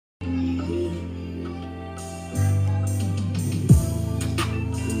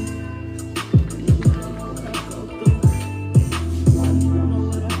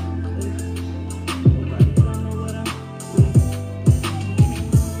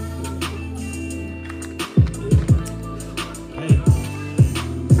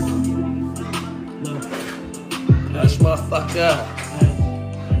fuck up.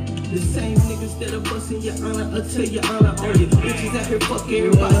 The same niggas that are busting your honor, I'll tell your honor on you. Bitches out here fuck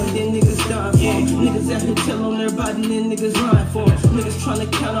everybody, then niggas die for them. Niggas out here tell on everybody, then niggas lying for them. Niggas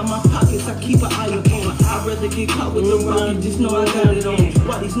tryna count on my pockets, I keep an eye on them. I'd rather get caught with the rocket, just know I got it on me.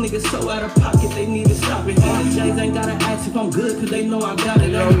 Why these niggas so out of pocket, they need to stop it. Jays ain't gotta ask if I'm good, cause they know I got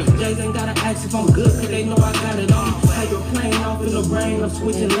it on me. Jays ain't gotta ask if I'm good, cause they know I got it on me. Hydroplane off in the rain, I'm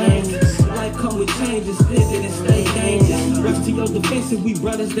switching lanes. Life come with changes, pivot and stay dangerous. Rest to your defense, if we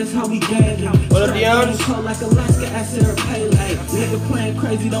brothers, that's how we gang. What up, Dion? Cold like Alaska, I said her pale. Nigga playing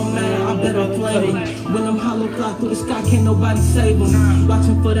crazy, don't matter, I bet I'm playing. When I'm hollow block through the sky, can't nobody save them.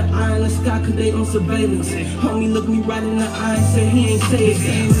 Watching for the eye in the sky, cause they on surveillance. Homie look me right in the eye and say he ain't say it.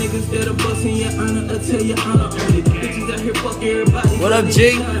 Same niggas that are busting your honor, I'll tell your honor on it. Bitches out here fuck everybody. What up,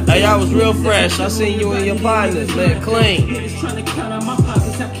 G? Hey, y'all was real fresh. I seen you and your partners, man, clean. Niggas trying to count on my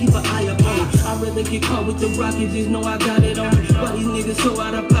pockets, I keep an eye up on it. I'd rather get caught with the rocket, just know I got it on me. Why these niggas so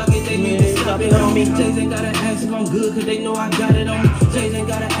out of pocket, they need to stop it on me. Jays ain't gotta ask if I'm good, cause they know I got it on me. Jays ain't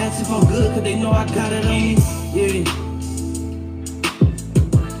gotta ask if I'm good, cause they know I got it on me. Yeah.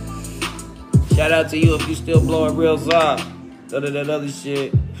 Shout out to you if you still blowing real zop. None of that other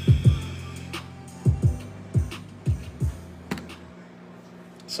shit.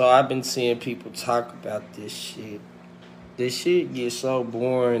 So I've been seeing people talk about this shit. This shit gets so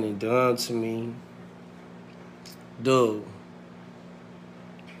boring and dumb to me. Dude,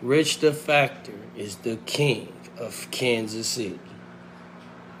 Rich the Factor is the king of Kansas City.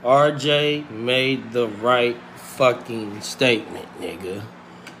 RJ made the right fucking statement, nigga.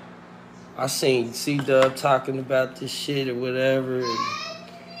 I seen C-Dub talking about this shit or whatever. And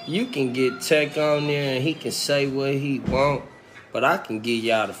you can get Tech on there and he can say what he want, but I can give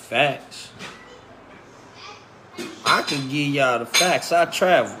y'all the facts. I can give y'all the facts. I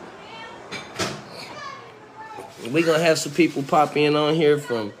travel. We gonna have some people pop in on here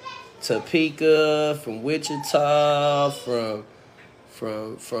from Topeka, from Wichita, from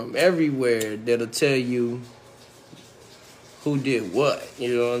everywhere that'll tell you who did what.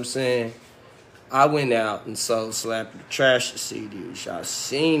 You know what I'm saying? I went out and sold Slap the Trash CDs. Y'all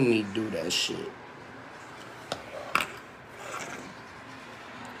seen me do that shit.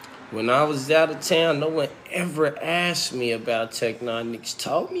 When I was out of town, no one ever asked me about Tech. Niggas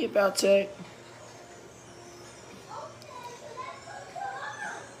told me about Tech.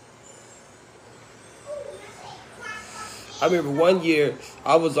 I remember one year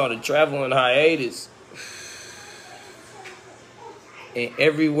I was on a traveling hiatus, and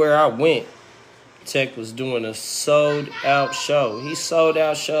everywhere I went, Tech was doing a sold out show. He sold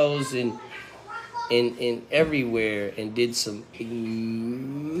out shows in everywhere and did some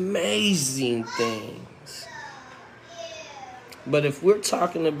amazing things. But if we're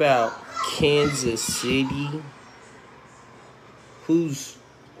talking about Kansas City, who's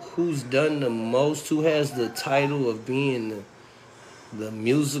done the most, who has the title of being the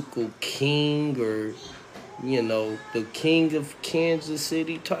musical king, or, you know, the king of Kansas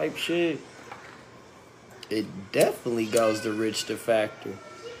City type shit, it definitely goes to Rich the Factor.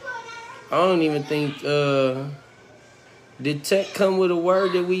 I don't even think, did Tech come with a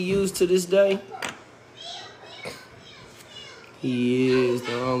word that we use to this day? He is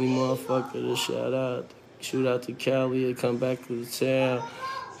the only motherfucker to shoot out to Cali and come back to the town.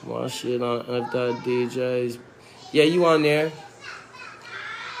 My shit on F.DJs. Yeah, you on there.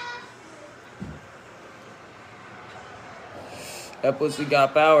 That pussy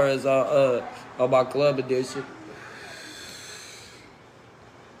got power is on my club edition.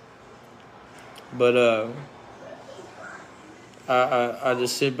 But I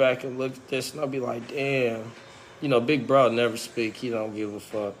just sit back and look at this and I'll be like, damn. You know, Big Bro never speak. He don't give a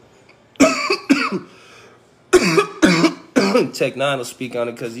fuck. Tech N9ne will speak on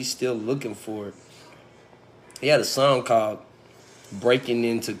it because he's still looking for it. He had a song called Breaking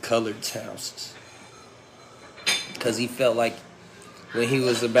Into Colored Houses. Because he felt like when he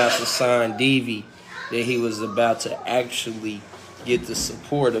was about to sign Devi, that he was about to actually get the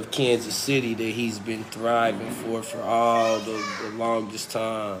support of Kansas City that he's been thriving for all the longest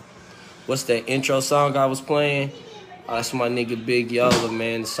time. What's that intro song I was playing? Oh, that's my nigga Big Yola,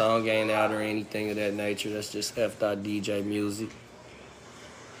 man. The song ain't out or anything of that nature. That's just F.DJ music.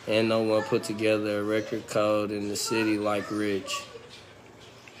 And no one put together a record code in the city like Rich.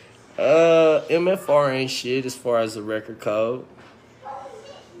 MFR ain't shit as far as the record code.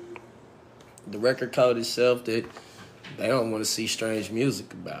 The record code itself, that they don't want to see strange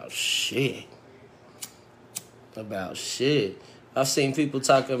music about shit. About shit. I've seen people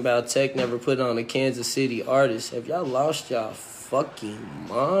talking about Tech never put on a Kansas City artist. Have y'all lost y'all fucking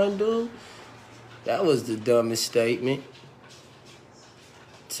mind, dude? That was the dumbest statement.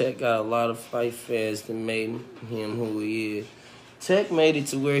 Tech got a lot of fight fans that made him who he is. Tech made it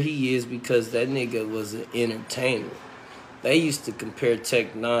to where he is because that nigga was an entertainer. They used to compare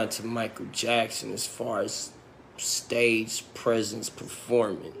N9ne to Michael Jackson as far as stage presence,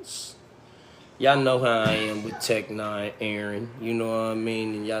 performance. Y'all know how I am with N9ne, Aaron. You know what I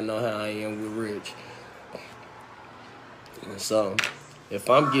mean? And y'all know how I am with Rich. And so, if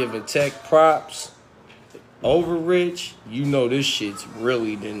I'm giving Tech props over Rich, you know this shit's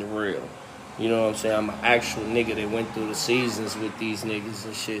really than real. You know what I'm saying? I'm an actual nigga that went through the seasons with these niggas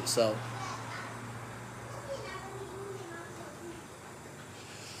and shit, so.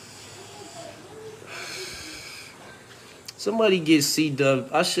 Somebody get C-Dub.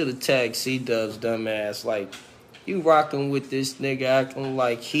 I should have tagged C-Dub's dumbass. Like, you rocking with this nigga acting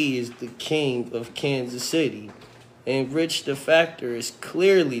like he is the king of Kansas City. And Rich the Factor is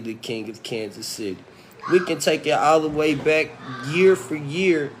clearly the king of Kansas City. We can take it all the way back year for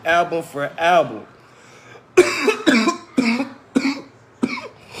year, album for album.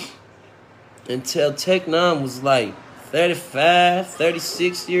 Until N9ne was like 35,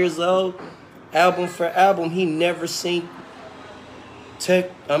 36 years old, album for album, he never seen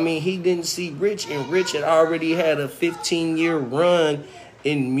he didn't see Rich, and Rich had already had a 15-year run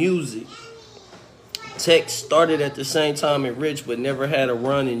in music. Tech started at the same time as Rich, but never had a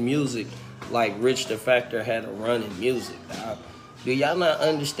run in music like Rich the Factor had a run in music, dog. Do y'all not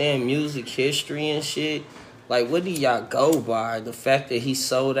understand music history and shit? Like, what do y'all go by? The fact that he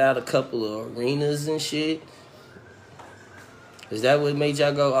sold out a couple of arenas and shit? Is that what made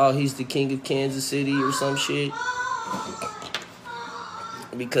y'all go, oh, he's the king of Kansas City or some shit?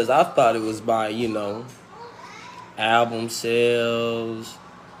 Because I thought it was by, you know, album sales,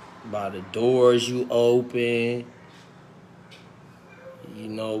 by the doors you open, you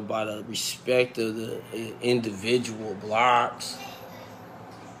know, by the respect of the individual blocks.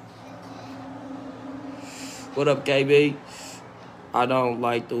 What up, KB? I don't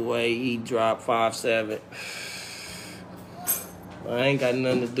like the way he dropped 5'7". I ain't got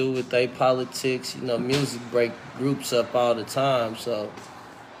nothing to do with they politics. You know, music break groups up all the time, so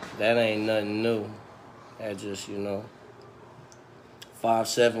that ain't nothing new. That just, you know,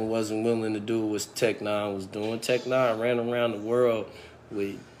 5'7" wasn't willing to do what N9ne was doing. N9ne ran around the world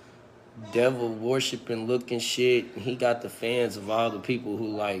with devil worshiping looking shit. He got the fans of all the people who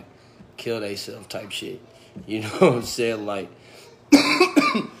like kill themselves type shit. You know what I'm saying? Like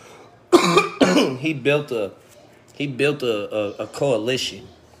he built a coalition.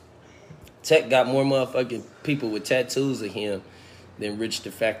 Tech got more motherfucking people with tattoos of him than Rich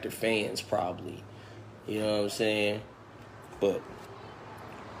the Factor fans probably. You know what I'm saying? But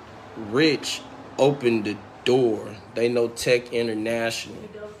Rich opened the door. They know Tech international.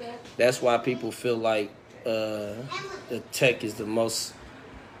 That's why people feel like the Tech is the most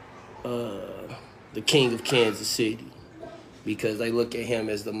the king of Kansas City, because they look at him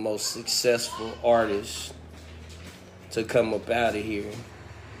as the most successful artist to come up out of here.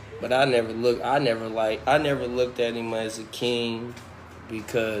 But I never looked at him as a king,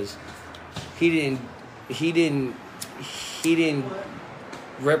 because he didn't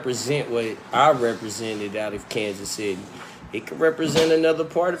represent what I represented out of Kansas City. He could represent another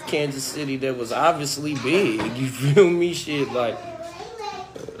part of Kansas City that was obviously big. You feel me? Shit, like,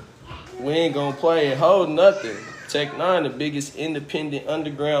 we ain't gonna play it whole nothing. N9ne, the biggest independent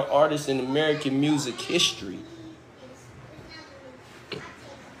underground artist in American music history.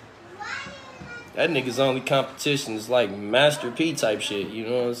 That nigga's only competition is like Master P type shit. You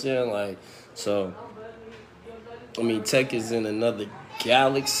know what I'm saying? Like, so, I mean, Tech is in another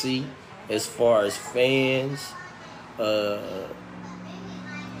galaxy as far as fans,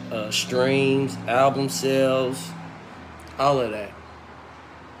 streams, album sales, all of that.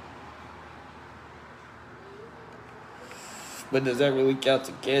 But does that really count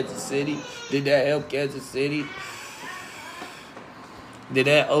to Kansas City? Did that help Kansas City? Did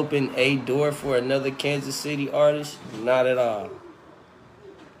that open a door for another Kansas City artist? Not at all.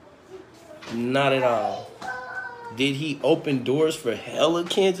 Not at all. Did he open doors for hella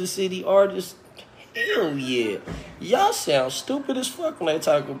Kansas City artists? Hell yeah. Y'all sound stupid as fuck when they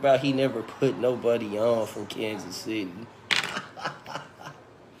talk about he never put nobody on from Kansas City.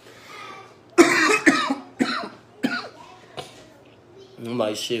 I'm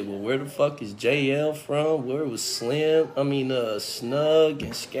like, shit, well, where the fuck is JL from? Where was Snug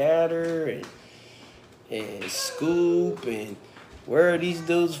and Scatter and Scoop, and where are these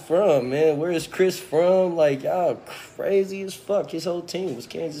dudes from, man? Where is Chris from? Like, y'all crazy as fuck. His whole team was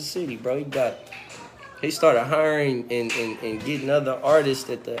Kansas City, bro. He started hiring and getting other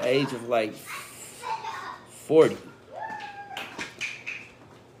artists at the age of like 40.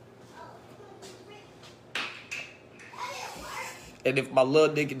 And if my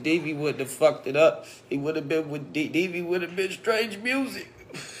little nigga DV wouldn't have fucked it up, he would have been with DV would have been Strange Music.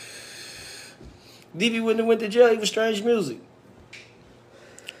 DV wouldn't have went to jail, he was Strange Music.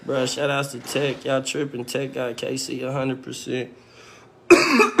 Bruh, shout outs to Tech. Y'all tripping. Tech got KC 100%.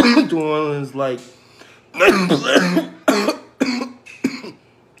 New Orleans like...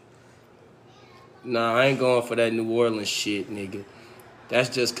 Nah, I ain't going for that New Orleans shit, nigga. That's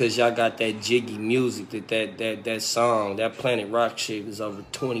just cause y'all got that jiggy music, that song, that Planet Rock shit is over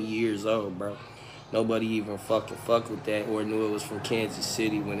 20 years old, bro. Nobody even fuck with that or knew it was from Kansas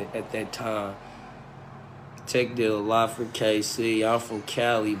City at that time. Tech did a lot for KC. I'm from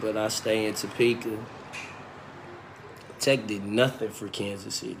Cali, but I stay in Topeka. Tech did nothing for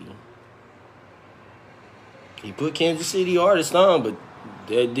Kansas City. He put Kansas City artists on, but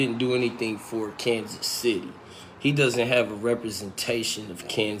that didn't do anything for Kansas City. He doesn't have a representation of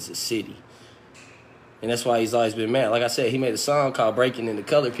Kansas City. And that's why he's always been mad. Like I said, he made a song called Breaking Into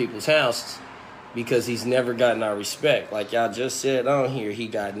Colored People's Houses because he's never gotten our respect. Like y'all just said on here, he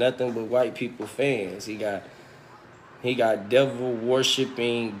got nothing but white people fans. He got devil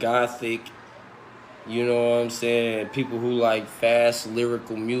worshiping, gothic, you know what I'm saying, people who like fast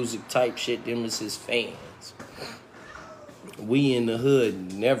lyrical music type shit, them is his fans. We in the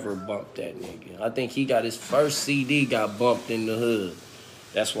hood never bumped that nigga. I think he got his first CD got bumped in the hood.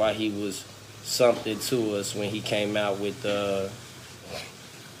 That's why he was something to us when he came out with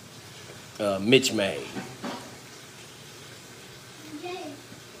Mitch Made.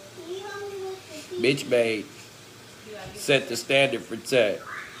 Mitch Made set the standard for Tech.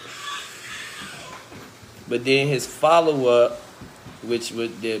 But then his follow-up,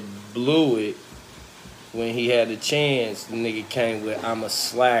 that blew it, when he had a chance, the nigga came with I'm a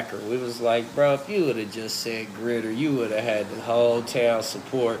Slacker. We was like, bro, if you would have just said Gritter, you would have had the whole town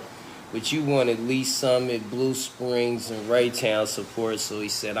support. But you wanted Lee Summit, Blue Springs, and Raytown support, so he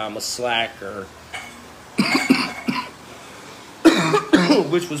said I'm a Slacker.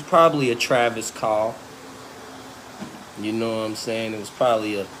 Which was probably a Travis call. You know what I'm saying? It was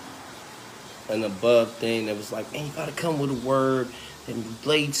probably an above thing that was like, man, you gotta come with a word that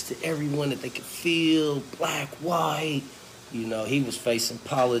relates to everyone that they could feel, black, white. You know, he was facing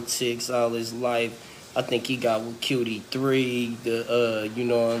politics all his life. I think he got with QD3. You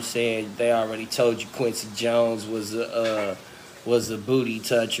know what I'm saying? They already told you Quincy Jones was a booty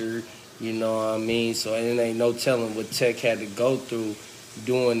toucher. You know what I mean? So it ain't no telling what Tech had to go through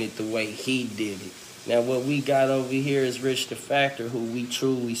doing it the way he did it. Now, what we got over here is Rich the Factor, who we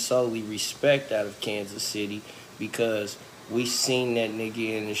truly, solely respect out of Kansas City because we seen that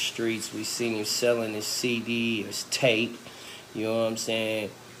nigga in the streets. We seen him selling his CD, his tape. You know what I'm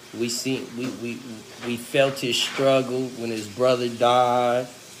saying? We felt his struggle when his brother died,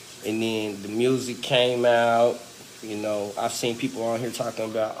 and then the music came out. You know, I've seen people on here talking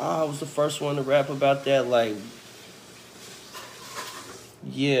about, I was the first one to rap about that. Like,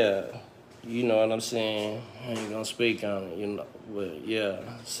 yeah. You know what I'm saying? I ain't gonna speak on it, you know. But yeah,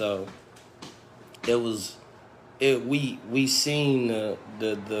 so we seen the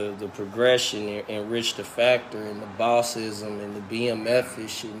progression and Rich the Factor and the bossism and the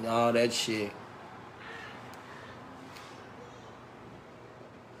BMF-ish and all that shit.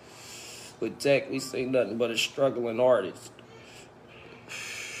 With Tech, we see nothing but a struggling artist.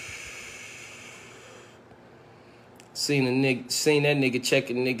 Seen that nigga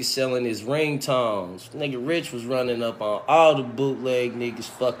checking nigga selling his ringtones. Nigga Rich was running up on all the bootleg niggas,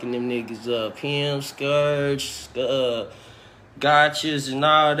 fucking them niggas up. Him, Scourge, Gotchas and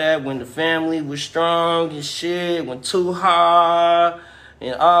all that. When the family was strong and shit. When Too Hard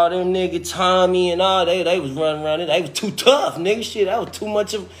and all them nigga Tommy and all they was running around it. They was too tough, nigga. Shit, that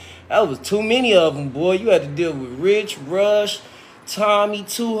was too many of them, boy. You had to deal with Rich, Rush, Tommy,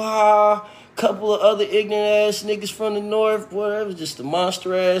 Too Hard. Couple of other ignorant ass niggas from the north, boy, it was just a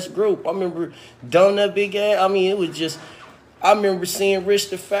monster ass group. I remember Donut Big Ass. I mean, it was just. I remember seeing Rich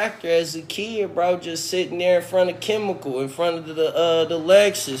the Factor as a kid, bro, just sitting there in front of Chemical, in front of the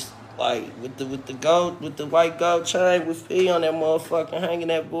Lexus, like with the white gold chain with P on that motherfucker, hanging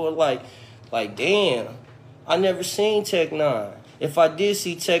that boy, like damn. I never seen N9ne. If I did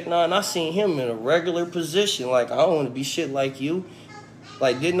see N9ne, I seen him in a regular position. Like I don't want to be shit like you.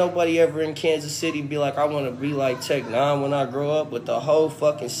 Like, didn't nobody ever in Kansas City be like, I want to be like N9ne when I grow up? But the whole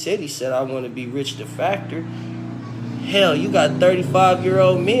fucking city said I want to be Rich the Factor. Hell, you got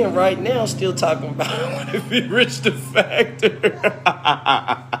 35-year-old men right now still talking about I want to be Rich the Factor.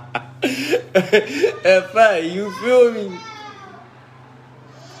 F.A., you feel me?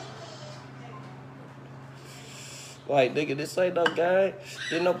 Like, nigga, this ain't no guy.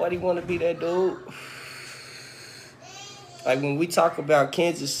 Didn't nobody want to be that dude? Like when we talk about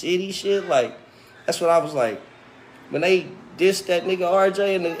Kansas City shit, like that's what I was like when they dissed that nigga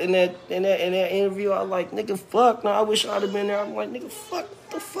RJ in that interview. I was like, nigga, fuck, no, I wish I'd have been there. I'm like, nigga, fuck,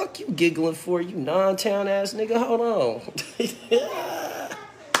 the fuck you giggling for, you non-town ass nigga? Hold on.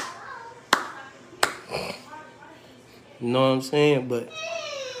 You know what I'm saying? But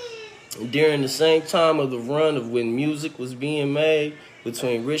during the same time of the run of when music was being made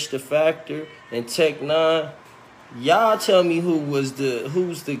between Rich the Factor and Tech-N9ne, y'all tell me who's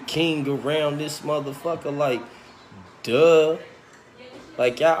the king around this motherfucker? Like, duh.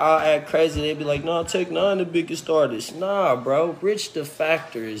 Like, y'all all act crazy. They be like, no, Tech-N9ne the biggest artist. Nah, bro. Rich the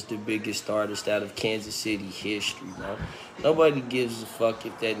Factor is the biggest artist out of Kansas City history, bro. Nobody gives a fuck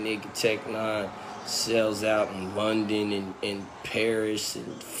if that nigga Tech-N9ne sells out in London and Paris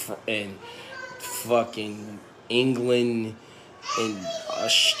and fucking England and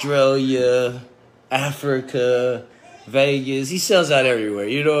Australia, Africa, Vegas. He sells out everywhere.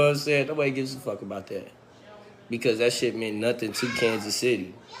 You know what I'm saying? Nobody gives a fuck about that. Because that shit meant nothing to Kansas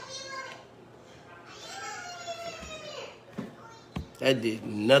City. That did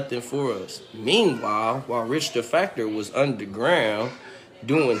nothing for us. Meanwhile, while Rich the Factor was underground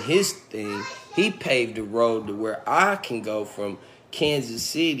doing his thing, he paved the road to where I can go from Kansas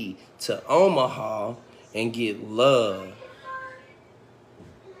City to Omaha and get love.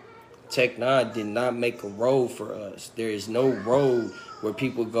 Tech-N9ne did not make a road for us. There is no road where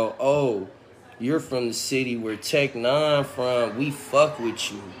people go, oh, you're from the city where Tech-N9ne from, we fuck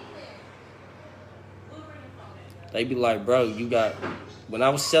with you. They be like, bro, you got... When I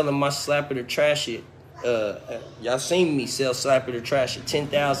was selling my Slap It or Trash It, y'all seen me sell Slap It or Trash It,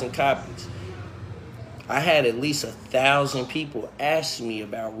 10,000 copies. I had at least 1,000 people ask me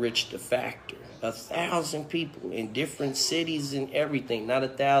about Rich the Factor. 1,000 people in different cities and everything. Not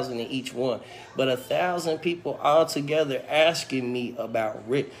 1,000 in each one, but 1,000 people all together asking me about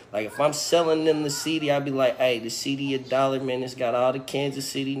Rich. Like if I'm selling them the CD, I'd be like, hey, the CD $1, man. It's got all the Kansas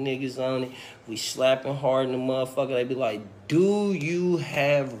City niggas on it. We slapping hard in the motherfucker. They'd be like, do you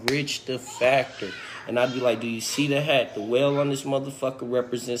have Rich the Factor? And I'd be like, do you see the hat? The whale on this motherfucker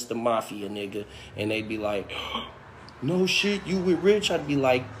represents the mafia, nigga. And they'd be like, no shit, you with Rich? I'd be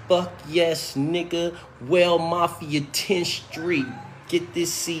like, fuck yes, nigga. Well, Mafia 10th Street. Get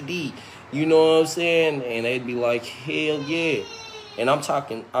this CD. You know what I'm saying? And they'd be like, hell yeah. And I'm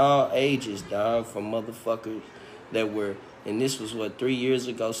talking all ages, dog, from motherfuckers that were, and this was, 3 years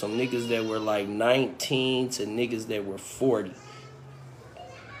ago, some niggas that were like 19 to niggas that were 40.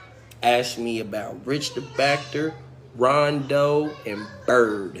 Asked me about Rich the Factor, Rondo, and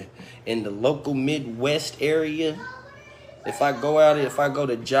Bird. In the local Midwest area, if I go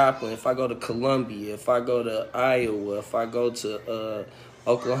to Joplin, if I go to Columbia, if I go to Iowa, if I go to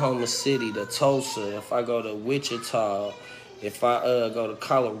Oklahoma City, to Tulsa, if I go to Wichita, if I go to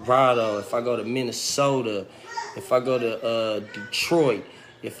Colorado, if I go to Minnesota, if I go to Detroit,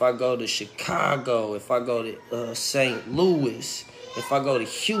 if I go to Chicago, if I go to St. Louis, if I go to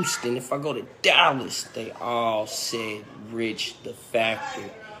Houston, if I go to Dallas, they all said Rich the Factor.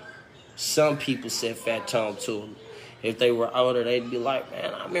 Some people said Fat Tone too. If they were older, they'd be like,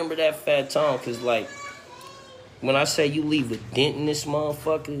 man, I remember that Fat Tone. Because, like, when I say you leave a dent in this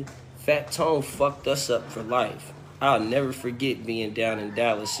motherfucker, Fat Tone fucked us up for life. I'll never forget being down in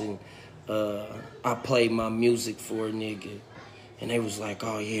Dallas and I played my music for a nigga. And they was like,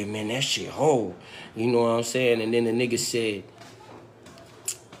 oh, yeah, man, that shit whole. You know what I'm saying? And then the nigga said,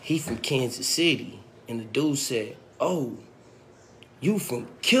 he from Kansas City. And the dude said, oh, you from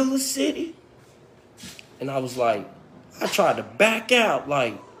Killer City? And I was like, I tried to back out,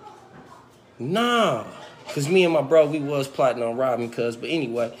 like, nah. Because me and my bro, we was plotting on robbing cuz. But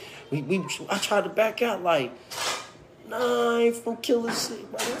anyway, I tried to back out, like, nah, I ain't from Killer City,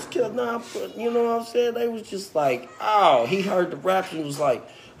 bro. Let's kill, nah, but you know what I'm saying? They was just like, oh, he heard the raps and was like,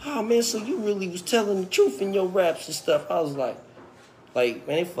 oh, man, so you really was telling the truth in your raps and stuff. I was like,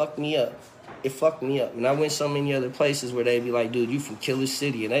 man, it fucked me up. It fucked me up. And I went so many other places where they'd be like, dude, you from Killer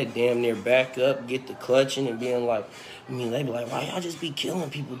City. And they damn near back up, get the clutching and being like, I mean, they'd be like, why y'all just be killing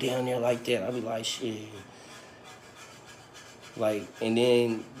people down there like that? I'd be like, shit. Like, and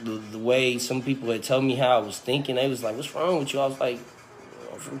then the way some people had told me how I was thinking, they was like, what's wrong with you? I was like,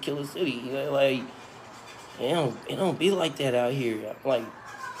 I'm from Killer City. You know, like, it don't be like that out here. Like,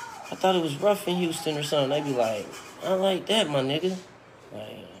 I thought it was rough in Houston or something. They'd be like, I don't like that, my nigga.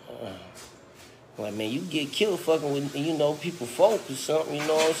 Like, man, you get killed fucking with, you know, people folk or something, you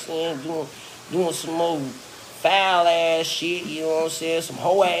know what I'm saying? Doing some more foul ass shit, you know what I'm saying? Some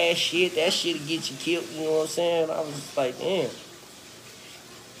hoe ass shit, that shit'll get you killed, you know what I'm saying? I was just like, damn.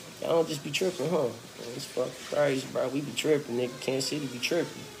 Y'all don't just be tripping, huh? It's fucking crazy, bro. We be tripping, nigga. Kansas City be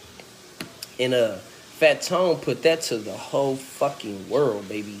tripping. And Fat Tone put that to the whole fucking world,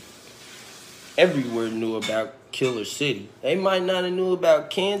 baby. Everywhere knew about Killer City. They might not have knew about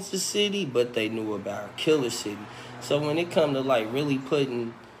Kansas City, but they knew about Killer City. So when it come to like really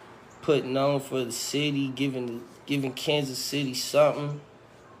putting on for the city, giving Kansas City something,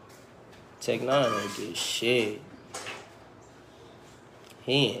 N9ne ain't did shit.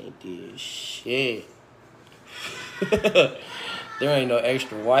 He ain't did shit. There ain't no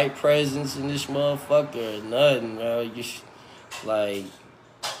extra white presence in this motherfucker or nothing, bro. Like,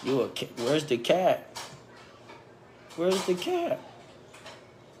 where's the cat? Where's the cat?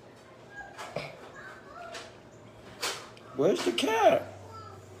 Where's the cat?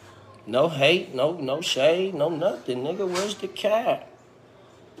 No hate, no shade, no nothing, nigga. Where's the cat?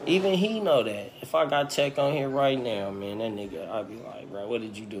 Even he know that. If I got Tech on here right now, man, that nigga, I'd be like, bro, what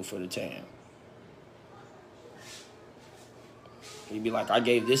did you do for the town? He'd be like, I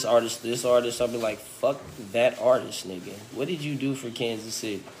gave this artist. I'd be like, fuck that artist, nigga. What did you do for Kansas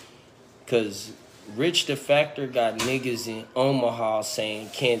City? Because Rich the Factor got niggas in Omaha saying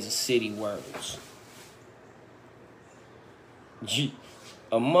Kansas City words.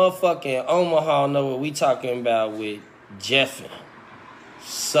 A motherfucker in Omaha know what we talking about with Jeffin.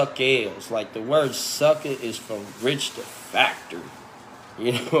 Suck L's. Like, the word sucker is from Rich the Factor.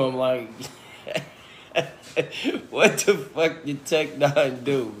 You know, I'm like, what the fuck did N9ne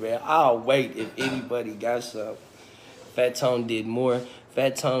do, man? I'll wait if anybody got something. Fat Tone did more.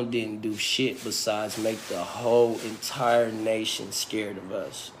 Fat Tone didn't do shit besides make the whole entire nation scared of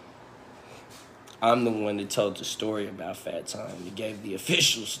us. I'm the one that told the story about Fat Tone. He gave the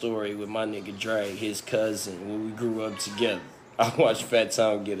official story with my nigga Dre, his cousin, when we grew up together. I watched Fat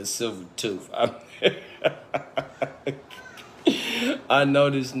Tone get a silver tooth. I know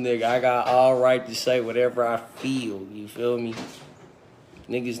this nigga. I got all right to say whatever I feel. You feel me?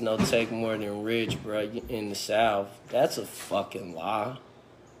 Niggas know Tech more than Rich, bro, in the South. That's a fucking lie.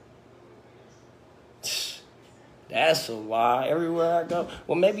 That's a lie. Everywhere I go.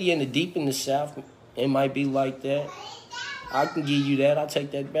 Well, maybe in the South, it might be like that. I can give you that. I'll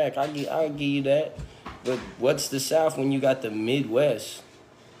take that back. I'll give you that. But what's the South when you got the Midwest?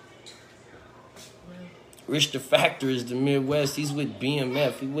 Rich the Factor is the Midwest. He's with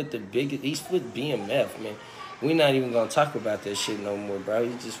BMF. He's with BMF, man. We not even gonna talk about that shit no more, bro.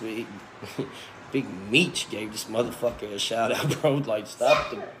 He's just with Big Meech gave this motherfucker a shout out, bro. Like,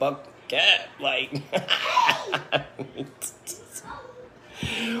 stop the fuck cat. Like,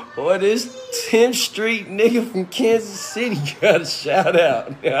 or this 10th Street nigga from Kansas City got a shout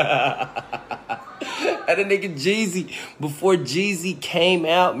out. Had a nigga Jeezy, before Jeezy came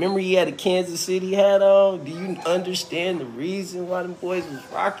out, remember he had a Kansas City hat on? Do you understand the reason why them boys was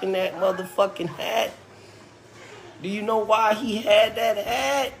rocking that motherfucking hat? Do you know why he had that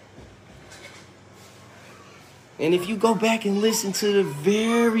hat? And if you go back and listen to the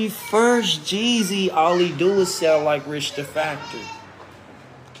very first Jeezy, all he do is sound like Rich the Factor.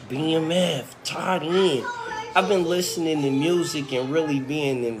 BMF, tied in. I've been listening to music and really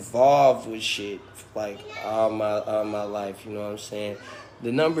being involved with shit like all my life, you know what I'm saying?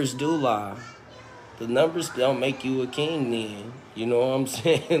 The numbers do lie. The numbers don't make you a king then. You know what I'm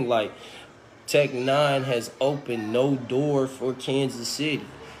saying? Like, N9ne has opened no door for Kansas City.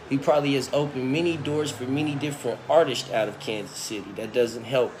 He probably has opened many doors for many different artists out of Kansas City. That doesn't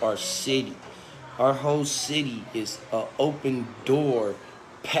help our city. Our whole city is an open door,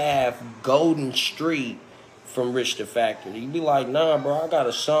 path, golden street from Rich the Factor. You'd be like, nah, bro, I got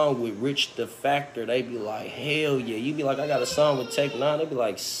a song with Rich the Factor. They be like, hell yeah. You'd be like, I got a song with N9ne. They be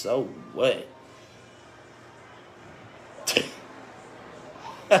like, so what?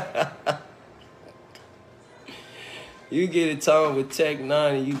 You get a song with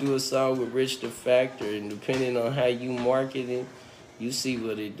N9ne and you do a song with Rich the Factor, and depending on how you market it, you see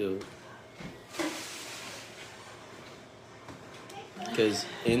what it do. Because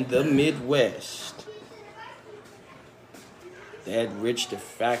in the Midwest, that Rich the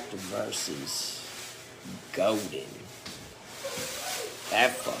Factor verse is golden.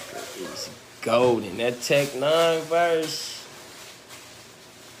 That fucker is golden. That N9ne verse.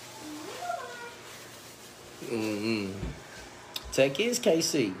 Tech is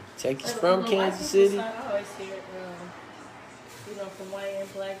KC. Tech is from Kansas City. I always hear, you know, from white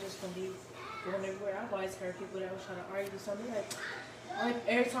and black, just from be going everywhere. I've always heard people that was trying to argue something like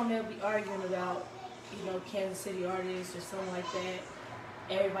every time they'll be arguing about, you know, Kansas City artists or something like that,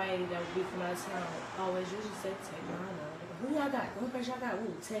 everybody that would be from out of town always usually say N9ne. Who y'all got? Who person y'all got?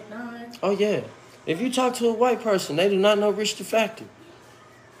 Ooh, N9ne. Oh yeah. If you talk to a white person, they do not know Rich the Factor.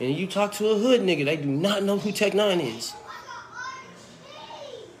 And you talk to a hood nigga, they do not know who Tech9ne is.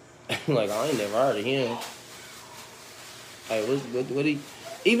 Like, I ain't never heard of him. Hey, what he...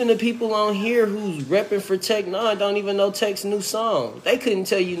 Even the people on here who's repping for Tech9ne don't even know Tech's new song. They couldn't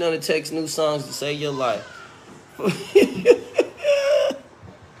tell you none of Tech's new songs to save your life.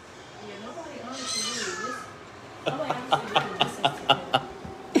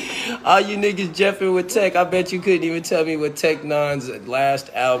 All you niggas jeffing with Tech, I bet you couldn't even tell me what Tech9ne's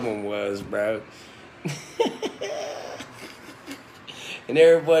last album was, bro. And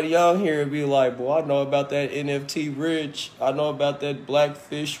everybody on here be like, boy, I know about that NFT Rich. I know about that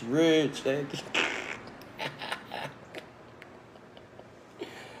Blackfish Rich.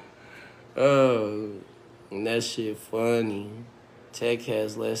 Oh, and that shit funny. Tech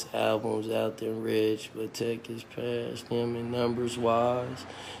has less albums out than Rich, but Tech is past him in numbers wise.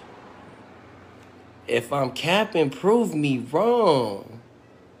 If I'm capping, prove me wrong.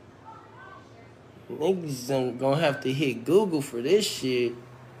 Niggas gonna have to hit Google for this shit.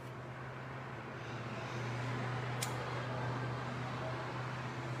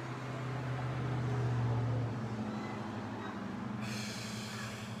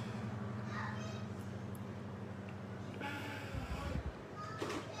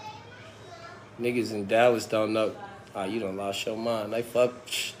 Niggas in Dallas don't know. Oh, you done lost your mind. They fuck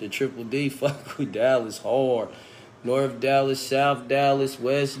the Triple D. Fuck with Dallas hard. North Dallas, South Dallas,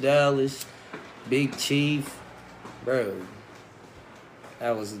 West Dallas, Big Chief, bro.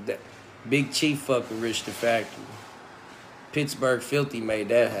 That was that. Big Chief fuck with Rich the Factory. Pittsburgh Filthy made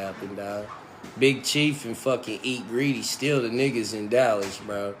that happen, dog. Big Chief and fucking Eat Greedy still the niggas in Dallas,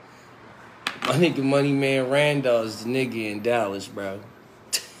 bro. My nigga Money Man Randall's the nigga in Dallas, bro.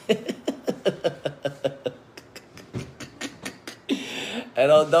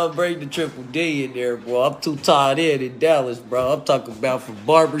 And don't bring the Triple D in there, bro. I'm too tied in Dallas, bro. I'm talking about from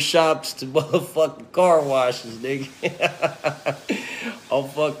barbershops to motherfucking car washes, nigga. I'm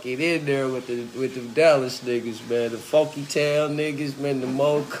fucking in there with them Dallas niggas, man. The Funky Town niggas, man. The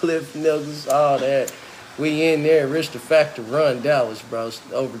Mo Cliff niggas, all that. We in there. Rich the Factor run Dallas, bro.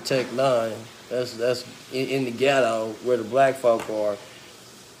 Over Tech9ne. That's in the ghetto where the black folk are.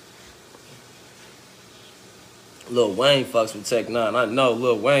 Lil Wayne fucks with Tech9ne. I know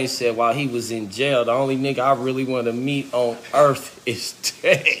Lil Wayne said while he was in jail, the only nigga I really want to meet on earth is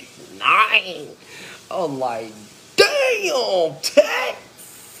Tech9ne. I'm like, damn, Tech,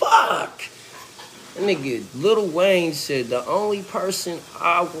 fuck. That nigga Lil Wayne said the only person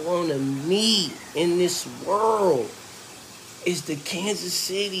I want to meet in this world is the Kansas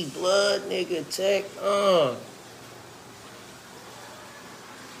City blood nigga Tech9ne.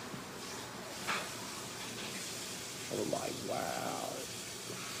 I was like, wow.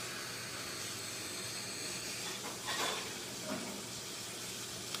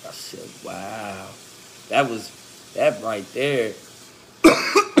 I said, wow. That right there.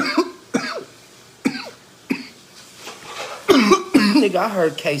 Nigga, I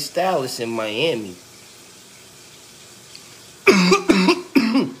heard K Styles in Miami.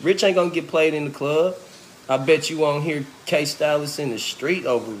 Rich ain't gonna get played in the club. I bet you won't hear K Styles in the street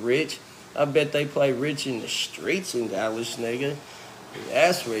over Rich. I bet they play Rich in the streets in Dallas, nigga.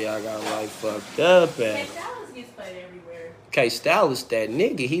 That's where y'all got like fucked up at. K Styles gets played everywhere. K Styles, that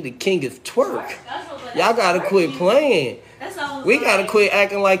nigga, he the king of twerk. Y'all gotta quit playing. We gotta quit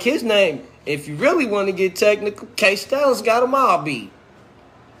acting like his name. If you really want to get technical, K Styles got them all beat.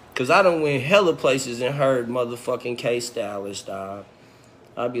 Cause I done went hella places and heard motherfucking K Styles, dog.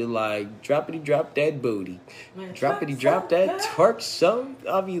 I'll be like, droppity drop that booty. Droppity drop that twerk song.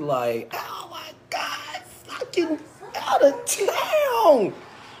 I'll be like, oh my God, fucking out of town.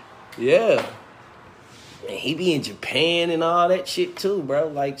 Yeah. And he be in Japan and all that shit too, bro.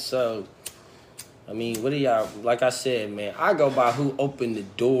 Like, so, I mean, what do y'all, like I said, man, I go by who opened the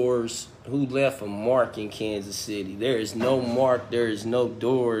doors, who left a mark in Kansas City. There is no mark, there is no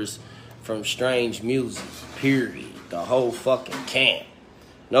doors from Strange Music, period. The whole fucking camp.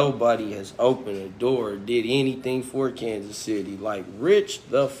 Nobody has opened a door or did anything for Kansas City. Like Rich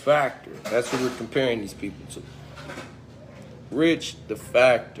the Factor. That's what we're comparing these people to. Rich the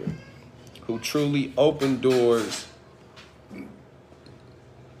Factor. Who truly opened doors.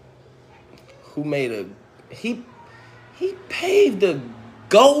 Who made he paved a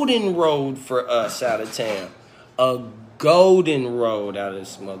golden road for us out of town. A golden road out of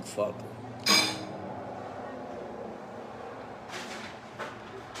this motherfucker.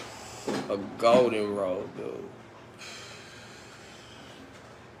 A golden road, dude.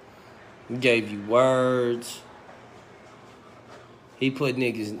 He gave you words. He put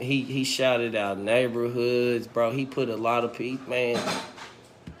niggas, he shouted out neighborhoods, bro. He put a lot of people, man.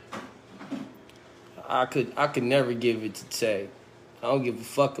 I could never give it to Tech. I don't give a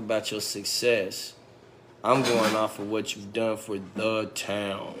fuck about your success. I'm going off of what you've done for the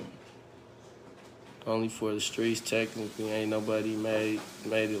town. Only for the streets, technically, ain't nobody made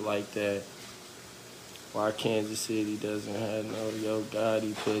it like that. Why Kansas City doesn't have no Yo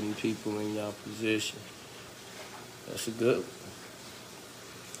Gotti putting people in y'all position. That's a good one.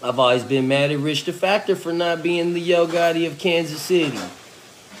 I've always been mad at Rich the Factor for not being the Yo Gotti of Kansas City.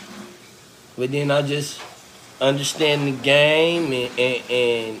 But then I just understand the game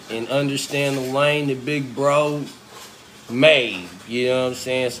and understand the lane that Big Bro made. You know what I'm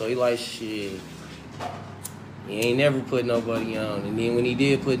saying? So he like, shit. He ain't never put nobody on. And then when he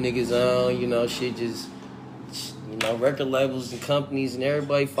did put niggas on, you know, shit just, you know, record labels and companies and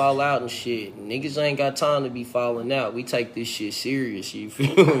everybody fall out and shit. Niggas ain't got time to be falling out. We take this shit serious, you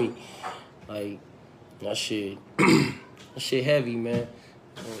feel me? Like, that shit heavy, man.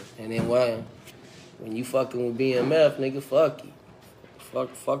 And then when you fucking with BMF, nigga, fuck you.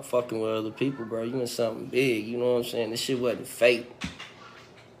 Fuck fucking with other people, bro. You in something big, you know what I'm saying? This shit wasn't fake.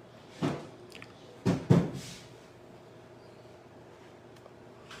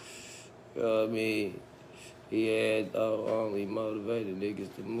 You know what I mean? He had only motivated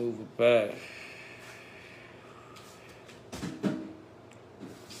niggas to move it back.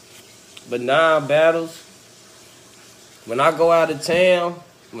 But now battles, when I go out of town,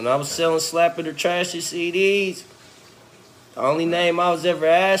 when I was selling Slap It or Trash It CDs, the only name I was ever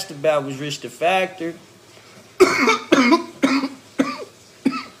asked about was Rich the Factor.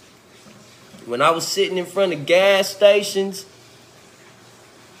 When I was sitting in front of gas stations,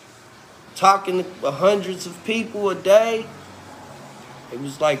 talking to hundreds of people a day, it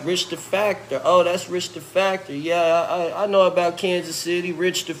was like Rich the Factor. Oh, that's Rich the Factor. Yeah, I know about Kansas City,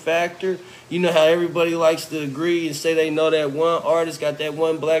 Rich the Factor. You know how everybody likes to agree and say they know that one artist got that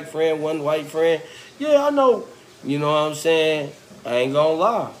one black friend, one white friend. Yeah, I know. You know what I'm saying? I ain't gonna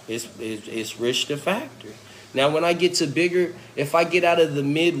lie. It's Rich the Factor. Now, when I get to bigger, if I get out of the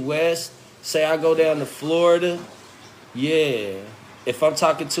Midwest, say I go down to Florida, yeah. If I'm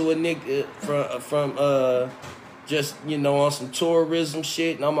talking to a nigga from just, you know, on some tourism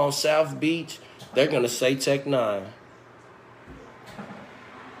shit and I'm on South Beach, they're gonna say N9ne.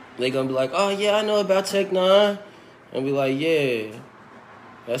 They gonna be like, oh yeah, I know about N9ne. And be like, yeah,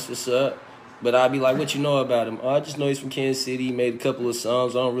 that's what's up. But I'll be like, what you know about him? Oh, I just know he's from Kansas City. He made a couple of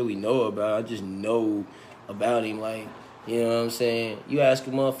songs I don't really know about. I just know about him. Like, you know what I'm saying? You ask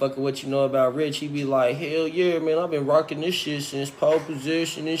a motherfucker what you know about Rich, he be like, hell yeah, man, I've been rocking this shit since pole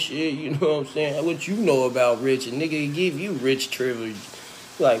position and shit. You know what I'm saying? What you know about Rich? A nigga give you Rich trivia.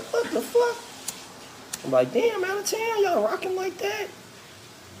 Like, what the fuck? I'm like, damn, out of town, y'all rocking like that?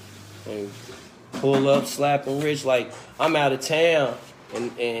 And pull up, slapping Rich. Like, I'm out of town.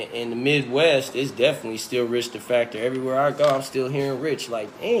 In the Midwest, it's definitely still Rich the Factor. Everywhere I go, I'm still hearing Rich. Like,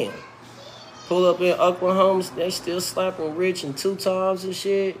 damn. Pull up in Oklahoma, they still slapping Rich and 2 times and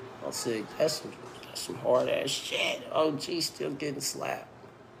shit. I said, that's some hard ass shit. OG still getting slapped.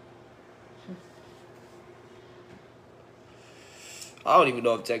 I don't even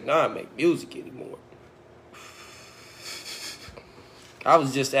know if N9ne make music anymore. I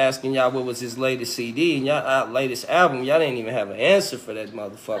was just asking y'all what was his latest CD and y'all latest album. Y'all didn't even have an answer for that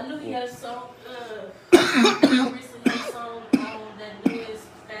motherfucker. I knew he had a song. Recently had a song on that newest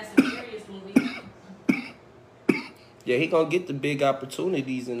Fast and Furious movie. Yeah, he gonna get the big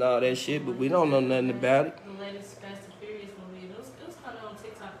opportunities and all that shit, but we don't know nothing about it. The latest Fast and Furious movie. It was kind of on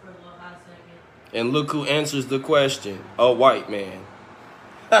TikTok for a little hot second. And look who answers the question: a white man.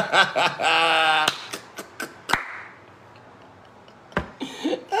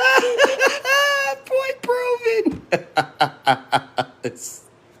 Point proven.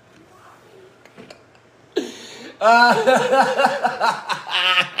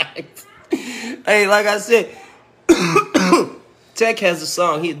 Hey, like I said, Tech has a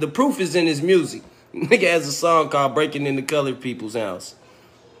song. The proof is in his music. Nigga has a song called "Breaking into Colored People's House."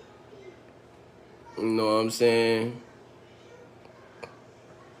 You know what I'm saying?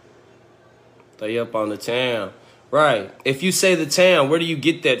 Stay up on the town. Right. If you say the town, where do you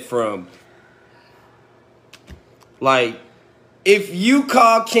get that from? Like, if you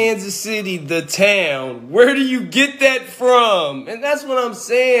call Kansas City the town, where do you get that from? And that's what I'm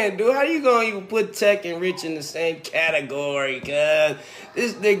saying, dude. How you gonna even put Tech and Rich in the same category? Cause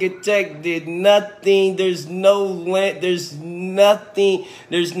this nigga Tech did nothing. There's no land. There's nothing.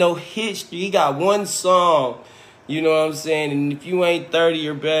 There's no history. He got one song. You know what I'm saying? And if you ain't 30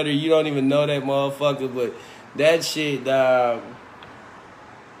 or better, you don't even know that motherfucker. But that shit,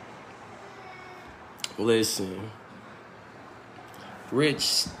 listen.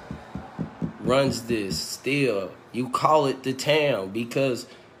 Rich runs this still. You call it the town because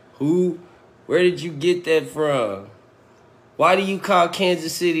where did you get that from? Why do you call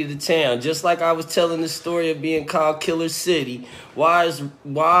Kansas City the town? Just like I was telling the story of being called Killer City. Why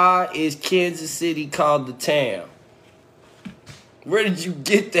is Kansas City called the town? Where did you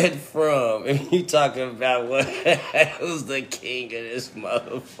get that from? And you talking about what who's the king of this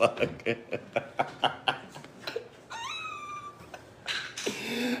motherfucker?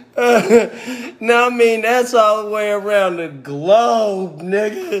 No, I mean that's all the way around the globe,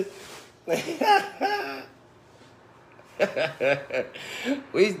 nigga.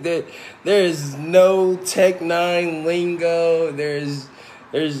 There's no N9ne lingo. There's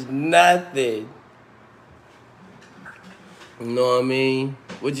nothing. You know what I mean?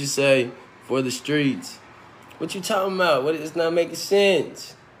 What'd you say? For the streets. What you talking about? It's not making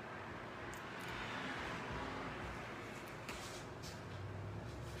sense.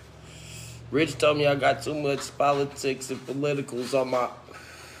 Rich told me I got too much politics and politicals on my...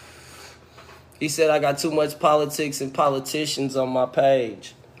 He said I got too much politics and politicians on my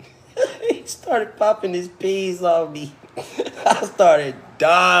page. He started popping his peas on me. I started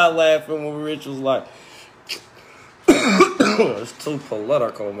dying laughing when Rich was like, it's too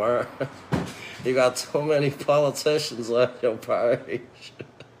political, man. You got too many politicians on your page.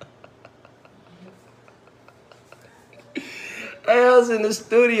 I was in the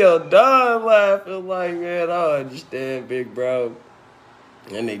studio dying laughing like, man, I don't understand, big bro.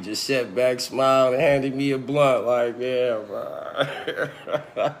 And they just sat back, smiled, and handed me a blunt, like, yeah, bro.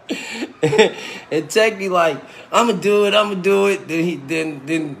 And Tech be like, I'ma do it.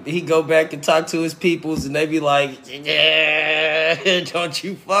 Then he go back and talk to his peoples, and they be like, yeah, don't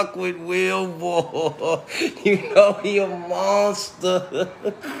you fuck with Will, boy. You know he a monster.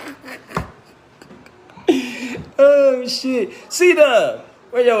 Oh, shit. C-Dub,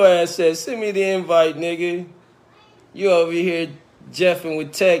 where your ass at? Send me the invite, nigga. You over here jeffing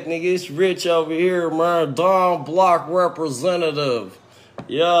with Tech, nigga. It's Rich over here, man. Don Block representative.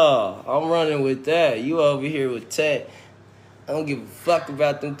 Yeah, I'm running with that. You over here with Tech. I don't give a fuck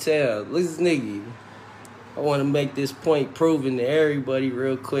about them towns. Listen, nigga. I want to make this point proven to everybody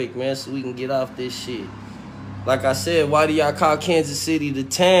real quick, man, so we can get off this shit. Like I said, why do y'all call Kansas City the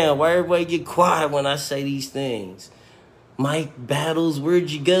town? Why everybody get quiet when I say these things? Mike Battles, where'd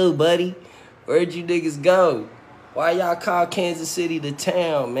you go, buddy? Where'd you niggas go? Why y'all call Kansas City the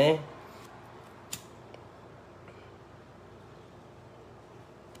town, man?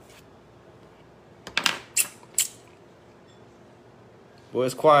 Boy,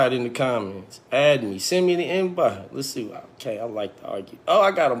 it's quiet in the comments. Add me. Send me the invite. Let's see. Okay, I like to argue. Oh,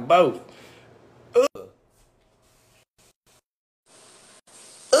 I got them both.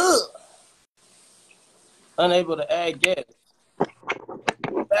 Unable to add guests.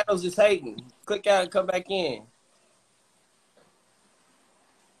 Battles is hating. Click out and come back in.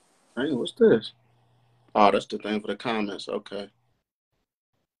 Hey, what's this? Oh, that's the thing for the comments. Okay.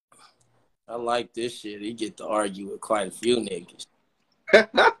 I like this shit. He get to argue with quite a few niggas.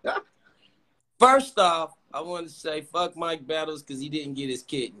 First off, I want to say fuck Mike Battles because he didn't get his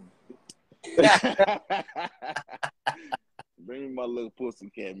kitten. Bring me my little pussy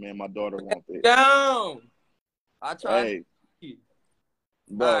cat, man. My daughter wants it. Down. I tried. Hey,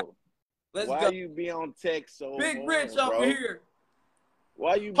 bro. Let's why go. You be on Tech so Big hard, Rich bro? over here.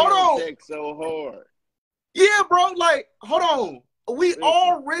 Why you be Hold on on. Tech so hard? Yeah, bro. Like, hold on. We Listen.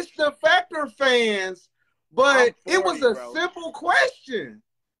 all Rich the Factor fans, but 40, it was a bro. simple question.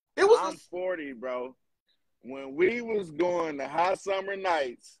 It was. I'm 40, bro. When we was going to hot summer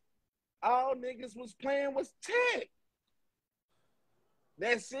nights, all niggas was playing was Tech.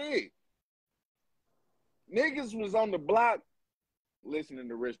 That's it. Niggas was on the block listening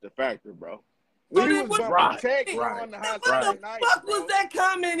to Rich the Factor, bro. So We then was what- bumping Tech right, on the hot What summer the nights, fuck bro. was that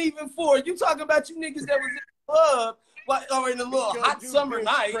comment even for? You talking about you niggas that was in the club, or in the little Because hot you summer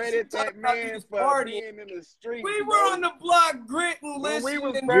night. discredit that man for being in the streets. We bro. were on the block gritting, When we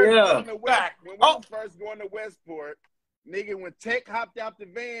was listening. first Yeah. going to West, when we was first going to Westport, nigga, when Tech hopped out the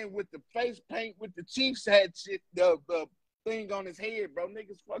van with the face paint with the Chiefs hat shit, the thing on his head, bro,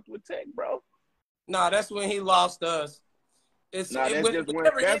 niggas fucked with Tech, bro. Nah, that's when he lost us. That's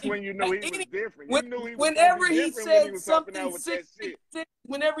when you knew he was different. You knew he was whenever totally he different when he said was hopping out something with that shit.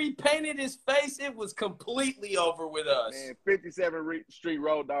 whenever he painted his face, it was completely over with us. Man, 57 Street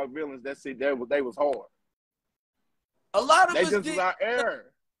Road Dog Villains, that's it. They was hard. A lot of They us just did. was our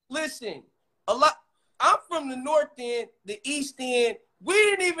error. Listen, I'm from the north end, the east end. We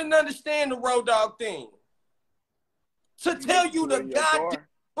didn't even understand the road dog thing. To tell you the goddamn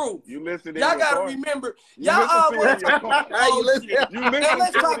proof. You listen. Y'all gotta remember. You Y'all listen to always talk about old shit. You listen Now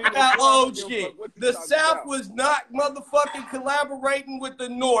let's to talk it in about your car. old shit. The South was not motherfucking collaborating with the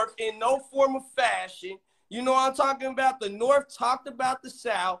North in no form of fashion. You know what I'm talking about? The North talked about the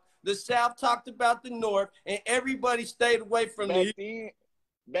South talked about the North, and everybody stayed away from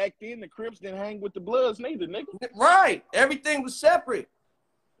Back then, the Crips didn't hang with the Bloods neither, nigga. Right. Everything was separate.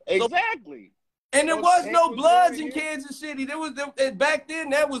 Exactly. And there was no Bloods in Kansas City. Back then,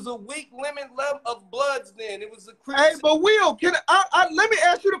 that was a weak limit level of Bloods then. It was a Crips. Hey, but Will, let me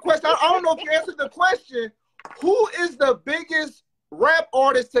ask you the question. I don't know if you answered the question. Who is the biggest rap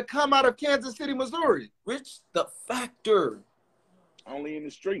artist to come out of Kansas City, Missouri? Rich the Factor. Only in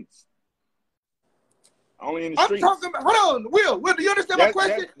the streets. Only in the I'm streets. talking about, hold on, Will, do you understand my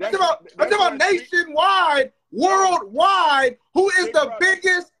question? I'm talking about nationwide, worldwide. Who is the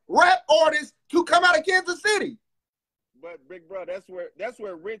biggest rap artist to come out of Kansas City? But big bro, that's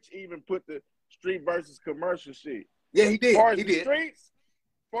where Rich even put the street versus commercial shit. Yeah, he did. As far as he the did. streets,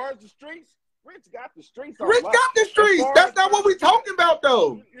 Rich got the streets. Rich got the streets. That's not what we talking about,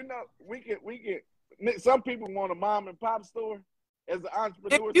 though. You know, we can. Some people want a mom and pop store. As an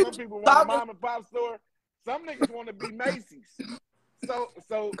entrepreneur, some people want a mom and pop store. Some niggas want to be Macy's. So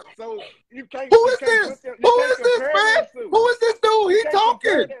you can't. Who is this? Who is this, man? Who is this dude? He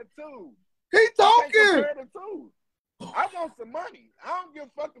talking. He talking. I want some money. I don't give a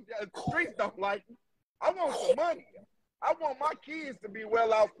fuck if the streets don't like me. I want some money. I want my kids to be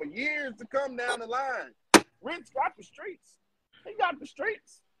well off for years to come down the line. Rich got the streets. He got the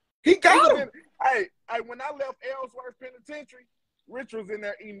streets. He got them. Hey, when I left Ellsworth Penitentiary, Rich was in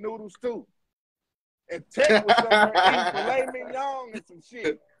there eating noodles too. And Tech was somewhere eating filet mignon and some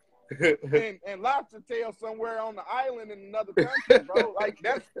shit. and lobster tail somewhere on the island in another country, bro. Like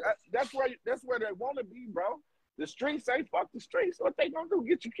that's where they want to be, bro. The streets ain't fuck the streets. What they gonna do?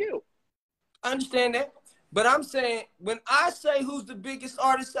 Get you killed. I understand that. But I'm saying, when I say who's the biggest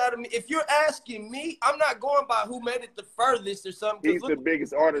artist out of me, if you're asking me, I'm not going by who made it the furthest or something. He's the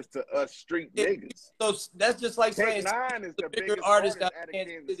biggest artist to us street niggas. So that's just like saying N9ne is the bigger biggest artist out of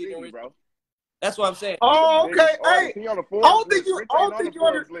Kansas City, bro. That's what I'm saying. Oh, okay. Hey, I don't think you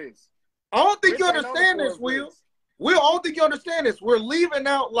understand this, Will. Will, I don't think you understand this. We're leaving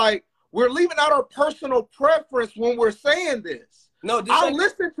out our personal preference when we're saying this. No, I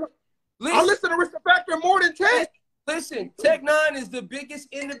listen to Rich the Factor more than Tech. Listen, N9ne is the biggest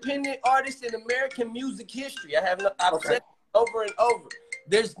independent artist in American music history. I've said it over and over.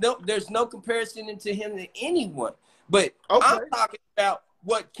 There's no comparison to him to anyone. But I'm talking about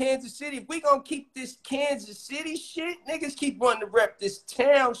what Kansas City. If we gonna keep this Kansas City shit, niggas keep wanting to rep this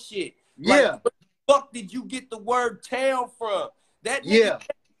town shit. Yeah. Like, where the fuck did you get the word town from? That nigga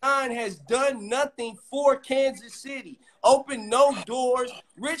N9ne has done nothing for Kansas City. Opened no doors.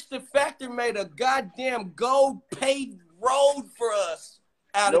 Rich the Factor made a goddamn gold paved road for us.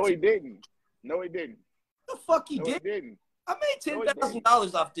 No, he didn't. No, he didn't. The fuck he didn't? He didn't. I made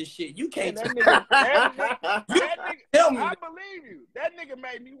 $10,000 off this shit. You can't that nigga, tell me. I believe you. That nigga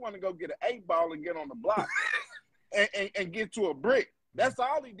made me want to go get an 8-ball and get on the block and get to a brick. That's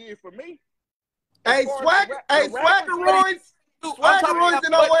all he did for me. Hey, Swagger Roy's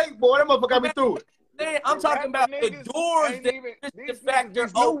in 08, boy. That motherfucker got me through it. I'm talking about the doors these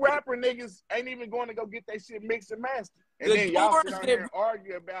new rapper niggas ain't even going to go get that shit mixed and mastered. And then y'all sit here and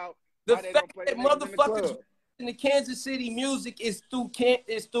argue about the fact that motherfuckers in the Kansas City music is through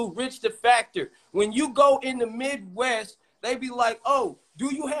Rich the Factor. When you go in the Midwest, they be like, "Oh,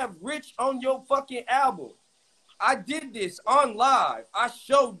 do you have Rich on your fucking album?" I did this on live. I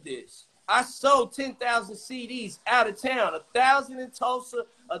showed this. I sold 10,000 CDs out of town, 1,000 in Tulsa,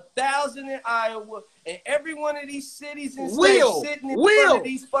 1,000 in Iowa, and every one of these cities and states sitting in front of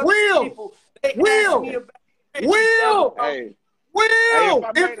these fucking people. They ask me about Hey. Will,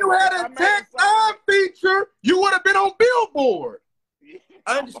 if you had a N9ne feature, you would have been on Billboard.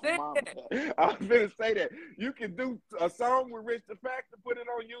 I understand that. I was going to say that. You can do a song with Rich the Factor, put it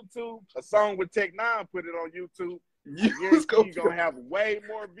on YouTube. A song with N9ne, put it on YouTube. You're going to have way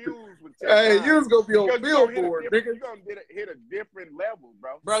more views with N9ne. Hey, you was going to be on Billboard, nigga. You're going to hit a different level,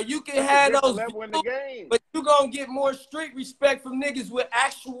 bro. Bro, you can have those level in the game. But you're going to get more street respect from niggas with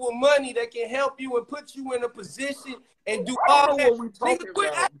actual money that can help you and put you in a position and do all that. Nigga,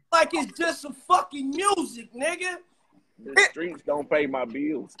 quit acting like it's just some fucking music, nigga. The streets don't pay my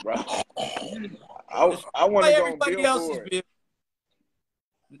bills, bro. I want to go on Billboard.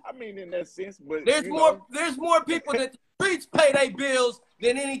 I mean, in that sense, but there's more people that the streets pay their bills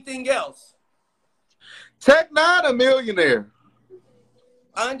than anything else. N9ne a millionaire.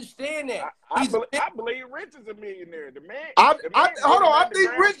 I understand that. I believe Rich is a millionaire. The man. Hold on. I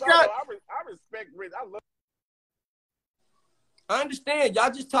think Rich got. I respect Rich. I understand.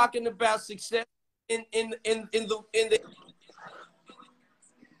 Y'all just talking about success in the.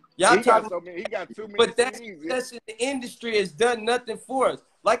 Y'all he talking. he got too many. But that success in the industry has done nothing for us.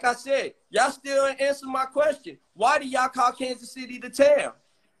 Like I said, y'all still ain't answer my question. Why do y'all call Kansas City the town?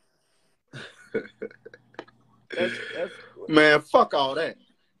 Man, fuck all that.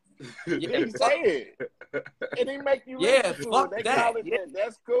 Yeah, say it. And they make you fuck they that.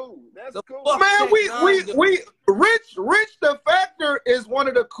 That's cool. That's cool. Man, Rich the Factor is one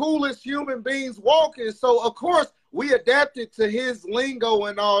of the coolest human beings walking. So of course we adapted to his lingo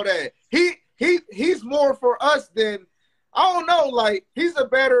and all that. He's more for us than, I don't know, like he's a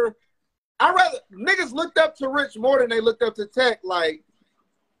better. Niggas looked up to Rich more than they looked up to Tech. Like,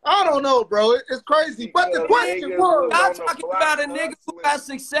 I don't know, bro. It's crazy. But the question was, y'all talking about a nigga who got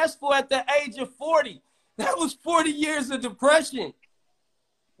successful at the age of 40. That was 40 years of depression.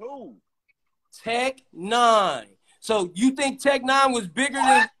 Who? N9ne. So you think N9ne was bigger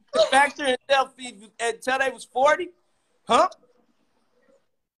than the Factor until they was 40? Huh?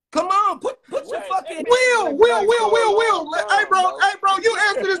 Come on, put your fucking Will. Hey, bro, you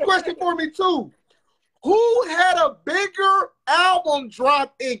answer this question for me too. Who had a bigger album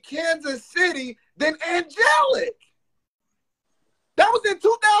drop in Kansas City than Angelic? That was in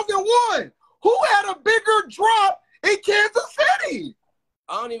 2001. Who had a bigger drop in Kansas City?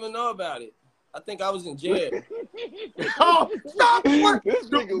 I don't even know about it. I think I was in jail. Oh, stop! This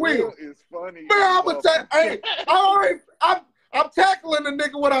nigga Will is funny. Man, I'm tackling the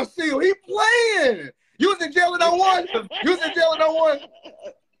nigga when I see him. He playing. You was in jail in 01? You was in jail in 01?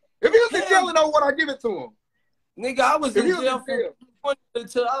 If he was in jail in 01, I give it to him. Nigga, I was in jail from 20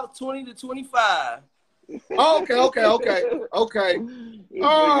 until I was 20 to 25. Okay. All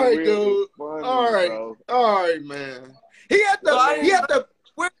right, dude. All right, man. He had the.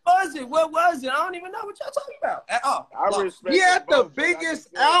 Where was it? What was it? I don't even know what y'all talking about at all. He had the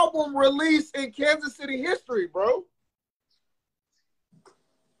biggest album release in Kansas City history, bro.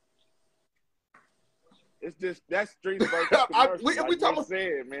 It's just that's Streets versus commercial. We talking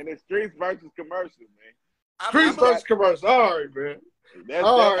said, man. It's Streets versus commercial, man. Streets versus commercial. All right, man. That's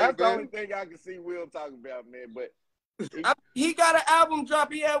the only thing I can see Will talking about, man. But he got an album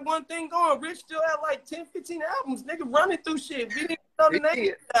drop. He had one thing going. Rich still had like 10, 15 albums. Nigga running through shit. We didn't know the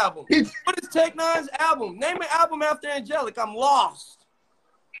name of the album. What is N9ne's album? Name an album after Angelic. I'm lost.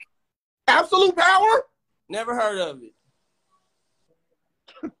 Absolute Power? Never heard of it.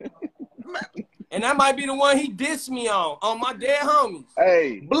 And that might be the one he dissed me on my dead homies.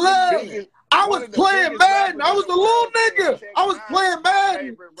 Hey, blood. I was playing Madden. I was a little nigga. I was playing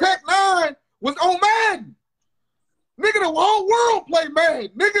Madden. N9ne was on Madden. Nigga, the whole world played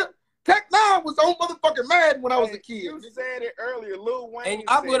Madden. Nigga, N9ne was on motherfucking Madden when I was a kid. You said it earlier. Lil Wayne and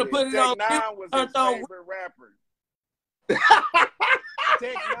I would have put it on. N9ne was his favorite rapper.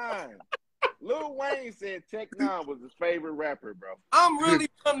 N9ne. Lil Wayne said N9ne was his favorite rapper, bro. I'm really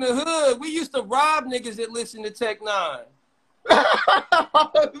from the hood. We used to rob niggas that listen to N9ne.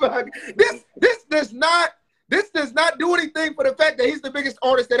 This does not do anything for the fact that he's the biggest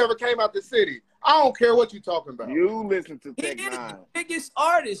artist that ever came out the city. I don't care what you're talking about. You listen to He N9ne. is the biggest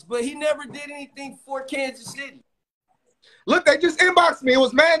artist, but he never did anything for Kansas City. Look, they just inboxed me. It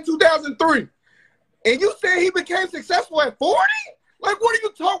was Madden 2003. And you said he became successful at 40? Like, what are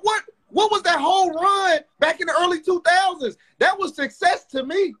you talking? What was that whole run back in the early 2000s? That was success to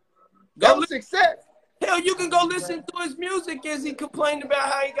me. That was success. Hell, you can go listen to his music as he complained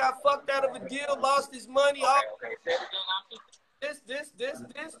about how he got fucked out of a deal, lost his money, all this.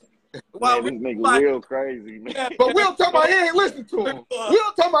 Well, this nigga real crazy, man. But Will talking about he ain't listen to him.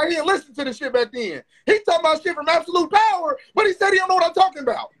 Will talking about he ain't listen to the shit back then. He talking about shit from Absolute Power, but he said he don't know what I'm talking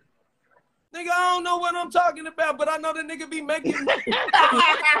about. Nigga, I don't know what I'm talking about, but I know the nigga be making his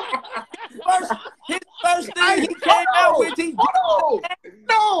first thing he came out with.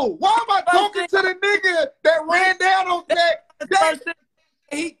 No, why am I talking to the nigga that ran down on Tech?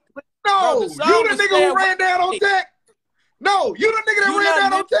 No, you the nigga who ran down on Tech? No, you the nigga that ran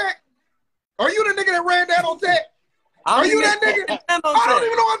down on Tech? Are you the nigga that ran down on Tech? Are you that nigga? I don't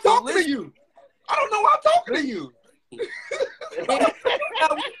even know I'm talking to you. I don't know why I'm talking to you.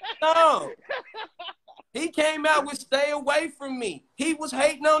 No. He came out with Stay Away From Me. He was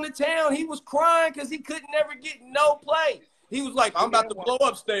hating on the town. He was crying because he couldn't never get no play. He was like, I'm about to blow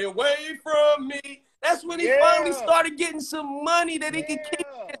up, stay away from me. That's when he finally started getting some money that he could keep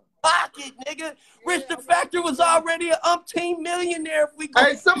his pocket, nigga. Rich the Factor was already an umpteen millionaire if we go.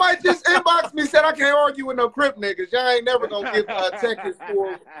 Hey, somebody just inboxed me, said I can't argue with no Crip niggas. Y'all ain't never gonna give Tech his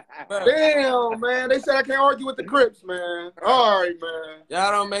full. Damn, man. They said I can't argue with the Crips, man. All right, man.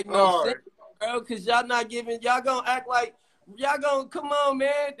 Y'all don't make no All sense, bro, because y'all not giving, y'all gonna act like, y'all gonna, come on,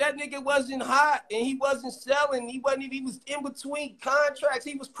 man. That nigga wasn't hot and he wasn't selling. He was in between contracts.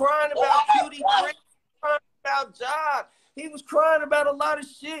 He was crying about Cutie Chris, crying about job. He was crying about a lot of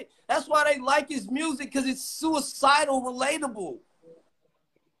shit. That's why they like his music, because it's suicidal relatable.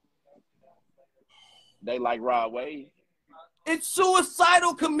 They like Rod Wave. It's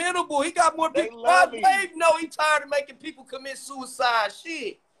suicidal committable. He got more people. Rod Wave know he tired of making people commit suicide.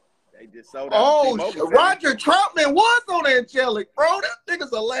 Shit. They just sold out. Oh, Roger Troutman was on Angelic, bro. That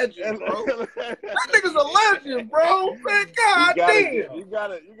nigga's a legend, bro. That nigga's a legend, bro. Man, God damn. You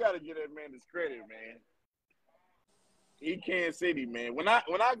gotta get that man his credit, man. He Kansas City, man. When I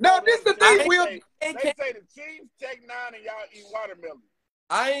now this the thing, Will. They say the Chiefs, N9ne, and y'all eat watermelon.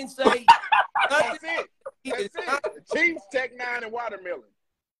 I ain't say. That's it. That's it. The Chiefs, N9ne, and watermelon.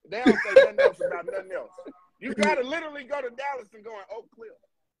 They don't say nothing else about nothing else. You gotta literally go to Dallas and go in Oak Cliff.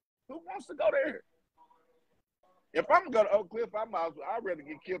 Who wants to go there? If I'm gonna go to Oak Cliff, I'd rather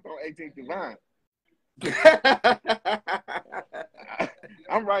get killed on 18th and Vine.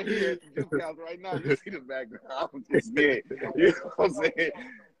 I'm right here at the Duke House right now. You see the background. I'm just scared. You know what I'm saying?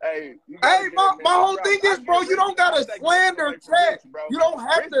 Hey, my whole thing is, bro, you don't gotta slander Tech. You don't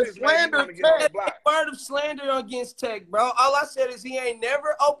have to slander Tech. Word of slander against Tech, bro. All I said is he ain't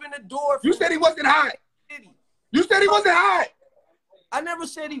never opened the door for you said he wasn't hot. You said he wasn't hot. I never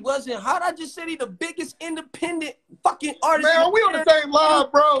said he wasn't hot. I just said he the biggest independent fucking artist. Man, are we on the same line,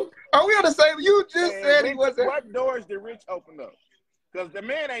 bro? Are we on the same? You just said he wasn't. What doors did Rich open up? Because the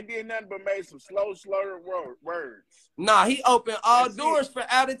man ain't did nothing but made some slow, slurred words. Nah, he opened all doors for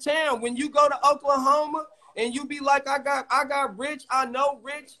out of town. When you go to Oklahoma and you be like, I got Rich, I know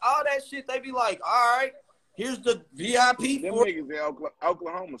Rich, all that shit, they be like, all right, here's the VIP. Them niggas in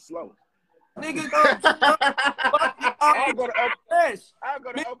Oklahoma slow. Nigga, I'll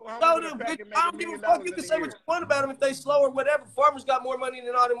go to Oklahoma. I don't give a fuck. You can say what you want about them if they slow or whatever. Farmers got more money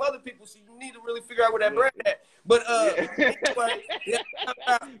than all them other people, so you need to really figure out where that bread at. But anyway,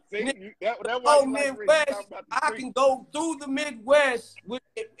 Midwest, I can go through the Midwest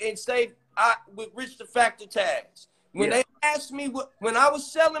and say with Rich the Factor tags. When they asked me when I was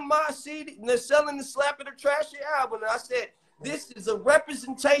selling my CD, and they're selling the Slap It or Trash It album, and I said, this is a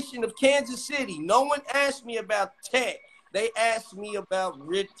representation of Kansas City. No one asked me about Tech. They asked me about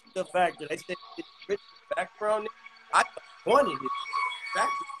Rich the Factor. They said, is Rich the Factor on it? I wanted it.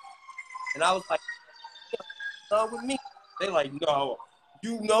 Factor. And I was like, with me. They like, no.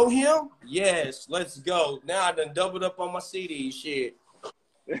 You know him? Yes, let's go. Now I done doubled up on my CD shit.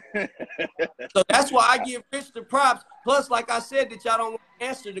 So that's why I give Rich the props. Plus, like I said, that y'all don't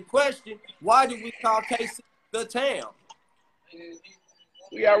answer the question, why do we call KC the town?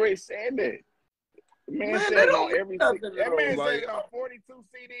 We already said that. The man said it on every that man said it on 42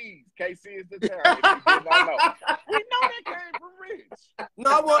 CDs. KC is the town. We know that came from Rich.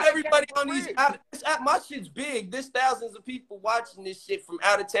 No, I want everybody on these my shit's big. There's thousands of people watching this shit from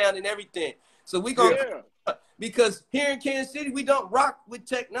out of town and everything. So we gonna because here in Kansas City, we don't rock with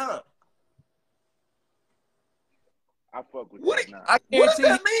N9ne. I fuck with N9ne. What does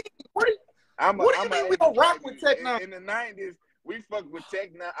that mean? What do you mean we don't rock with N9ne? In the 90s, we fuck with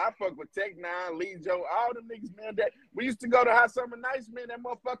N9ne. I fuck with N9ne, Lee Joe, all them niggas, man. That we used to go to Hot Summer Nights, man. That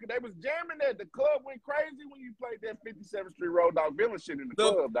motherfucker, they was jamming there. The club went crazy when you played that 57th Street Road Dog Villain shit in the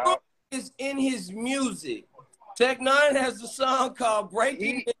club, dog. Is in his music. N9ne has a song called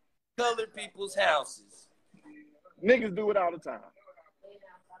Breaking Into Colored People's Houses. Niggas do it all the time.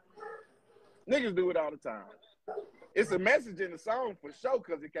 Niggas do it all the time. It's a message in the song for sure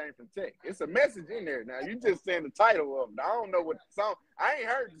because it came from Tech. It's a message in there. Now, you just saying the title of it. I don't know what the song. I ain't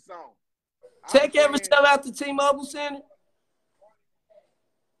heard the song. Tech ever sell out the T-Mobile Center?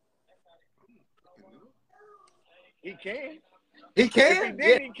 He can. He can? If he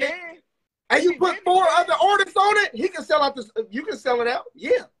did, he can. And you put 4 other artists on it, he can sell out this. You can sell it out.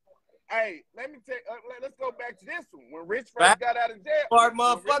 Yeah. Hey, let me take. Let's go back to this one. When Rich first got out of jail,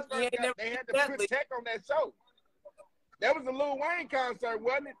 they had to put Tech on that show. That was a Lil Wayne concert,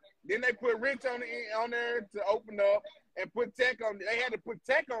 wasn't it? Then they put Rich on there to open up and put Tech on. They had to put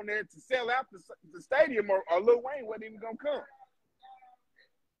Tech on there to sell out the stadium, or Lil Wayne wasn't even gonna come.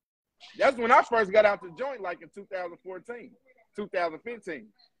 That's when I first got out the joint, like in 2014, 2015.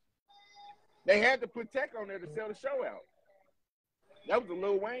 They had to put Tech on there to sell the show out. That was a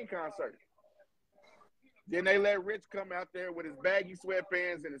Lil Wayne concert. Then they let Rich come out there with his baggy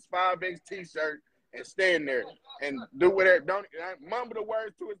sweatpants and his 5X t-shirt and stand there and do whatever. Don't mumble the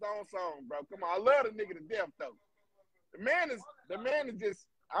words to his own song, bro. Come on, I love the nigga to death though. The man is just.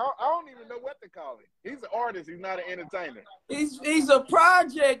 I don't even know what to call it. He's an artist. He's not an entertainer. He's a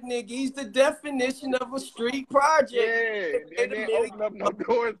project nigga. He's the definition of a street project. Yeah, and then open up no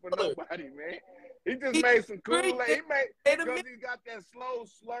doors for nobody, man. He just made some cool. Because he got that slow,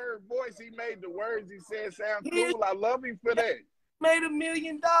 slurred voice. He made the words he said sound cool. I love him for that. Made $1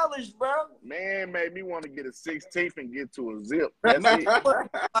 million, bro. Man, made me want to get a 16th and get to a zip. That's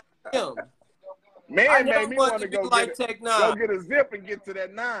it. Man made me want to go get a zip and get to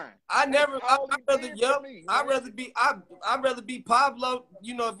that 9. I'd rather be Pablo.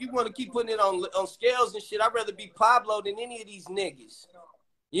 You know, if you want to keep putting it on scales and shit, I'd rather be Pablo than any of these niggas.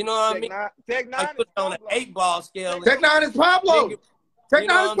 You know what I mean? Tech9 I put it on an 8-ball scale. Tech9 is Pablo.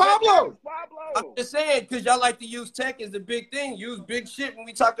 Tech9 is Pablo. I'm just saying, because y'all like to use tech as the big thing. Use big shit when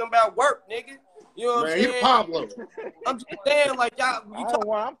we talking about work, nigga. You know what I'm saying? Pablo. I'm just saying, like, y'all.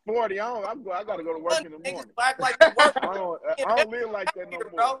 I'm 40. I got to go to work in the morning. Act like the work. I don't live like that no more.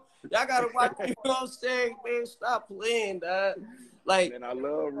 Bro. Y'all got to watch, you know what I'm saying? Man, stop playing, dog. Like, and I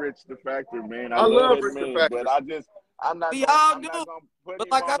love Rich the Factor, man. I love Rich the Factor. But I'm not we gonna, all I'm do. not gonna put but him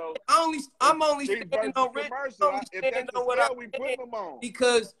like on I'm only standing on Rich.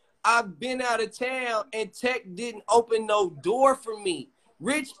 Because I've been out of town and Tech didn't open no door for me.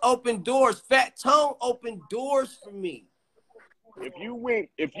 Rich opened doors. Fat Tone opened doors for me. If you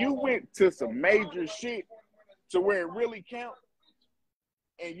went to some major shit to where it really counts,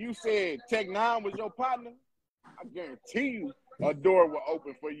 and you said Tech9 was your partner, I guarantee you a door will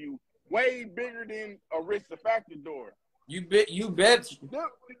open for you way bigger than a Rich the Factor door. You bet.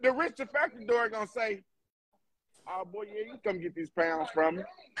 The Rich the Factor door gonna say, "Oh boy, yeah, you come get these pounds from me.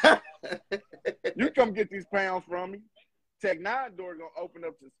 You come get these pounds from me." Tech9 door gonna open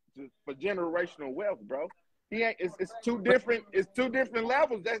up for generational wealth, bro. It's two different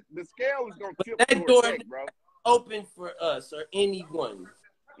levels. That the scale is gonna tip that door Tech, bro. Open for us or anyone.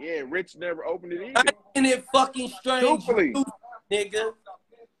 Yeah, Rich never opened it either. Isn't it fucking strange, nigga?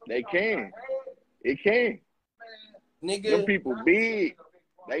 They can. It can. Nigga. Them people big.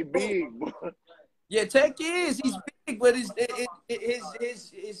 They big, boy. Yeah, Tech he's big, but his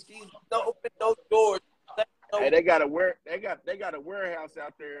don't open no doors. Hey, they got a warehouse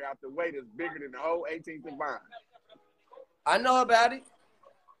out there out the way that's bigger than the whole 18th and Vine. I know about it.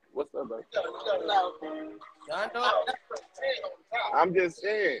 What's up, bro? I know. I'm just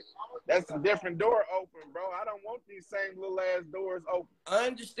saying, that's a different door open, bro. I don't want these same little ass doors open. I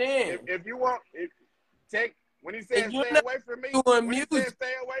understand. If you want, Tech, when he said stay away from me,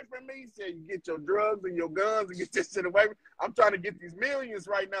 he said you get your drugs and your guns and get this shit away from me. I'm trying to get these millions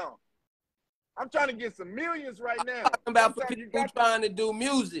right now. I'm trying to get some millions right now. I'm talking about for people trying to do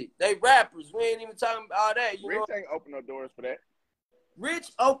music. They rappers. We ain't even talking about all that. Rich ain't open no doors for that.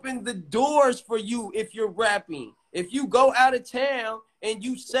 Rich opened the doors for you if you're rapping. If you go out of town and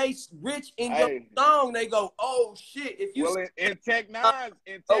you say Rich in your song, they go, "Oh shit!" If you in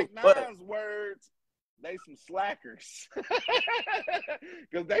Tech9's words, they some slackers,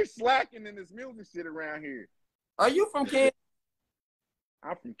 because they slacking in this music shit around here. Are you from Kansas?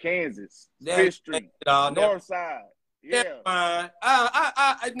 I'm from Kansas, Fifth Street, North Side. Yeah, fine.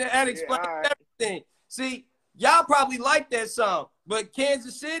 That explains everything. See, y'all probably like that song, but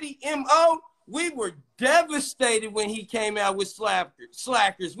Kansas City, M.O., we were devastated when he came out with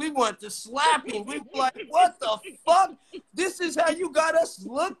Slackers. We wanted to slap him. We were like, what the fuck? This is how you got us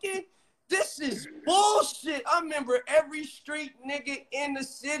looking? This is bullshit. I remember every street nigga in the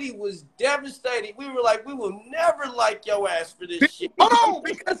city was devastated. We were like, we will never like your ass for this shit. Hold on,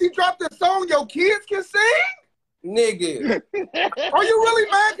 because he dropped the song your kids can sing? Nigga. Are you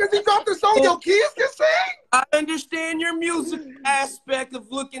really mad because he dropped the song your kids can sing? I understand your music aspect of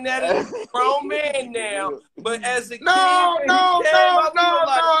looking at it as a grown man now, but as a kid, no.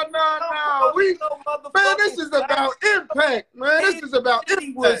 Man, this is about impact, man. This is about impact.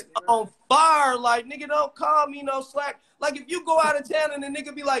 He was on fire. Like, nigga, don't call me no slack. Like, if you go out of town and the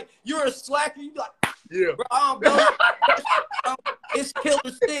nigga be like, you're a slacker, you be like, yeah, bro, I don't go. It's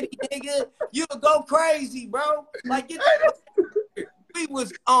Killer City, nigga. You'll go crazy, bro. Like, we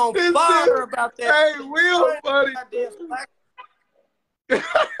was on fire about that. Hey, real funny.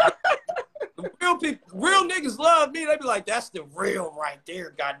 Real people, real niggas love me. They be like, that's the real right there,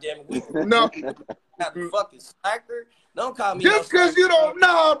 goddamn it. No. Got the fucking slacker. Don't call me. Just because you don't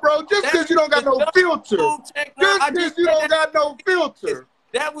know, bro. Just because you don't got no filter. Just because you don't got no filter.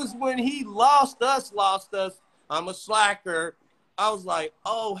 That was when he lost us. I'm a slacker. I was like,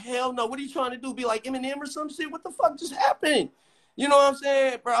 oh, hell no. What are you trying to do? Be like Eminem or some shit? What the fuck just happened? You know what I'm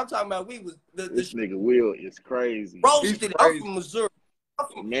saying? Bro, I'm talking about This nigga Will is crazy. roasted. I'm from Missouri.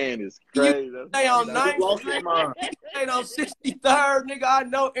 Man is You crazy. stay on He 9th lost Street. his mind. You stayed on 63rd, nigga. I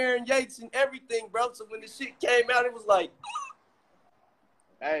know Aaron Yates and everything, bro. So when the shit came out, it was like,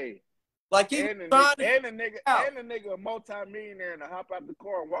 Hey. like he And was the trying to nigga a multi-millionaire and to hop out the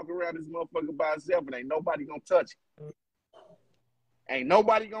car and walk around this motherfucker by himself and ain't nobody gonna touch him. Ain't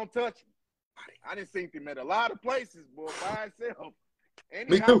nobody gonna touch him. I done seen him at a lot of places, boy, by himself.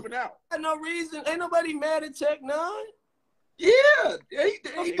 And he hopping out. Ain't no reason. Ain't nobody mad at Tech-9. Yeah, he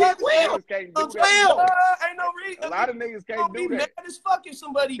did well. Niggas can't do that. Ain't no reason. A lot of niggas can't do that. Mad as fuck if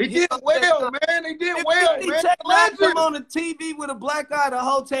somebody He did well, man. He did well, if man. Tech-9 come on the TV with a black eye, the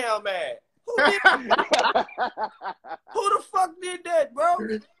whole town mad. Who did that? Who the fuck did that, bro?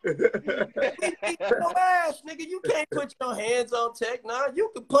 We beat your ass, nigga. You can't put your hands on Tech-9.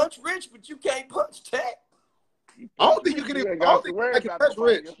 You can punch Rich, but you can't punch Tech. I don't think you can even. I don't think you can touch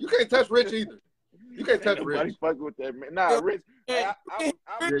Rich. You can't touch Rich either. You can't touch Rich. Fucking with that man. Nah, Rich. I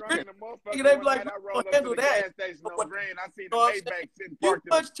was running the motherfucker. They be like, I rolled up to the gas station on Green. I see the Maybach sitting parked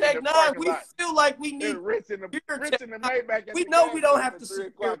in the Tech-9. We feel like we need Rich in the Maybach. We know we don't have to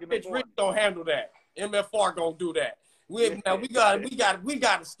secure Rich. Rich don't handle that. MFR gonna do that. We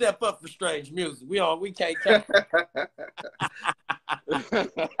got to step up for strange music. We can't count.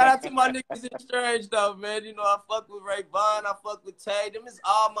 Shout out to my niggas in Strange though, man. You know I fuck with Ray Vaughn, I fuck with Tay. Them is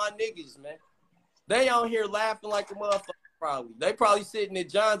all my niggas, man. They on here laughing like a motherfucker. Probably they probably sitting at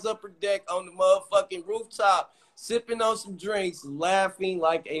John's upper deck on the motherfucking rooftop, sipping on some drinks, laughing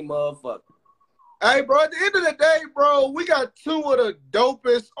like a motherfucker. Hey, bro, at the end of the day, bro, we got two of the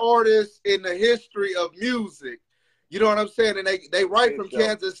dopest artists in the history of music. You know what I'm saying? And they write from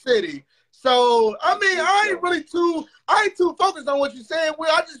Kansas City. So, I mean, I ain't too focused on what you're saying,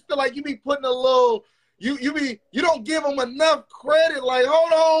 Will. I just feel like you be putting a little, you don't give them enough credit. Like,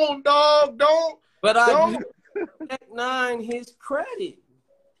 hold on, dog, don't. But I give N9ne his credit.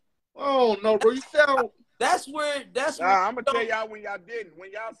 Oh, no, bro, you sound. That's where. I'm gonna tell y'all when y'all didn't.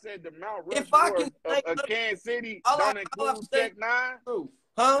 When y'all said the Mount Rushmore of Kansas City don't include Tech-9,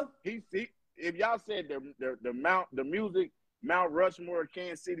 huh? If y'all said the music Mount Rushmore of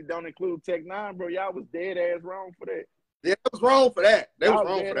Kansas City don't include Tech-9, bro, y'all was dead ass wrong for that. Yeah, it was wrong for that. They was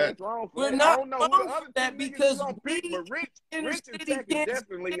wrong for that. We're not wrong for that because we Rich and Tech is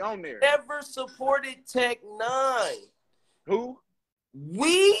definitely on there. Never supported Tech-9. Who?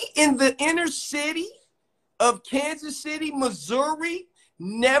 We in the inner city of Kansas City, Missouri,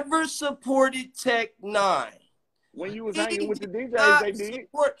 never supported Tech-9. When you was hanging with the DJs, they did.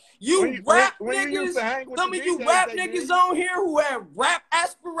 You rap niggas, some of you rap niggas on here who have rap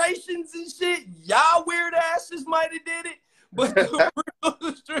aspirations and shit, y'all weird asses might have did it, but the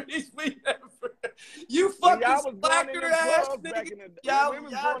real streets, we never. You fucking slacker ass niggas.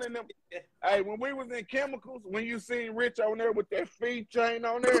 Hey, when we was in Chemicals, when you seen Rich on there with that feed chain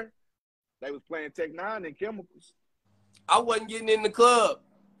on there, they was playing Tech-9 in Chemicals. I wasn't getting in the club.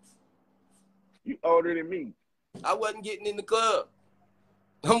 You older than me. I wasn't getting in the club.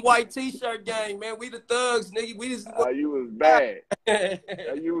 I'm white t-shirt gang, man. We the thugs, nigga. We just. You was bad.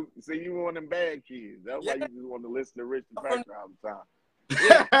 You were one of them bad kids. That's why you just want to listen to Rich the Factor all the time.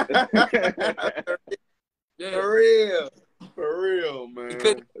 Yeah. For real, man.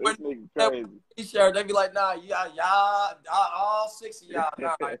 This nigga crazy. T-shirt, they be like, nah, y'all, all six of y'all,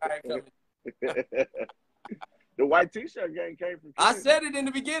 nah, I ain't coming. The white t-shirt gang came from Kansas. I said it in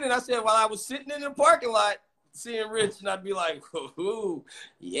the beginning. I said while I was sitting in the parking lot seeing Rich, and I'd be like, ooh,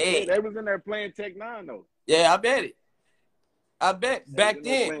 yeah. They was in there playing Tech-9 though. Yeah, I bet it. I bet back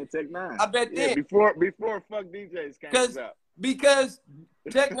then. Playing Tech-9. I bet then. Before Fuck DJs came out. Because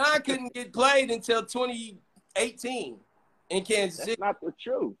Tech-9 couldn't get played until 2018 in Kansas City. That's not the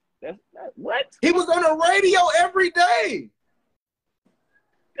truth. That's not what? He was on the radio every day.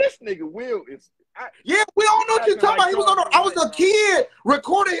 This nigga Will is. Yeah, we all know what you're talking about. He was on. I was a kid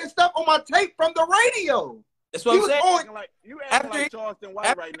recording his stuff on my tape from the radio. That's what I'm saying. You acting like Charleston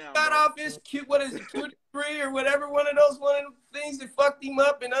White right now. He got off his what is it, 23 or whatever, one of the things that fucked him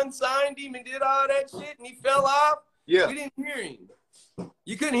up and unsigned him and did all that shit, and he fell off. Yeah, we didn't hear him.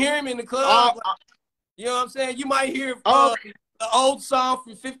 You couldn't hear him in the club. You know what I'm saying? You might hear the old song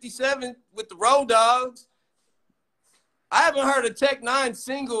from '57 with the Road Dogs. I haven't heard a Tech-9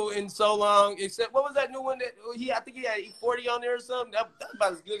 single in so long, except what was that new one that I think he had E40 on there or something. That's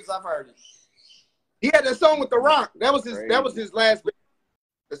about as good as I've heard it. He had that song with The Rock. That was his last.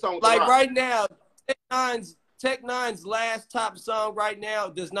 The song with The Rock. Right now, Tech-9's last top song right now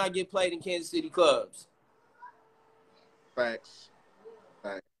does not get played in Kansas City clubs. Facts.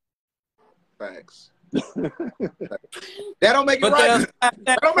 Facts. That don't make it But right. they'll slap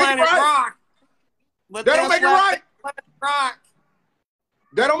That don't make it Planet right. Rock. But That they'll don't make it slap right. Planet Rock.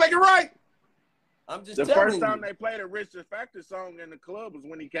 That don't make it right. I'm just The telling first time you. they played a Richard Factor song in the club was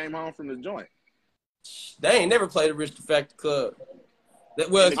when he came home from the joint. They ain't never played a Rich Factor Club.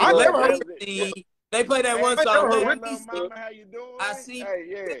 Well, In the I club, never heard that was it. they play that Hey, one I song. never heard Let Rich me Little see. mama, how you doing? I see. Hey,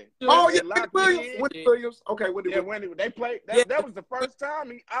 yeah. Oh, yeah, And Wendy locked Williams. in. Wendy Williams. Okay, Wendy Yeah, Williams. when they played, Yeah. that was the first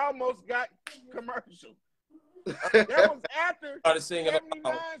time he almost got commercial. That was after Started singing 79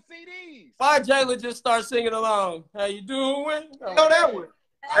 along. CDs. Why Jayla just start singing along? How you doing? You know that one.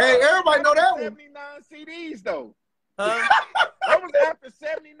 Hey, everybody know that one. 79 CDs, though. Huh? That was after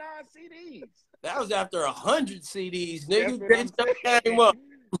 79 CDs. That was after 100 CDs, That's nigga. what I'm Bitch, don't saying. game up.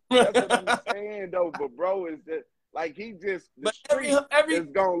 That's what I'm saying, though. But, bro, is that, like, he just, the But street is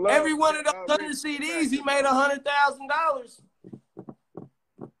going to love every one of those 100 Rich CDs, he Factor, made though. $100,000.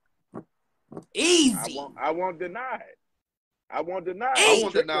 Easy. I won't deny it. I won't deny Hey. it. He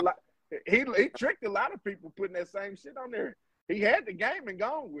tricked a lot. He tricked a lot of people putting that same shit on there. He had the game and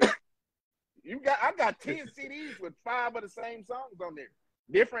gone with it. I got 10 CDs with 5 of the same songs on there.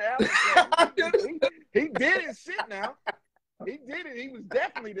 Different albums. He did his shit now. He did it. He was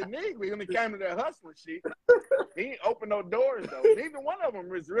definitely the nigga when it came to that hustling shit. He ain't opened no doors though. Neither one of them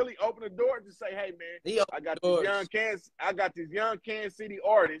was really open the door to say, "Hey man, I got these young Kansas City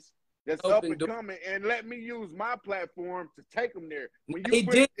artists that's up and coming, and let me use my platform to take them there." When you He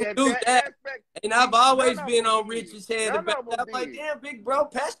put didn't do that. aspect, And I've always none of been them on did. Rich's head None about of that. them I'm like, did. damn, big bro,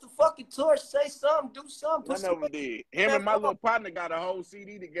 pass the fucking torch. Say something. Do something. Put None of them did. Him and my little partner got a whole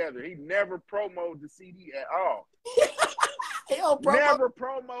CD together. He never promoted the CD at all. Never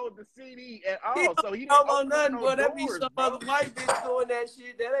promoted the CD at all. So he didn't open nothing, no but that be doors, some bro. other white bitch doing that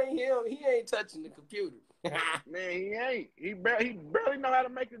shit. That ain't him. He ain't touching the computer. Man, he ain't. He barely know how to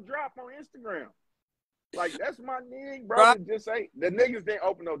make a drop on Instagram. Like, that's my nigga, bro. Right. Just say the niggas didn't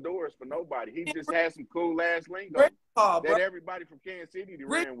open no doors for nobody. He just had some cool ass lingo Grandpa, that bro. everybody from Kansas City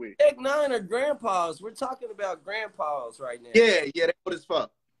ran with. N9ne are grandpas. We're talking about grandpas right now. Yeah, they old as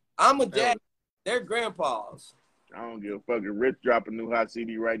fuck. I'm a dad. They're grandpas. I don't give a fuck if Rich drop a new hot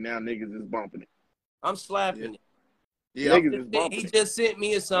CD right now. Niggas is bumping it. I'm slapping it. Yeah. Niggas is bumping He it. just sent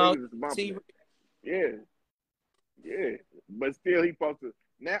me a song. Niggas is bumping See, it. Yeah. But still, he supposed to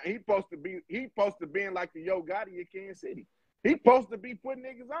be in like the Yo Gotti in Kansas City. He supposed to be putting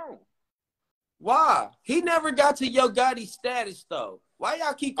niggas on. why? He never got to Yo Gotti status though. Why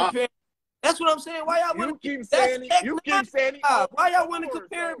y'all keep comparing? That's what I'm saying. Why y'all want to keep saying it? You keep saying it. Why y'all want to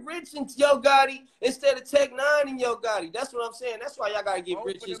compare Rich and Yo Gotti instead of Tech9ne and Yo Gotti? That's what I'm saying. That's why y'all gotta give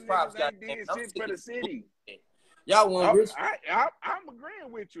Rich his props. Ain't did shit for the city. Y'all want Rich? I'm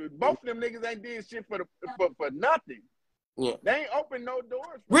agreeing with you. Both of them niggas ain't did shit for nothing. Yeah. They ain't opened no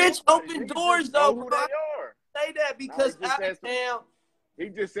doors. Rich opened doors though, who bro. they are. Say that because he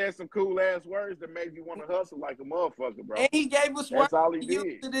just said some cool ass words that made you want to hustle like a motherfucker, bro. And he gave us That's all he use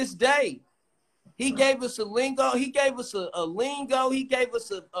did. to this day. He gave us a lingo. He gave us a lingo. He gave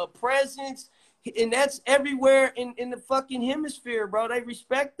us a presence. And that's everywhere in the fucking hemisphere, bro. They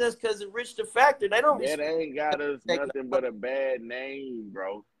respect us because of Rich the Factor. They don't That respect ain't got us nothing but a bad name,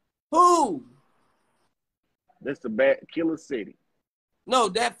 bro. Who? That's the bad Killer City. No,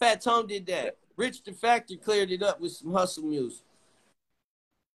 that Fat Tone did that. Rich the Factor cleared it up with some hustle music.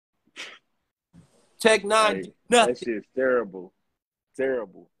 Tech9ne did nothing. That shit's terrible.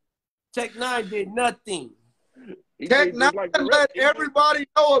 Terrible. Tech9ne did nothing. Tech9ne let everybody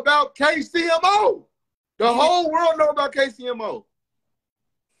know about KCMO. The whole world know about KCMO.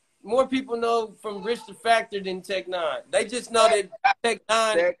 More people know from Rich the Factor than Tech9ne. They just know that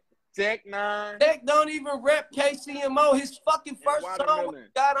Tech9ne. Tech9ne. Tech don't even rep KCMO. His fucking first song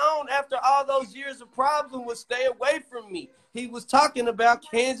got on after all those years of problem was Stay Away From Me. He was talking about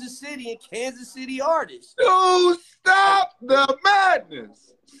Kansas City and Kansas City artists. Dude, stop the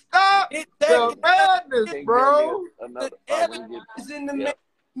madness. Stop the madness, bro. The evidence is in the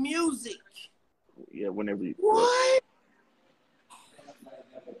music. Yeah, whenever you. What?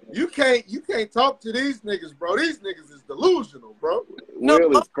 You can't talk to these niggas, bro. These niggas is delusional, bro.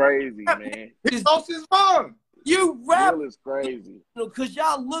 Will is crazy, man. He lost his mind. You rap Will is crazy. because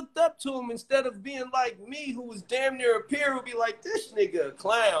y'all looked up to him instead of being like me, who was damn near a peer, who'd be like, this nigga a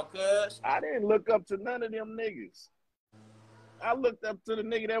clown, cuz. I didn't look up to none of them niggas. I looked up to the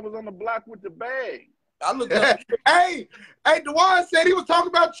nigga that was on the block with the bag. I looked up. Hey, Dewan said he was talking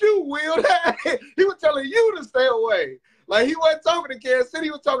about you, Will. He was telling you to stay away. Like, he wasn't talking to Kansas City.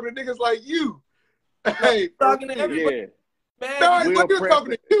 He was talking to niggas like you. Hey, talking to everybody. Yeah. mad. No, Will you're press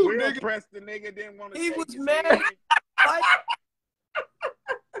talking to you, Will nigga. press the nigga, didn't want to He shake was his mad. hand. Like,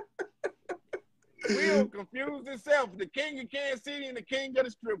 Will confused himself. The king of Kansas City and the king of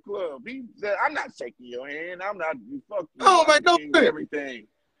the strip club. He said, I'm not shaking your hand. I'm not, fuck you. That don't I'm make the no king of sense. everything.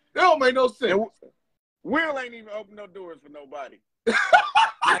 That don't make no sense. And Will ain't even opened no doors for nobody.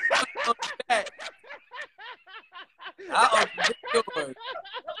 I opened the doors.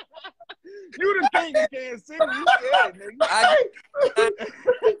 You the king of Kansas City. You said it, nigga.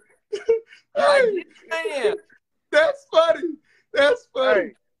 I am. That's funny. That's funny.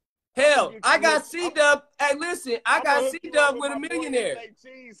 Hey, Hell, I got C-Dub. Hey, listen, I got C-Dub with a my boy millionaire.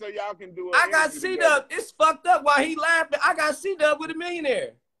 Cheese so y'all can do I got C-Dub. It's fucked up while he laughing. I got C-Dub with a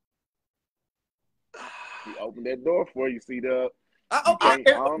millionaire. He opened that door for you, C-Dub. Hey,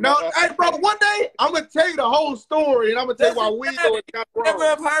 bro, one day I'm gonna tell you the whole story, and I'm gonna tell you why we go and got wrong. Never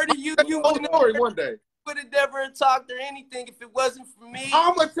have heard of you. You whole story one day. would have never talked or anything if it wasn't for me.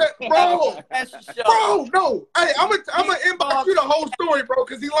 I'm gonna tell, bro. That's the show. Bro, no. Hey, I'm gonna inbox you the whole story, bro,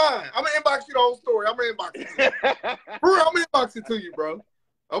 because he lying. I'm gonna inbox you the whole story. I'm gonna inbox it. Bro, I'm gonna inbox it to you, bro.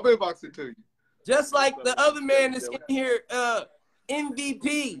 I'm gonna inbox it to you. Just like the other man that's in here,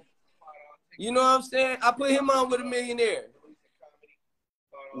 MVP. You know what I'm saying? I put him on with a millionaire.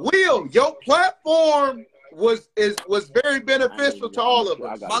 Will, your platform was very beneficial to all of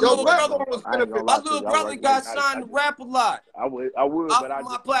us. My Your little platform was beneficial. My little brother got signed to rap a lot. I would, off but of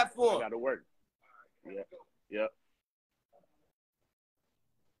my platform. I gotta work. Yeah.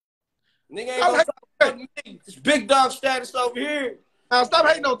 Nigga ain't gonna talk about me. It's big dog status over here. Now stop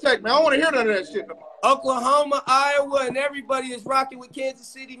hating on Tech, man. I don't want to hear none of that shit. Oklahoma, Iowa, and everybody is rocking with Kansas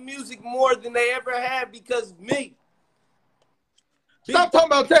City music more than they ever have because of me. Stop talking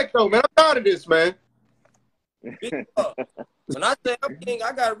about Tech, though, man. I'm tired of this, man. When I say I'm king,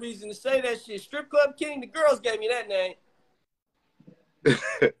 I got a reason to say that shit. Strip Club King, the girls gave me that name.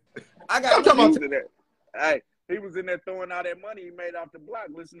 I got that. Hey, he was in there throwing all that money he made off the block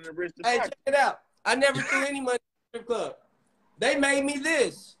listening to Rich the Hey, check it out. I never threw any money in the strip club. They made me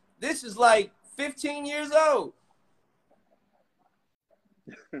this. This is like 15 years old.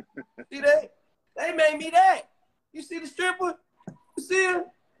 See that? They made me that. You see the stripper? You see him?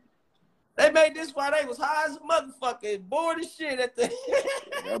 They made this while they was high as a motherfucker, bored as shit at the.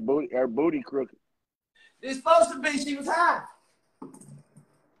 her booty crooked. It's supposed to be. She was high.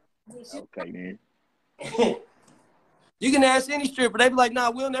 Okay, man. You can ask any stripper. They be like,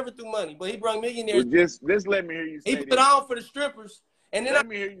 "Nah, Will never threw money, but he brought millionaires." Well, just let me hear you say he this. put on for the strippers, and then let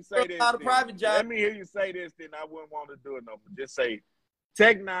me hear you say this. A private job. Let me hear you say this. Then I wouldn't want to do it no more. Just say,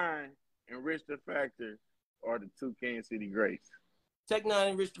 N9ne and Rich the Factor are the two Kansas City greats. N9ne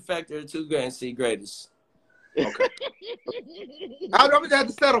and Rich the Factor are the two Kansas City greatest. Okay. I'm gonna have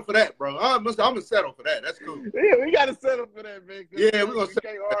to settle for that, bro. I'm gonna settle for that. That's cool. Yeah, we gotta settle for that, man. Yeah, we're gonna. We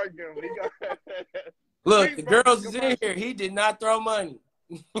can't argue. Look, the girls is in here. He did not throw money.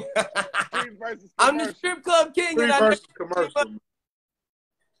 I'm the strip club king. Street versus commercial.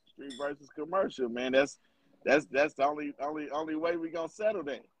 Street versus commercial, man. That's the only way we gonna settle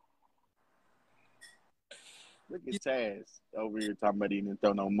that. Look at Taz over here talking about he didn't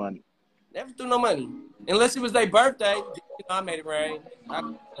throw no money. Never threw no money. Unless it was their birthday. You know, I made it rain. I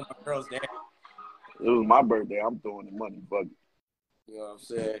put my girls there. It was my birthday. I'm throwing the money. Fuck it. You know what I'm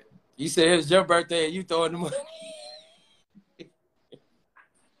saying? You said it was your birthday and you throwing the money.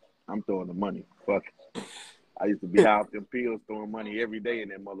 I'm throwing the money. Fuck it. I used to be out them pills throwing money every day in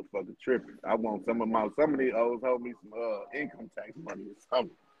that motherfucker tripping. I want some of these old hold me some income tax money or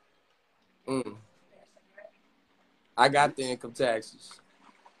something. I got the income taxes.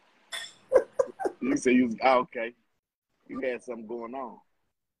 You say you was okay. You had something going on.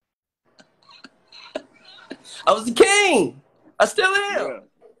 I was the king. I still am.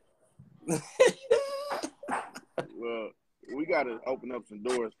 Yeah. Well, we gotta open up some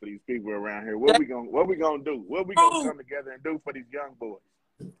doors for these people around here. What we gonna do? What we gonna come together and do for these young boys?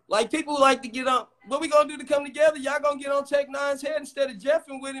 Like people like to get on. What we gonna do to come together? Y'all gonna get on N9ne's head instead of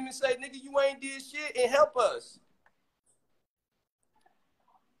jeffing with him and say, "Nigga, you ain't did shit," and help us.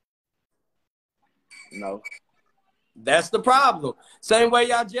 No. That's the problem. Same way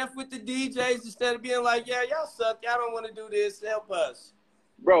y'all jeff with the DJs instead of being like, "Yeah, y'all suck. Y'all don't want to do this. Help us."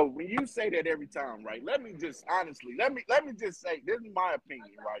 Bro, when you say that every time, right? Let me just say, this is my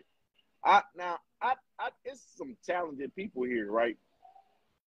opinion, right? It's some talented people here, right?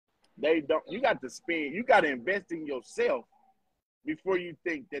 You got to invest in yourself before you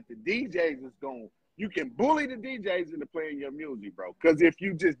think that the DJs you can bully the DJs into playing your music, bro. Because if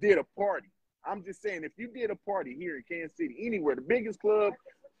you just did a party, I'm just saying, if you did a party here in Kansas City, anywhere, the biggest club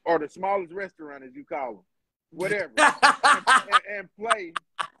or the smallest restaurant, as you call them, whatever, and play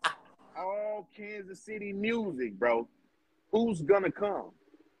all Kansas City music, bro, who's gonna come?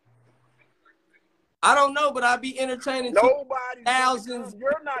 I don't know, but I'd be entertaining Nobody's thousands. gonna come.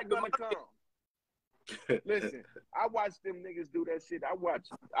 You're not gonna come. Listen, I watch them niggas do that shit.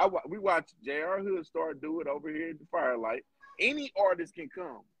 We watch J.R. Hood start do it over here at the Firelight. Any artist can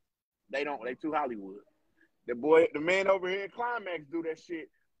come. They don't. They too Hollywood. The man over here at Climax do that shit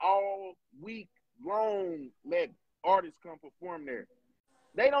all week long. Let artists come perform there.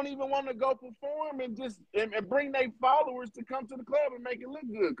 They don't even want to go perform and just and bring their followers to come to the club and make it look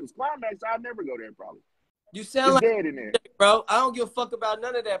good. Because Climax, I'll never go there probably. You sound like dead in there, bro. I don't give a fuck about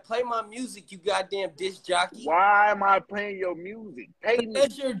none of that. Play my music, you goddamn disc jockey. Why am I playing your music? Pay me.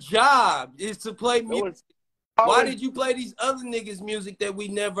 That's your job, is to play music. Why did you play these other niggas' music that we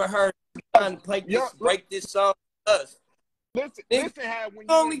never heard? Trying to play this, break this song with us. Listen, when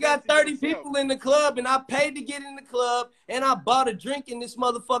you only got 30 people in the club, and I paid to get in the club, and I bought a drink in this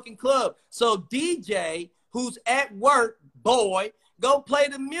motherfucking club. So DJ, who's at work, boy, go play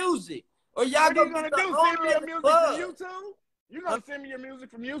the music. Or y'all what are you gonna do? Send me your music from YouTube? You gonna send me your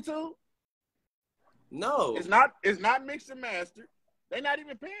music from YouTube? No. It's not mixed and mastered. They're not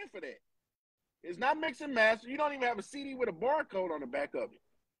even paying for that. It's not mixed and mastered. You don't even have a CD with a barcode on the back of it.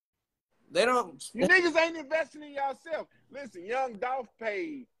 They don't. You niggas ain't investing in yourself. Listen, Young Dolph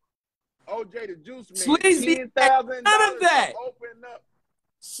paid OJ the Juice Man $10,000 none of that. Open up.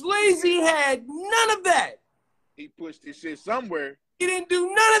 Sleazy had none of that. He pushed his shit somewhere. He didn't do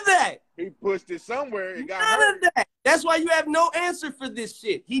none of that. He pushed it somewhere and got none hurt. Of that. That's why you have no answer for this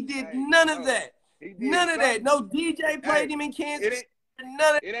shit. He did none of that. None of that. No DJ played him in Kansas.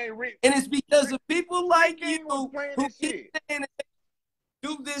 None of it ain't rich. And it's because of people like you who keep saying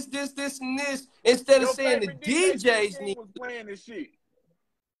do this, and this instead of saying the DJs need was playing this shit.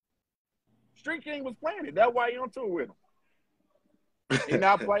 Street King was playing it. That's why he on tour with him. He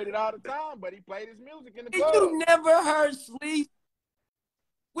not played it all the time, but he played his music in the club. You never heard Sleazy.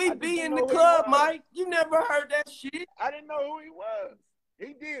 We be in the club, Mike. You never heard that shit. I didn't know who he was.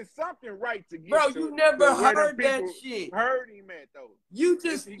 He did something right to get Bro, you never heard that shit. Heard him at though. You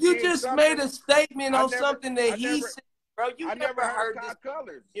just made a statement on something that he said. Bro, I never heard of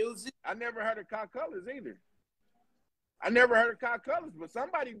Colors. Music. I never heard of Colors either. I never heard of Colors, but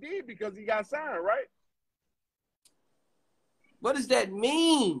somebody did because he got signed, right? What does that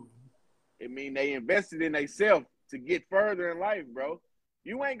mean? It mean they invested in themselves to get further in life, bro.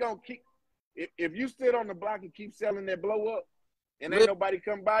 You ain't gonna keep if you stood on the block and keep selling that blow up, and ain't nobody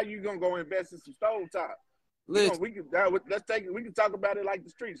come by, you gonna go invest in some stove top. Listen, we can talk about it like the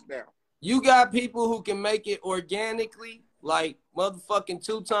streets now. You got people who can make it organically, like motherfucking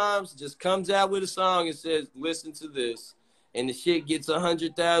 2 Times just comes out with a song and says, listen to this. And the shit gets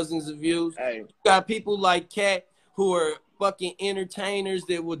 100,000 of views. Hey. You got people like Cat who are fucking entertainers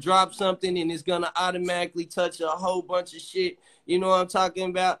that will drop something and it's going to automatically touch a whole bunch of shit. You know what I'm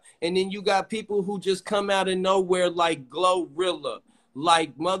talking about? And then you got people who just come out of nowhere like Glorilla,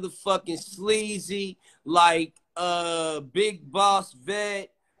 like motherfucking Sleazy, like Big Boss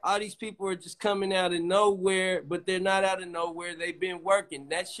Vet. All these people are just coming out of nowhere, but they're not out of nowhere. They've been working.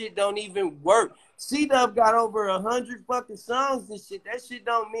 That shit don't even work. C-Dub got over 100 fucking songs and shit. That shit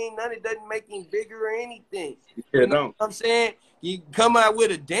don't mean none. It doesn't make him bigger or anything. Yeah, you know what I'm saying? You come out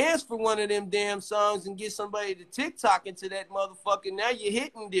with a dance for one of them damn songs and get somebody to TikTok into that motherfucker. Now you're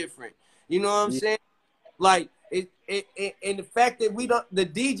hitting different. You know what I'm saying? Like, and the fact that the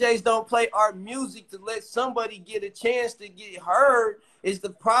DJs don't play our music to let somebody get a chance to get heard is the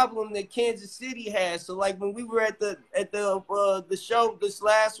problem that Kansas City has. So like when we were at the show, this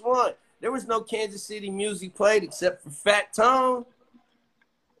last one, there was no Kansas City music played except for Fat Tone.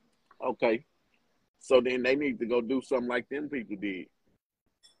 Okay. So then they need to go do something like them people did.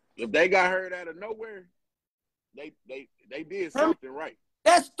 If they got heard out of nowhere, they did something right.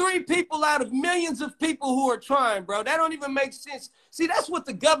 That's 3 people out of millions of people who are trying, bro. That don't even make sense. See, that's what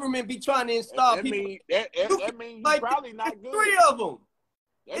the government be trying to install. That means you're probably not good. 3 of them.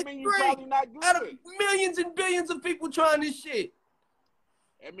 That means you're probably not good. Out of millions and billions of people trying this shit.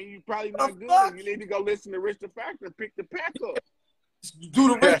 That means you're probably not good. You need to go listen to Rich the Factor and pick the pack up. Do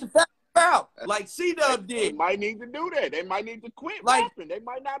the Rich the Factor out like C-Dub did. They might need to do that. They might need to quit rapping. They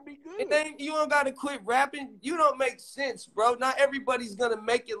might not be good. You don't got to quit rapping. You don't make sense, bro. Not everybody's going to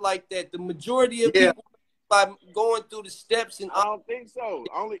make it like that. The majority of people by going through the steps. And I don't think so.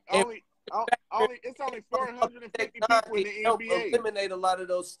 It's only 450 people in the NBA. Eliminate a lot of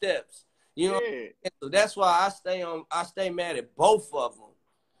those steps. You know, so that's why I stay mad at both of them.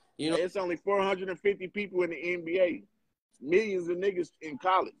 You know, it's only 450 people in the NBA. Millions of niggas in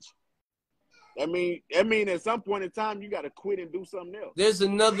college. I mean, at some point in time, you got to quit and do something else. There's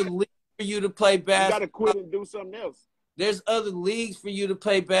another league for you to play basketball. You got to quit and do something else. There's other leagues for you to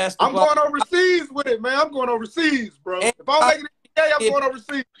play I'm basketball. going overseas with it, man. I'm going overseas, bro. If I'm making it NBA, I'm going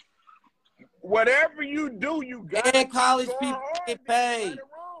overseas. Whatever you do, you got and college people hard, get paid.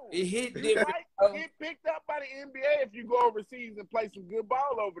 It hit you different. might get picked up by the NBA if you go overseas and play some good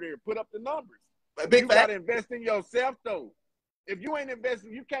ball over there. Put up the numbers. You got to invest in yourself, though. If you ain't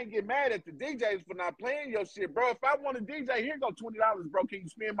investing, you can't get mad at the DJs for not playing your shit, bro. If I want a DJ, here go $20, bro. Can you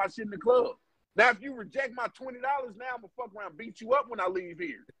spend my shit in the club? Now, if you reject my $20, now I'm gonna fuck around, beat you up when I leave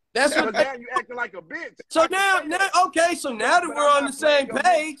here. That's what. Now you acting like a bitch. So now, okay. So now that we're on the same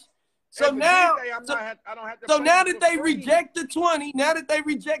page, so now, so now that they reject the 20, now that they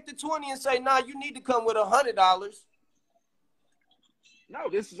reject the 20 and say, nah, you need to come with $100. No,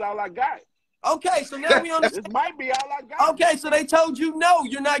 this is all I got. Okay, so now we on the. This might be all I got. Okay, so they told you no,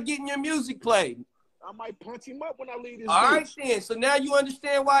 you're not getting your music played. I might punch him up when I leave this. All right, then. So now you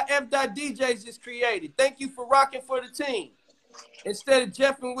understand why F.DJs is created. Thank you for rocking for the team instead of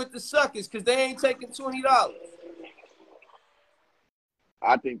jeffing with the suckers because they ain't taking $20.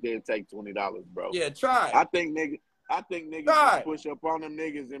 I think they'll take $20, bro. Yeah, try it. I think niggas just push up on them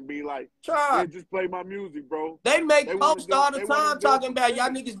niggas and be like, yeah, just play my music, bro. They make posts all the time talking about y'all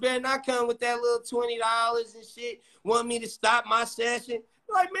niggas better not come with that little $20 and shit. Want me to stop my session.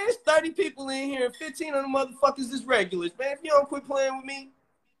 Like, man, there's 30 people in here and 15 of them motherfuckers is regulars. Man, if you don't quit playing with me.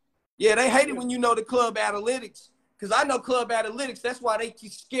 Yeah, they hate it when you know the club analytics. Because I know club analytics. That's why they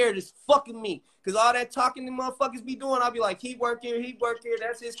keep scared as fucking me. Because all that talking the motherfuckers be doing, I'll be like, he work here.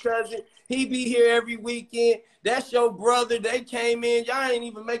 That's his cousin. He be here every weekend. That's your brother. They came in. Y'all ain't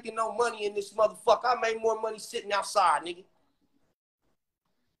even making no money in this motherfucker. I make more money sitting outside, nigga.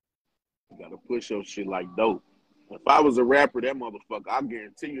 You got to push your shit like dope. If I was a rapper, that motherfucker, I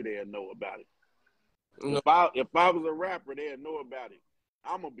guarantee you they'll know about it. If I was a rapper, they'll know about it.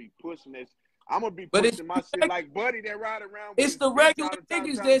 I'm going to be pushing this. I'm going to be pushing my shit like Buddy that ride around with it's the regular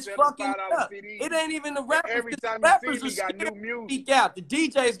niggas that's fucking up. It ain't even the rappers. Every time the rappers you see me, got new music. Speak out. The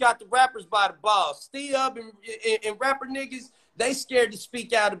DJs got the rappers by the balls. Steve Up and rapper niggas, they scared to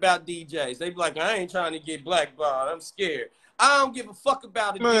speak out about DJs. They be like, I ain't trying to get blackballed. I'm scared. I don't give a fuck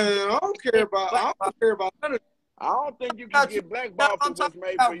about it. Man, I don't care about none of it. I don't think you can get blackballed for what's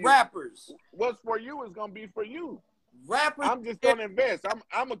made for you. Rappers. What's for you is gonna be for you. Rappers. I'm just gonna invest.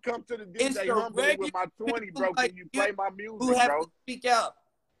 I'm gonna come to the DJ humbly with my 20, bro. Can you play my music, who have bro? To speak out.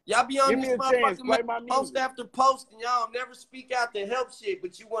 Y'all be on this motherfucking post after post, and y'all never speak out to help shit,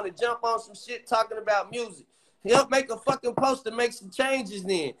 but you want to jump on some shit talking about music. Help make a fucking post to make some changes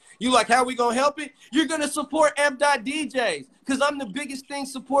then. You like, how we gonna help it? You're gonna support F.DJs, because I'm the biggest thing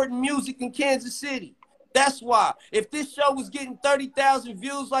supporting music in Kansas City. That's why. If this show was getting 30,000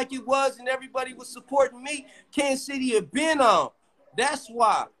 views like it was and everybody was supporting me, Kansas City had been on. That's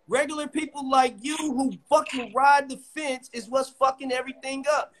why. Regular people like you who fucking ride the fence is what's fucking everything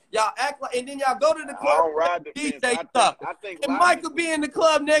up. Y'all act like, and then y'all go to the club. I don't ride the fence. I think and Michael be in the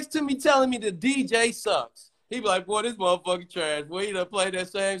club next to me telling me the DJ sucks. He be like, boy, this motherfucker trash. Boy, he done played that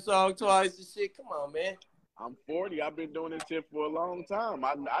same song twice and shit. Come on, man. I'm 40. I've been doing this shit for a long time.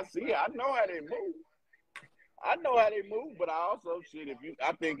 I see it. I know how they move. But I also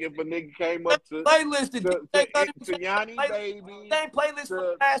I think if a nigga came up to playlist to Yanni Baby, same playlist for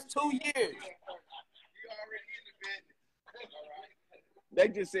the last 2 years. They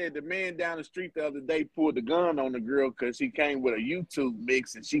just said the man down the street the other day pulled the gun on the girl because she came with a YouTube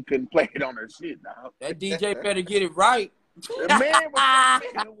mix and she couldn't play it on her shit. Now that DJ better get it right. The man was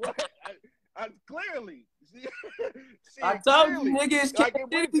what? Clearly. I told you, niggas, like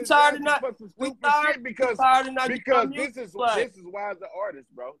we tired of not. We tired because this is why as an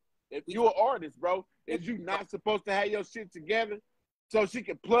artist, bro. If you're an artist, bro, is you not supposed to have your shit together so she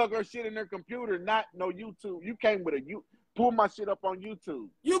can plug her shit in her computer, not no YouTube. You came with pull my shit up on YouTube.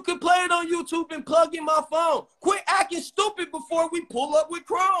 You can play it on YouTube and plug in my phone. Quit acting stupid before we pull up with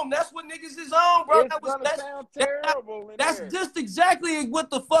Chrome. That's what niggas is on, bro. It's sound terrible. That's just exactly what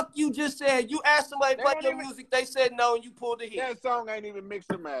the fuck you just said. You asked somebody to play your music, they said no, and you pulled it here. That song ain't even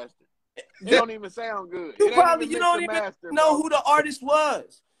mixed or mastered. It don't even sound good. You don't even know who the artist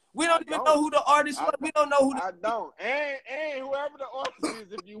was. We don't even know who the artist was. We don't know who the... I don't. And whoever the artist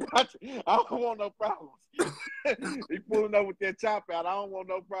is, if you watch it, I don't want no problems. He pulling up with that chop out. I don't want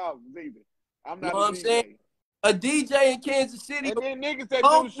no problems either. I'm not you know what I'm saying? A DJ in Kansas City. And then niggas that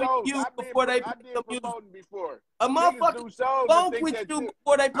do shows. I did promoting before. A motherfucker funk with you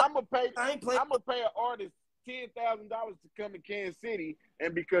before they play. I'm going to pay an artist $10,000 to come to Kansas City,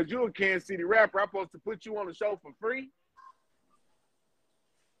 and because you're a Kansas City rapper, I'm supposed to put you on the show for free?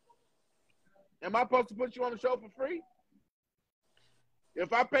 Am I supposed to put you on the show for free?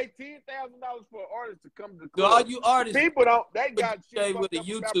 If I pay $10,000 for an artist to come to the club, all you artists, people don't. They got shit with fucked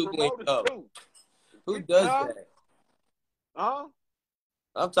a up about YouTube link promoters up. too. Who does Huh? that? Huh?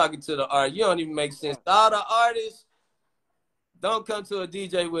 I'm talking to the artist. You don't even make sense. All the artists don't come to a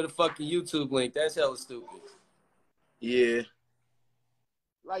DJ with a fucking YouTube link. That's hella stupid. Yeah.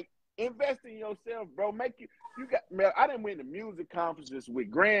 Like, invest in yourself, bro. You got, man, I done went to music conferences with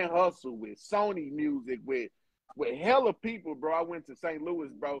Grand Hustle, with Sony Music, with hella people, bro. I went to St. Louis,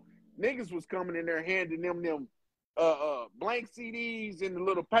 bro. Niggas was coming in there handing them blank CDs in the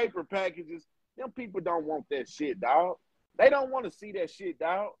little paper packages. Them people don't want that shit, dog. They don't want to see that shit,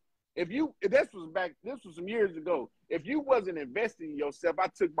 dog. If this was some years ago. If you wasn't investing in yourself, I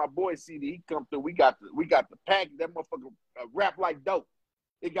took my boy CD. He come through. We got the package. That motherfucker rap like dope.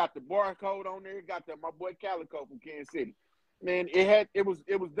 It got the barcode on there. It got my boy Calico from Kansas City. Man, it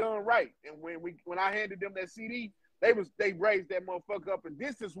was done right. And when I handed them that CD, they raised that motherfucker up. And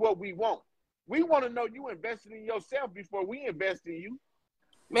this is what we want. We want to know you invested in yourself before we invest in you.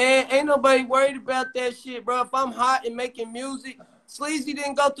 Man, ain't nobody worried about that shit, bro. If I'm hot and making music, Sleazy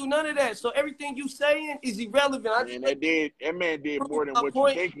didn't go through none of that. So everything you saying is irrelevant. That man did more than what you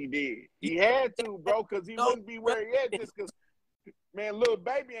think he did. He had to, bro, because he wouldn't be where he at just because, man, Lil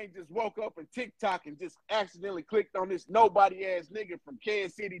Baby ain't just woke up and TikTok and just accidentally clicked on this nobody-ass nigga from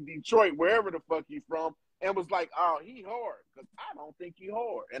Kansas City, Detroit, wherever the fuck he from, and was like, oh, he hard, because I don't think he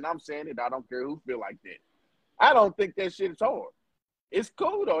hard. And I'm saying it, I don't care who feel like that. I don't think that shit is hard. It's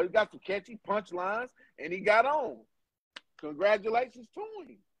cool, though. He got some catchy punchlines, and he got on. Congratulations to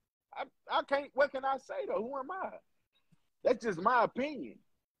him. I can't, what can I say, though? Who am I? That's just my opinion.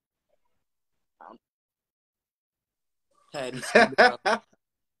 Had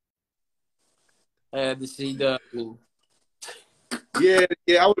to see the. Yeah,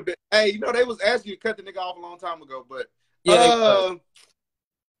 I would have been. Hey, you know, they was asking you to cut the nigga off a long time ago, but yeah.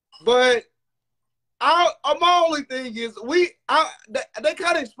 But my only thing is they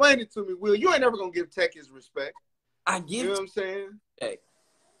kind of explained it to me. Will, you ain't never gonna give Tech his respect. I give. You know what I'm saying? Hey,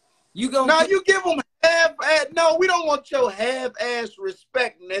 you gonna? No, you give him half-ass. No, we don't want your half-ass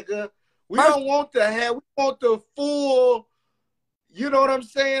respect, nigga. We don't want we want the full. You know what I'm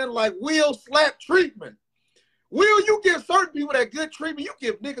saying? Like Will slap treatment. Will, you give certain people that good treatment. You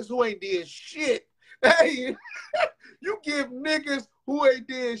give niggas who ain't did shit. Hey, you give niggas who ain't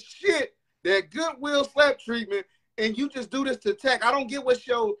did shit that good Will slap treatment, and you just do this to Tech. I don't get what's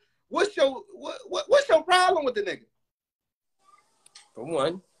your problem with the nigga? For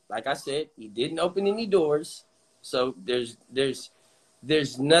one, like I said, he didn't open any doors, so there's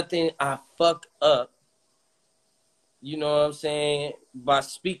nothing I fuck up. You know what I'm saying? By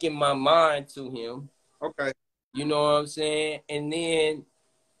speaking my mind to him. Okay. You know what I'm saying? And then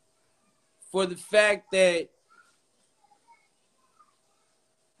for the fact that,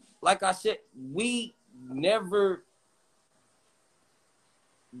 like I said, we never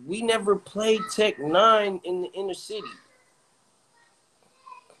played Tech N9ne in the inner city.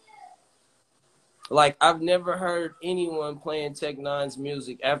 Like, I've never heard anyone playing Tech N9ne's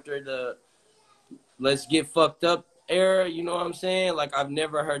music after the Let's Get Fucked Up era, you know what I'm saying? Like, I've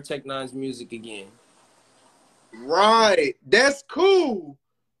never heard Tech N9ne's music again. Right. That's cool.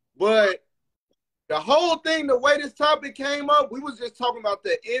 But the whole thing, the way this topic came up, we was just talking about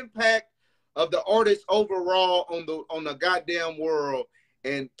the impact of the artist overall on the goddamn world.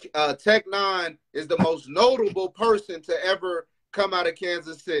 And Tech N9ne is the most notable person to ever come out of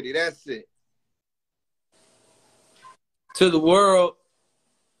Kansas City. That's it. To the world,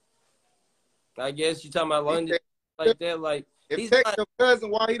 I guess you're talking about London, like that. Like, if Tech's your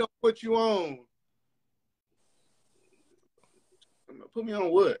cousin, why he don't put you on? Put me on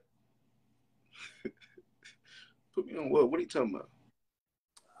what? Put me on what? What are you talking about?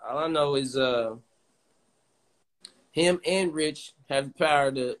 All I know is him and Rich have the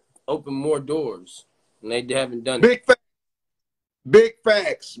power to open more doors, and they haven't done it. Big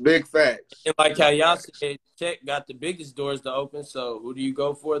facts. Big facts. And like how y'all said, Tech got the biggest doors to open. So who do you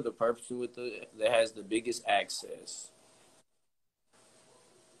go for? The person that has the biggest access.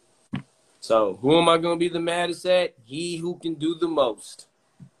 So who am I going to be the maddest at? He who can do the most.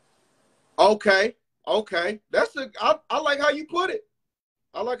 Okay. That's I like how you put it.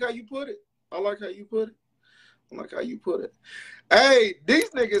 Hey, these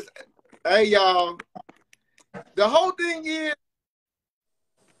niggas. Hey, y'all. The whole thing is,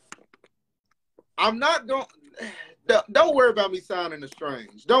 I'm not going. Don't worry about me sounding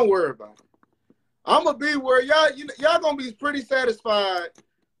strange. Don't worry about it. I'm gonna be where y'all gonna be pretty satisfied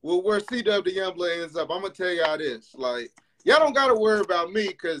with where CW the Youngblood ends up. I'm gonna tell y'all this. Like, y'all don't gotta worry about me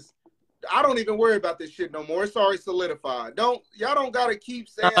because I don't even worry about this shit no more. It's already solidified. Y'all don't gotta keep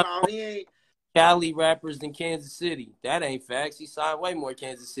saying he ain't. Cali rappers than Kansas City. That ain't facts. He signed way more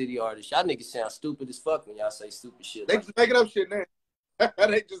Kansas City artists. Y'all niggas sound stupid as fuck when y'all say stupid shit. They just making up shit now.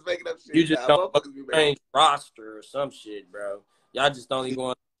 They just making up shit. You just don't change roster or some shit, bro. Y'all just only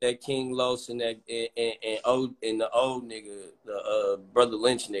going that King Los and that and the old nigga, the Brother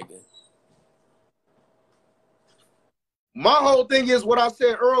Lynch nigga. My whole thing is what I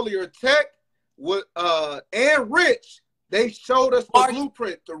said earlier. Tech and Rich, they showed us the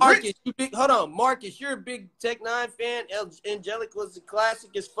blueprint. Marcus, hold on, Marcus, you're a big Tech-9 fan. Angelic was a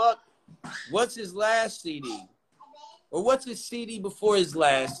classic as fuck. What's his last CD? Or what's his CD before his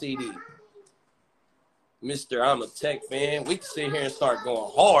last CD? Mr. I'm a Tech fan. We can sit here and start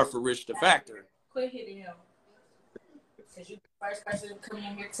going hard for Rich the Factor. Quit hitting him. Because you're the first person to come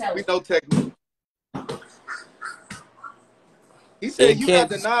in here telling. We know Tech. He said you got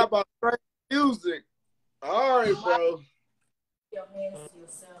denied by music. All right, bro. Your hands to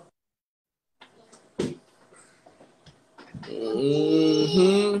yourself.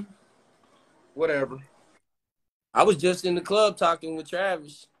 Mm-hmm. Whatever. I was just in the club talking with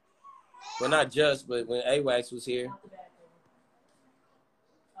Travis. Well, not just, but when AWAX was here.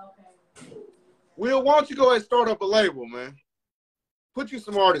 Okay. Will, why don't you go ahead and start up a label, man? Put you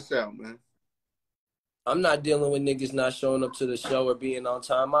some artists out, man. I'm not dealing with niggas not showing up to the show or being on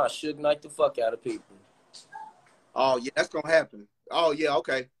time. I should knight the fuck out of people. Oh, yeah, that's going to happen. Oh, yeah,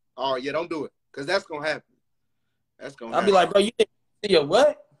 okay. Oh, yeah, don't do it. Because that's going to happen. That's going to happen. I'll be like, bro, you didn't see a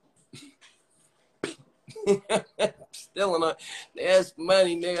what? Still on that's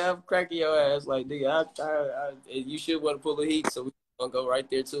money, nigga. I'm cracking your ass like, nigga. You should want to pull the heat, so we gonna go right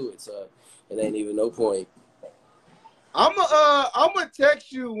there to it. So it ain't even no point. I'm gonna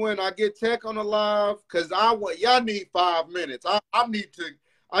text you when I get Tech on the live because y'all need 5 minutes. Y'all need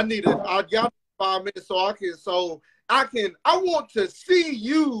 5 minutes I want to see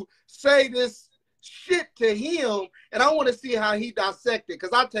you say this shit to him, and I want to see how he dissected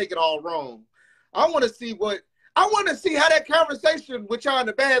because I take it all wrong. I want to see how that conversation with y'all in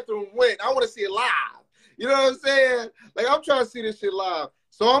the bathroom went. I want to see it live. You know what I'm saying? Like, I'm trying to see this shit live.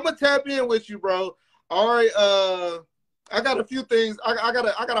 So I'm gonna tap in with you, bro. All right. I got a few things. I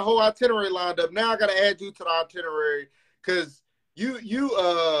got a whole itinerary lined up. Now I gotta add you to the itinerary because I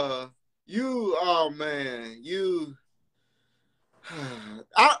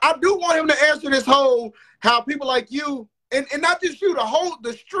do want him to answer this whole how people like you. And not just you,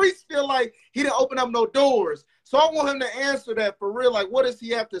 the streets feel like he didn't open up no doors. So I want him to answer that for real. Like, what does he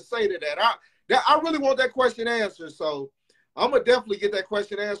have to say to that? I really want that question answered. So I'm gonna definitely get that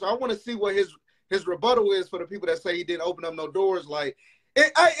question answered. I want to see what his rebuttal is for the people that say he didn't open up no doors. Like,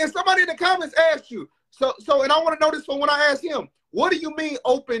 and somebody in the comments asked you. So, and I want to know this one when I ask him. What do you mean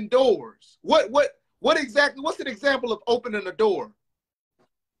open doors? What exactly? What's an example of opening a door?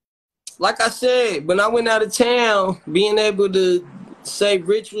 Like I said, when I went out of town, being able to say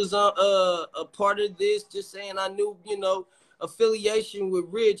Rich was a part of this, just saying I knew, affiliation with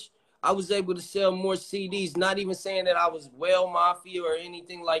Rich, I was able to sell more CDs, not even saying that I was Well Mafia or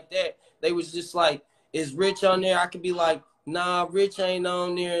anything like that. They was just like, is Rich on there? I could be like, nah, Rich ain't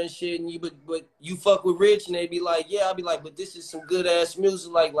on there and shit, and but you fuck with Rich, and they'd be like, yeah, I'd be like, but this is some good ass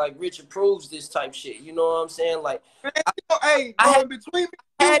music, like Rich approves this type shit. You know what I'm saying? Like, hey, bro, in between me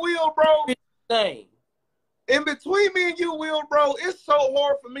and you, Will, bro. Thing. In between me and you, Will, bro, it's so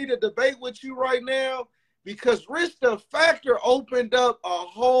hard for me to debate with you right now because Rich the Factor opened up the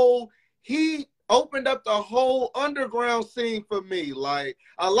whole underground scene for me. Like,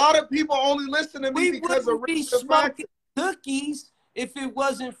 a lot of people only listen to me because of Rich the Factor. Cookies if it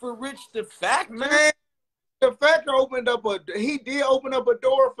wasn't for Rich the Factor. Man, the Factor he did open up a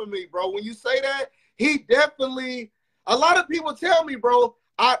door for me, bro. When you say that, he definitely, a lot of people tell me, bro,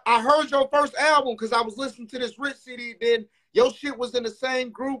 I heard your first album because I was listening to this Rich CD, then your shit was in the same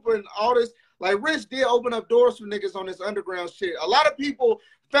group and all this. Like, Rich did open up doors for niggas on this underground shit. A lot of people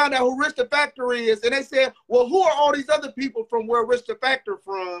found out who Rich the Factor is, and they said, well, who are all these other people from where Rich the Factor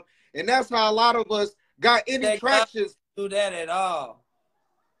from? And that's how a lot of us got any traction. Do that at all.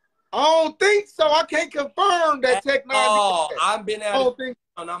 I don't think so. I can't confirm that Tech-9. Oh, I've been at it.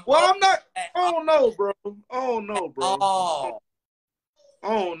 I'm not. I don't know, bro. I don't know, bro. Oh. I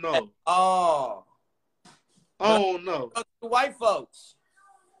don't know. Oh. I don't know. The white folks.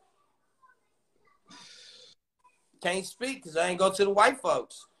 Can't speak because I ain't go to the white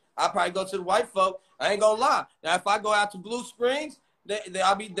folks. I probably go to the white folk. I ain't gonna lie. Now, if I go out to Blue Springs, they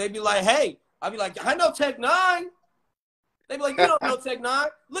be like, hey, I'll be like, I know Tech-9. They be like, you don't know Tech-9.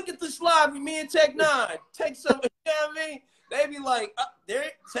 Look at this live with me and Tech-9. Take some, you know what I mean? They be like, there,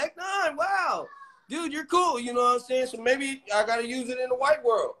 Tech9, wow. Dude, you're cool, you know what I'm saying? So maybe I gotta use it in the white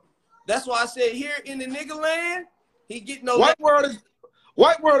world. That's why I said here in the nigga land, he get no White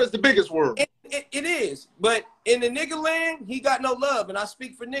world is the biggest world. It is. But in the nigga land, he got no love. And I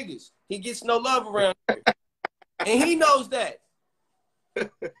speak for niggas. He gets no love around here. And he knows that.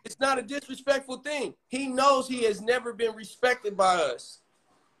 It's not a disrespectful thing. He knows he has never been respected by us.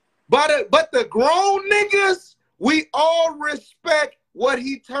 But the grown niggas, we all respect what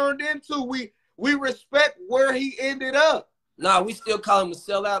he turned into. We respect where he ended up. Nah, we still call him a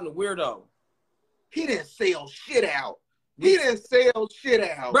sellout and a weirdo. He didn't sell shit out. He didn't sell shit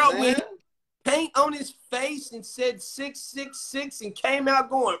out, bro. Man. When he paint on his face and said 666 and came out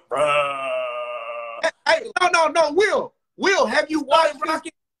going, bruh. Hey, no, Will, have you watched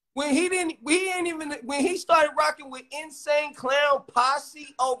rocking when he started rocking with Insane Clown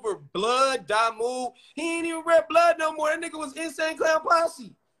Posse over Blood Damu? He ain't even rep Blood no more. That nigga was Insane Clown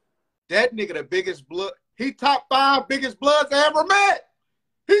Posse. That nigga the biggest blood. He top 5 biggest bloods I ever met.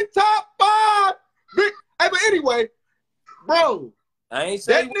 He top 5 big. Hey, but anyway, bro. I ain't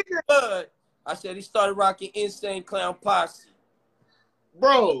saying nigga Blood. I said he started rocking Insane Clown Posse.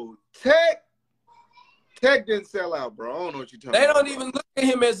 Bro, Tech didn't sell out, bro. I don't know what you're talking about. They don't even look at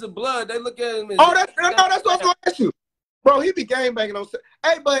him as a Blood. They look at him as that's what I was gonna ask you. Bro, he be game banging on.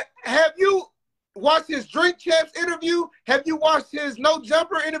 Hey, but have you watched his Drink Champs interview? Have you watched his No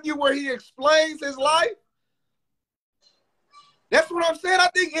Jumper interview where he explains his life? That's what I'm saying. I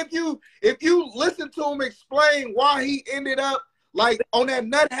think if you listen to him explain why he ended up like on that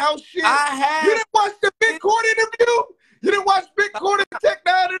nut house shit. You didn't watch the Big Court interview? You didn't watch Big Court and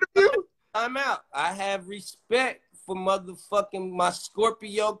Tech9 interview? I'm out. I have respect for motherfucking my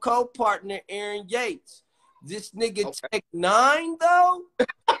Scorpio co-partner Aaron Yates. This nigga Tech9 though.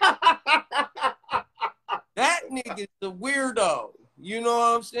 That nigga's a weirdo. You know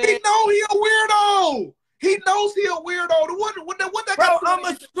what I'm saying? He know he a weirdo. He knows he a weirdo. What that bro, I'm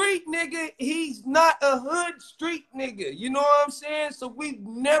a street nigga. He's not a hood street nigga. You know what I'm saying? So we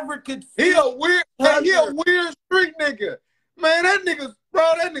never could He a weird street nigga. Man, that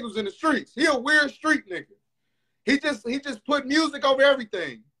nigga's in the streets. He a weird street nigga. He just put music over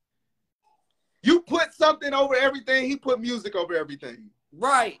everything. You put something over everything, he put music over everything.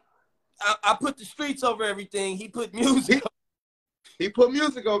 Right. I put the streets over everything. He put music. He put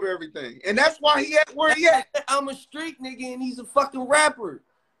music over everything. And that's why he at where he at. I'm a street nigga and he's a fucking rapper.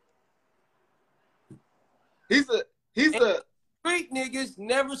 He's a street niggas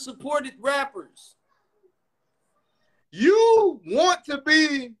never supported rappers. You want to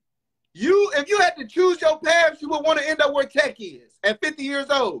be if you had to choose your path, you would want to end up where Tech is at 50 years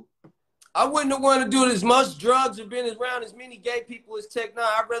old. I wouldn't have wanted to do as much drugs or been around as many gay people as Tech9.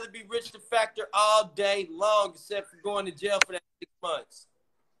 I'd rather be Rich the Factor all day long, except for going to jail for that 6 months.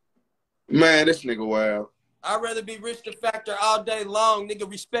 Man, this nigga wild. I'd rather be Rich the Factor all day long,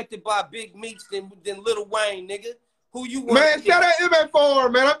 nigga, respected by Big Meats than Lil Wayne, nigga. Who you want? Man, shout out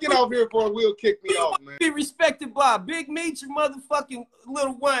MF4, man. I'm getting off here before Will kick me off, man. Be respected by Big Meats or motherfucking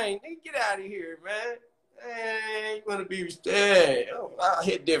Lil Wayne. Nigga, get out of here, man. Hey, you want to be respected? I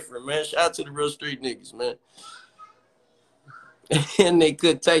hit different, man. Shout out to the real street niggas, man. And they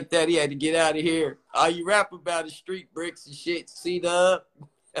couldn't take that. He had to get out of here. All you rap about is street bricks and shit. C-Dub.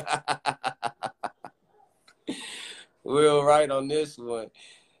 We're right on this one.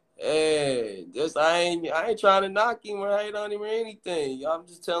 Hey, I ain't trying to knock him or hate on him or anything. I'm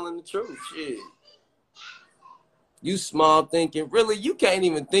just telling the truth. Shit. You small thinking. Really, you can't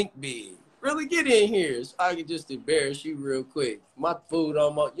even think big. Really, get in here so I can just embarrass you real quick. My food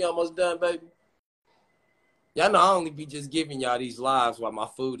you almost done, baby? Y'all know I only be just giving y'all these lives while my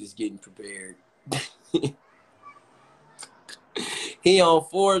food is getting prepared. He on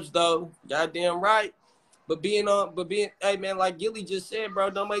Forbes though, goddamn right. But being, hey man, like Gilly just said, bro,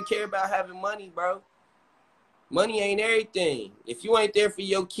 nobody care about having money, bro. Money ain't everything. If you ain't there for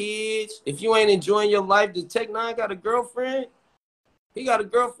your kids, if you ain't enjoying your life, does Tech9 got a girlfriend? He got a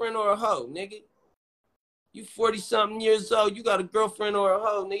girlfriend or a hoe, nigga. You 40-something years old, you got a girlfriend or a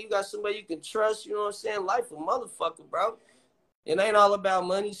hoe, nigga. You got somebody you can trust, you know what I'm saying? Life a motherfucker, bro. It ain't all about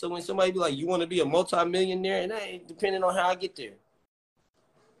money. So when somebody be like, you want to be a multimillionaire, and that ain't depending on how I get there.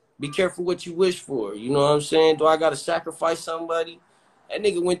 Be careful what you wish for. You know what I'm saying? Do I got to sacrifice somebody? That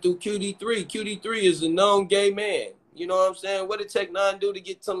nigga went through QD3. QD3 is a known gay man. You know what I'm saying? What did Tech9 do to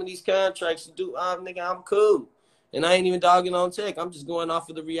get some of these contracts to do? Nigga, I'm cool. And I ain't even dogging on Tech. I'm just going off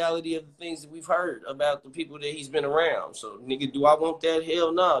of the reality of the things that we've heard about the people that he's been around. So, nigga, do I want that?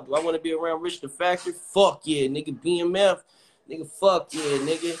 Hell no. Do I want to be around Rich the Factor? Fuck yeah, nigga. BMF? Nigga, fuck yeah,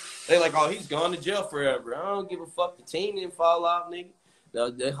 nigga. They like, oh, he's gone to jail forever. I don't give a fuck. The team didn't fall off, nigga.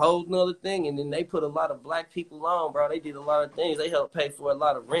 The whole nother thing, and then they put a lot of black people on, bro. They did a lot of things. They helped pay for a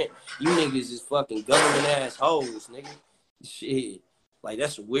lot of rent. You niggas is fucking government assholes, nigga. Shit. Like,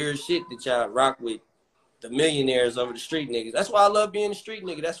 that's weird shit that y'all rock with the millionaires over the street niggas. That's why I love being a street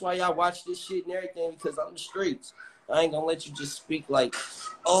nigga. That's why y'all watch this shit and everything, because I'm the streets. I ain't gonna let you just speak like,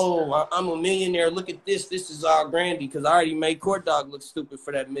 oh, I'm a millionaire. Look at this. This is all grandy, because I already made Court Dog look stupid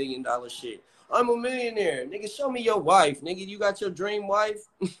for that $1 million shit. I'm a millionaire. Nigga, show me your wife. Nigga, you got your dream wife?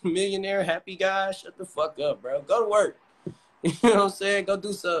 Millionaire, happy guy? Shut the fuck up, bro. Go to work. You know what I'm saying? Go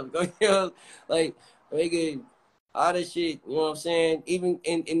do something. Go, you know, like, nigga, all that shit, you know what I'm saying? Even,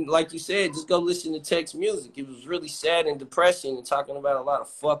 and like you said, just go listen to Tech's music. It was really sad and depressing and talking about a lot of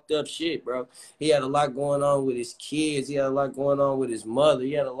fucked up shit, bro. He had a lot going on with his kids. He had a lot going on with his mother.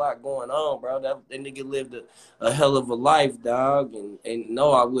 He had a lot going on, bro. That nigga lived a hell of a life, dog. And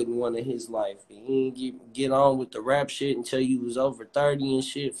no, I wouldn't want his life. He didn't get on with the rap shit until you was over 30 and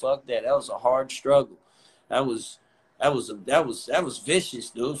shit. Fuck that. That was a hard struggle. That was vicious,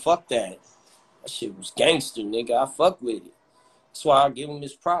 dude. Fuck that. That shit was gangster, nigga. I fuck with it. That's why I give him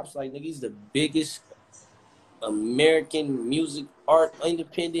his props. Like, nigga, he's the biggest American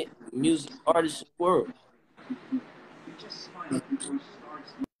independent music artist in the world.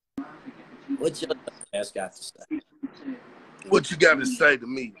 What your ass got to say? What you got to say to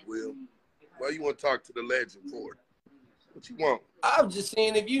me, Will? Why you want to talk to the legend for? What you want? I was just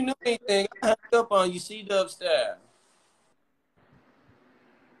saying, if you knew anything, I hung up on you, C-Dub style.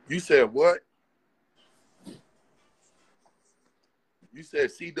 You said what? You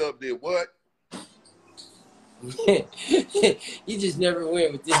said C-Dub did what? You just never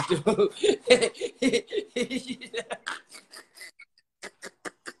went with this dude.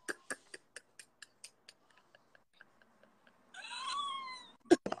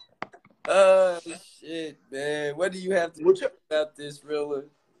 Oh, shit, man. What do you have to say about this, really?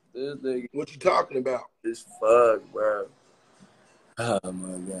 This nigga. What you talking about? This fuck, bro. Oh,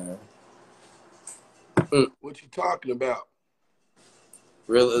 my God. What you talking about?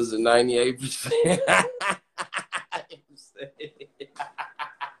 Real is a 98%.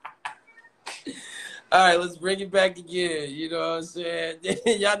 All right, let's bring it back again. You know what I'm saying?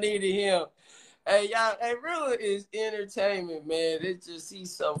 Y'all needed him. Hey, y'all, hey, Real is entertainment, man. It's just,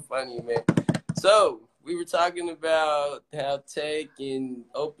 he's so funny, man. So, we were talking about how Tech and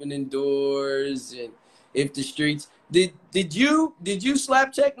opening doors and if the streets. Did you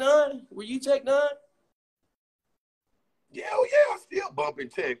slap N9ne? Were you N9ne? Yeah, yeah, I still bumping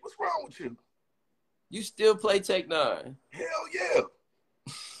Tech. What's wrong with you? You still play N9ne? Hell yeah.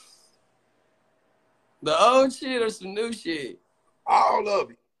 The old shit or some new shit? All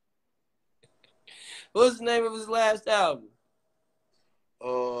of it. What's the name of his last album?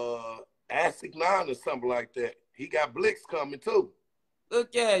 N9ne or something like that. He got Blix coming too.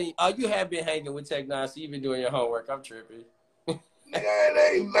 Look at you. Oh, you have been hanging with N9ne, so you've been doing your homework. I'm tripping. Nigga,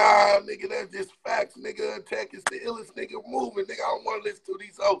 it ain't nah, nigga. That's just facts, nigga. Tech is the illest nigga moving, nigga. I don't want to listen to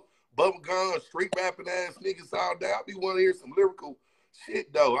these old bubblegum, street rapping ass niggas all day. I be want to hear some lyrical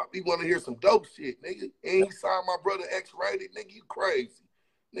shit, though. I be want to hear some dope shit, nigga. And he signed my brother X-Rated, nigga. You crazy,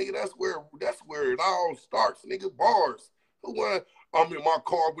 nigga. That's where it all starts, nigga. Bars. Who want? I'm in my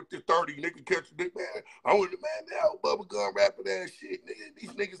car with the 30, nigga. Catch a dick, man. I want the man now. Bubblegum rapping ass shit, nigga.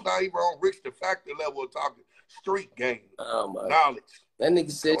 These niggas not even on Rich the Factor level of talking street game. Oh my knowledge. That nigga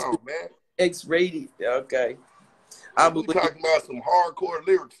said come on, man. X-Rated. Okay. We talking about some hardcore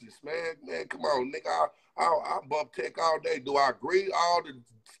lyricists, man. Man, come on, nigga. I bump Tech all day. Do I agree? All the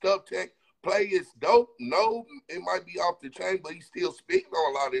stuff Tech play is dope? No, it might be off the chain, but he's still speaking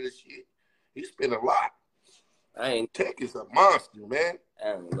on a lot of this shit. He spent a lot. Tech is a monster, man.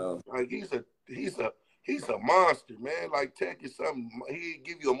 I don't know. Like he's a monster, man. Like Tech is something. He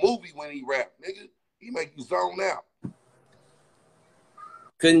give you a movie when he rap, nigga. He make you zone out.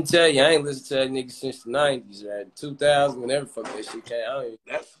 Couldn't tell you. I ain't listened to that nigga since the 90s, right? 2000, whenever fuck that shit came.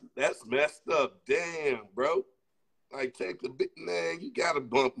 That's messed up. Damn, bro. Like, take the bit, man. You gotta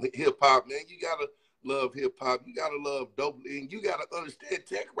bump hip hop, man. You gotta love hip hop. You gotta love dope, and you gotta understand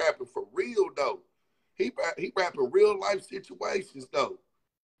Tech rapping for real though. He rapping real life situations though.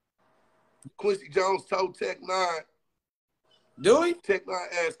 Quincy Jones told N9ne. Do he?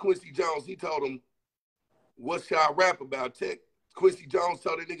 N9ne asked Quincy Jones. He told him, "What y'all rap about?" Quincy Jones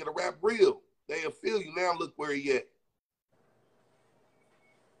told that nigga to rap real. They'll feel you. Now look where he at.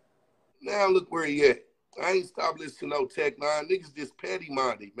 I ain't stopped listening to no N9ne. Niggas just petty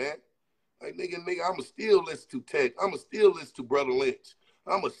minded, man. Like nigga, I'ma still listen to Tech. I'ma still listen to Brother Lynch.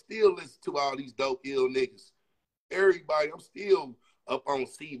 I'ma still listen to all these dope ill niggas. Everybody, I'm still up on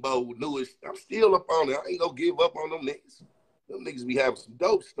SIBO, newish. I'm still up on it. I ain't gonna give up on them niggas. Them niggas be having some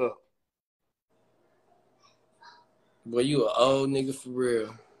dope stuff. Boy, you an old nigga for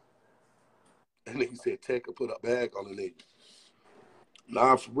real. That nigga said Tech could put a bag on the nigga.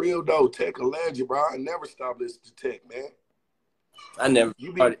 Nah, for real though, Tech a legend, bro. I never stop listening to Tech, man. I never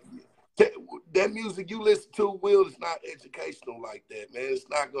started. That music you listen to, Will, is not educational like that, man. It's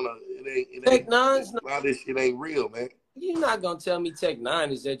not gonna. It ain't. Tech9ne's a lot of this shit ain't real, man. You're not gonna tell me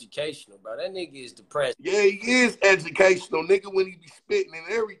Tech9ne is educational, bro. That nigga is depressed. Yeah, he is educational, nigga. When he be spitting and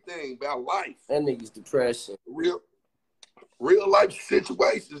everything about life. That nigga's depressing. Real life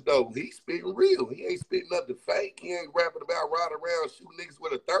situations though. He's spitting real. He ain't spitting nothing fake. He ain't rapping about riding around shooting niggas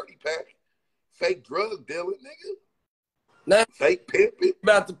with a 30 pack. Fake drug dealing, nigga. Now, fake pimping.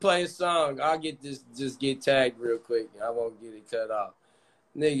 About to play a song. I'll get this. Just get tagged real quick. I won't get it cut off.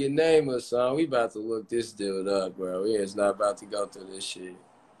 Nigga, name a song. We about to look this dude up, bro. We is not about to go through this shit.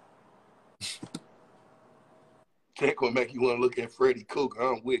 Tech gonna make you want to look at Freddie Cougar.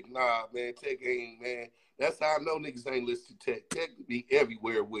 I'm with. Nah, man. Tech ain't, man. That's how I know niggas ain't listen to Tech. Tech be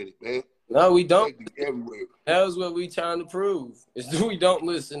everywhere with it, man. No, we don't. Tech be everywhere. That was what we trying to prove. Is that we don't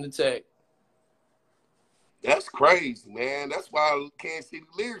listen to Tech. That's crazy, man. That's why Kansas City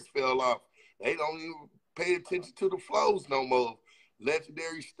lyrics fell off. They don't even pay attention to the flows no more.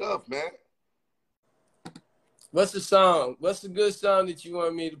 Legendary stuff, man. What's the song? What's the good song that you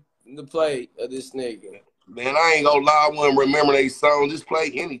want me to play of this nigga? Man, I ain't gonna lie. I wouldn't remember they song. Just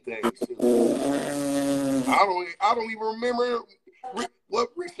play anything. I don't even remember what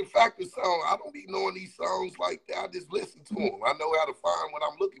Richard Factor song. I don't be knowing these songs like that. I just listen to them. I know how to find what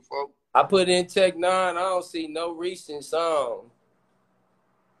I'm looking for. I put in Tech9ne. I don't see no recent song.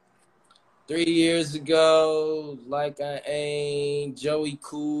 3 years ago, Like I Ain't, Joey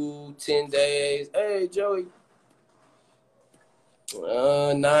Cool, 10 Days. Hey, Joey.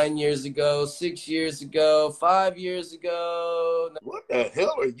 9 years ago, 6 years ago, 5 years ago. What the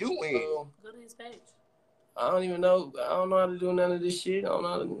hell are you in? Go to his page. I don't even know. I don't know how to do none of this shit. I don't know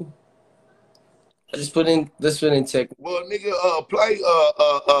how to do. I just put in. Let's put in Tech. Well, nigga,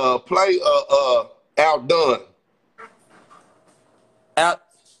 play Outdone.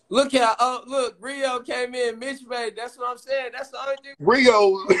 Look how look, Rio came in. Mitch made. That's what I'm saying. That's the only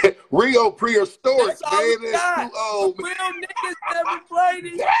thing. Rio prehistoric, That's all man. we That's got. too old. Real niggas never played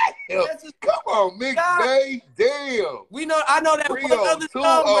it. Come on, Mick Bay. Damn. We know. I know that Rio one other too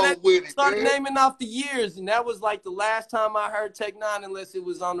song old where with they it, started man. naming off the years, and that was like the last time I heard Tech9ne, unless it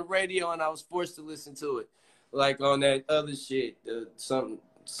was on the radio and I was forced to listen to it, like on that other shit, some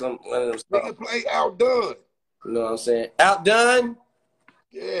one of those. Nigga, play Outdone. You know what I'm saying? Outdone.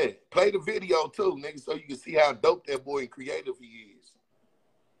 Yeah, play the video too, nigga, so you can see how dope that boy and creative he is.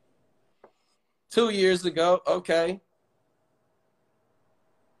 2 years ago, okay.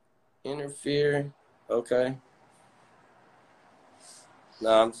 Interfere, okay. No,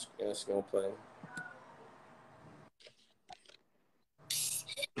 I'm just gonna play.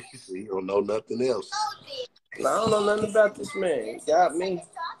 So you don't know nothing else. No, I don't know nothing about this man. He got me.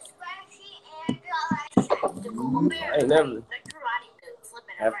 I ain't never.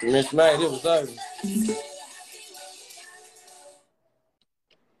 After Miss May, it was over.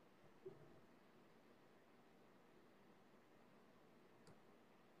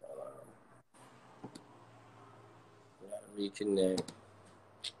 Gotta reconnect.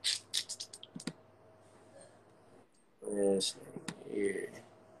 Yes, here.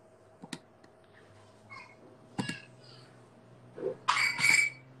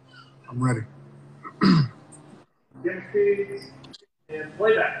 I'm ready. And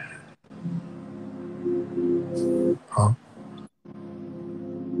playback. Huh?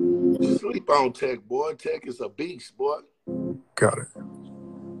 Sleep on Tech, boy. Tech is a beast, boy. Got it.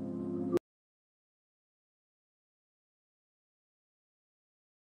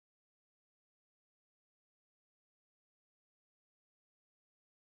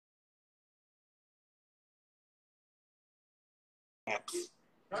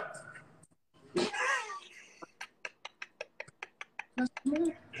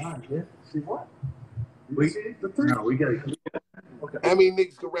 See what? No, we got it. Okay. How many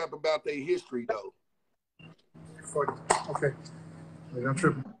niggas can rap about their history, though? Okay. Wait, I'm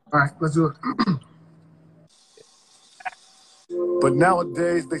tripping. All right, let's do it. But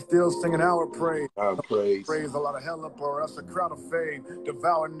nowadays, they still singing our praise. Our praise. Praise a lot of hell up or us a crowd of fame.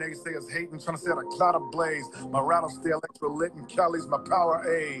 Devouring naysayers hating, trying to set a cloud of blaze. My rattle stay extra lit and Cali's my power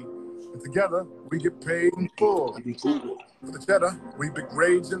aid. And together, we get paid in full. For the cheddar, we big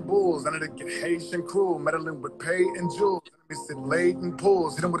rage and bulls. Under the get Haitian cruel, meddling with pay and jewels. Enemy sit laid and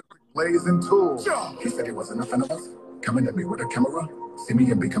pulls, hit him with a quick blazing tool. He said he wasn't nothing of us. Coming at me with a camera. See me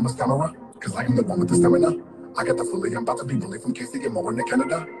and become a stammerer. Cause I am the one with the stamina. I got the fully, I'm about to be bullied from KC and more in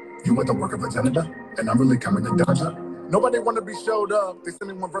Canada. You were the work of a janitor, and I'm really coming to Dodger. Nobody want to be showed up. They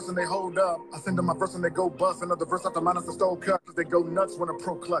send me one verse and they hold up. I send them my verse and they go bust. Another verse after mine is a stole cut. Cause they go nuts when a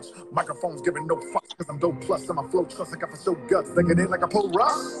pro clutch. Microphones giving no fucks cause I'm dope plus. And my flow trust I got for show guts. They get in like a pull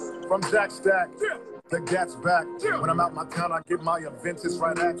rock. From Jack Stack. The gat's back. When I'm out my town, I get my adventures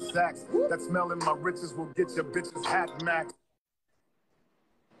right at Saks. That smell in my riches will get your bitches hat max.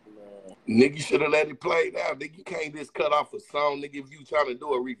 Nigga, you should have let it play now. Nigga, you can't just cut off a song, nigga, if you trying to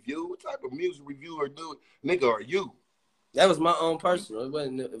do a review. What type of music reviewer do it? Nigga, are you? That was my own personal. It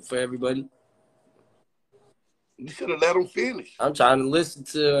wasn't for everybody. You should have let him finish. I'm trying to listen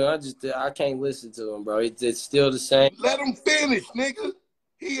to him. I can't listen to him, bro. It's still the same. Let him finish, nigga.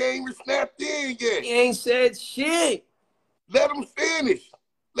 He ain't even snapped in yet. He ain't said shit. Let him finish.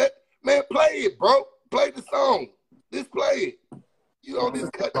 Man, play it, bro. Play the song. Just play it. You don't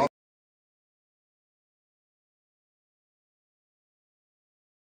just cut it.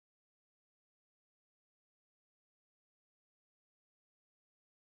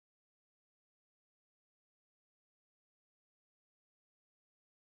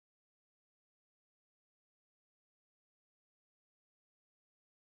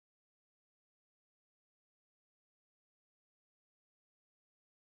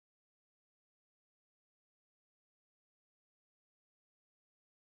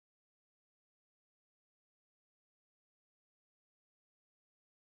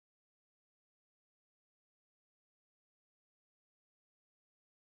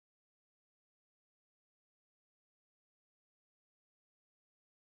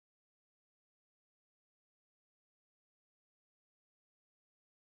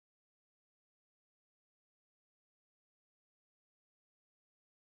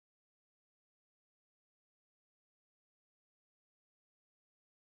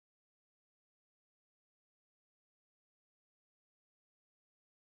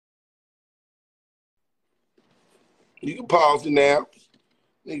 You can pause it now.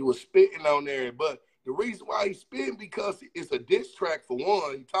 Nigga was spitting on there, but the reason why he's spitting because it's a diss track for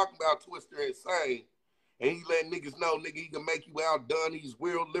one. He talking about Twister Insane, and he letting niggas know, nigga, he can make you outdone. He's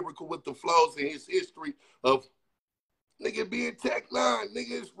real lyrical with the flows and his history of nigga being N9ne.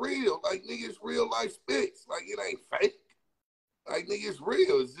 Nigga, it's real. Like, nigga, it's real life spits. Like, it ain't fake. Like, nigga, it's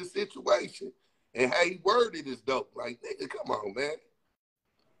real. It's this situation. And how he worded is dope. Like, nigga, come on, man.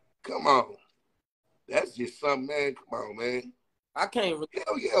 Come on. That's just something, man. Come on, man. I can't.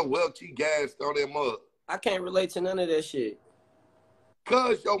 Hell yeah, Welch, he gassed on that mug. I can't relate to none of that shit.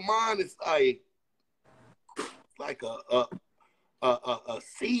 Cause your mind is like a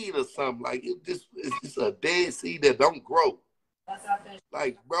seed or something. Like it's just a dead seed that don't grow.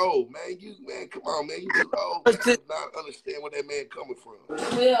 Like, bro, man, come on, man. You too old, man. I do not understand where that man coming from.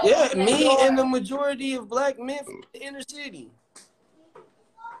 Yeah, me and the majority of black men from the inner city.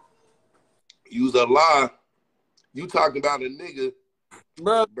 You's a lie. You talking about a nigga,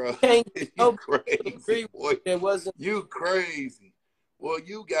 bro. You crazy, boy. It wasn't. You crazy. Well,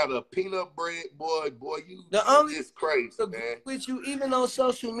 you got a peanut bread, boy. You just crazy, man. With you, even on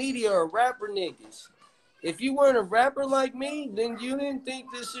social media, are rapper niggas. If you weren't a rapper like me, then you didn't think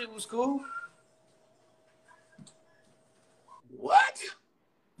this shit was cool. What?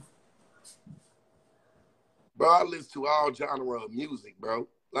 Bro, I listen to all genre of music, bro.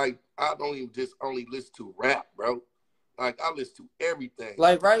 Like, I don't even just only listen to rap, bro. Like, I listen to everything.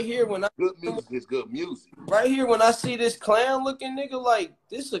 Like, right here, when good music is good music. Right here, when I see this clown-looking nigga, like,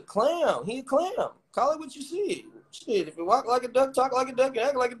 this a clown. He a clown. Call it what you see. Shit, if you walk like a duck, talk like a duck, and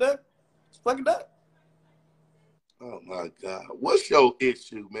act like a duck, it's like a duck. Oh, my God. What's your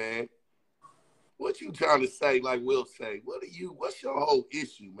issue, man? What you trying to say, like Will say? What's your whole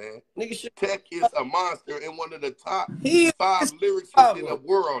issue, man? Nigga, Tech is a monster and one of the top 5 lyrics in the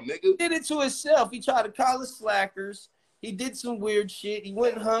world, nigga. He did it to himself. He tried to call us slackers. He did some weird shit. He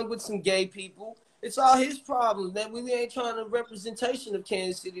went and hung with some gay people. It's all his problem that we ain't trying to representation of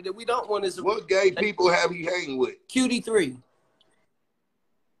Kansas City that we don't want as a... What gay people have he hanging with? QD3.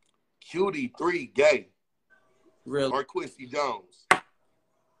 QD3 gay. Real. Or Quincy Jones.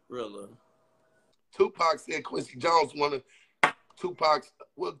 Real. Tupac said Quincy Jones wanted Tupac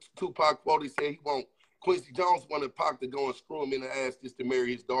quoted said he want Quincy Jones wanted Pac to go and screw him in the ass just to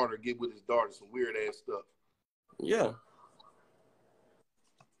marry his daughter, get with his daughter, some weird ass stuff. Yeah.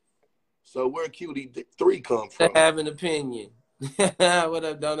 So where QD3 come from? I have an opinion. What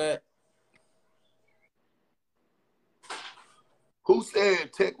up, Donut? Who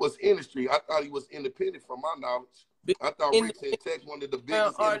said Tech was industry? I thought he was independent from my knowledge. I thought Rick said Tech one of the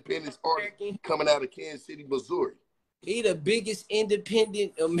biggest independent artists coming out of Kansas City, Missouri. He the biggest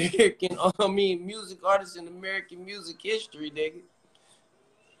independent American, music artist in American music history, nigga.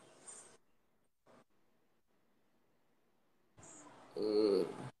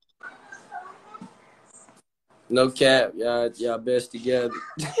 No cap, y'all best together.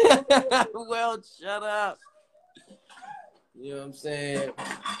 Well, shut up. You know what I'm saying?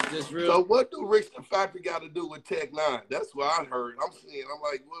 Just real. So what do Rich the Factor got to do with Tech-9? That's what I heard. I'm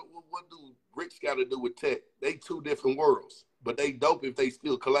like, what do Rich got to do with Tech? They two different worlds, but they dope if they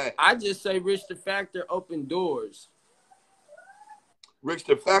still collab. I just say Rich the Factor open doors. Rich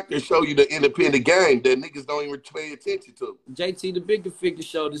the Factor show you the independent game that niggas don't even pay attention to. JT the bigger figure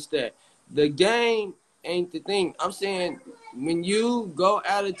showed us that. The game ain't the thing. I'm saying when you go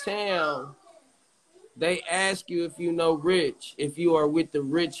out of town, they ask you if you know Rich, if you are with the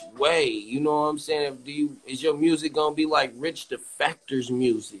Rich way. You know what I'm saying? Is your music gonna be like Rich the Factor's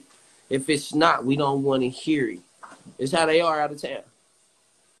music? If it's not, we don't want to hear it. It's how they are out of town.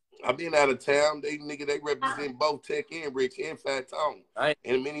 I've been out of town. They represent both Tech and Rich and Fat Tone.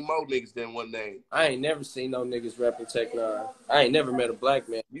 And many more niggas than one name. I ain't never seen no niggas rapping Tech-9. I ain't never met a black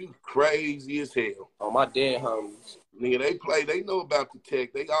man. You crazy as hell. Oh, my dead homies. Nigga, they know about the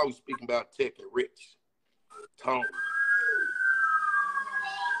Tech. They always speaking about Tech and Rich. Tone.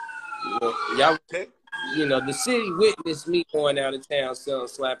 Y'all, Tech? You know, the city witnessed me going out of town selling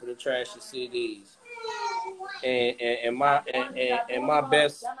slapping the trash of CDs. And my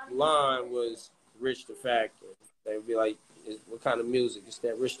best line was Rich the Factor. They would be like, what kind of music? It's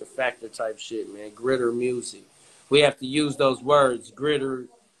that Rich the Factor type shit, man. Gritter music. We have to use those words, gritter.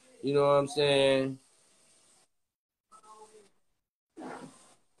 You know what I'm saying?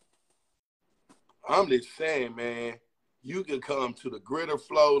 I'm just saying, man. You can come to the gritter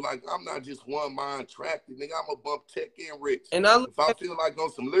flow. Like, I'm not just one mind attracted, nigga. I'm going to bump Tech and Rich. And if I feel like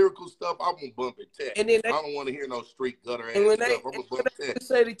on some lyrical stuff, I'm going to bump it Tech. And then I don't want to hear no street gutter ass stuff. I'm going to bump Tech. I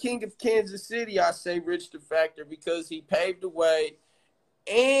say the king of Kansas City, I say Rich the Factor because he paved the way.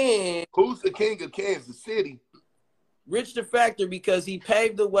 And who's the king of Kansas City? Rich the Factor because he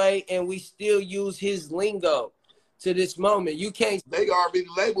paved the way and we still use his lingo. To this moment, you can't. They already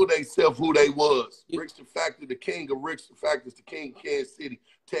labeled themselves who they was. Rich the Factor, the king of Rich the Factor is the king of Kansas City.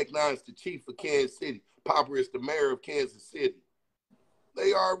 Tech-9 is the chief of Kansas City. Popper is the mayor of Kansas City.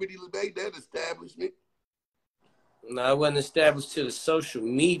 They already made that establishment. No, it wasn't established to the social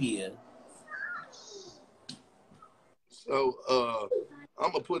media. So,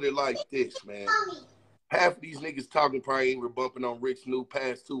 I'm going to put it like this, man. Half of these niggas talking probably ain't bumping on Rich new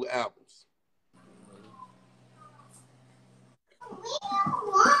past 2 albums.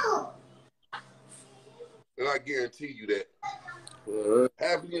 And I guarantee you that.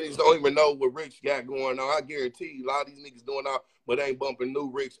 Half of you niggas don't even know what Rich got going on. I guarantee you a lot of these niggas doing out, but ain't bumping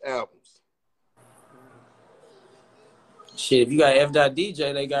new Rich albums. Shit, if you got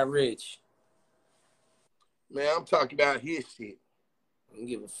F.DJ, they got Rich. Man, I'm talking about his shit. I don't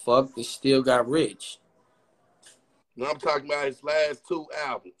give a fuck. They still got Rich. No, I'm talking about his last 2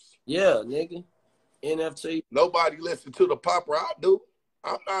 albums. Yeah, nigga. NFT. Nobody listen to the popper. I do.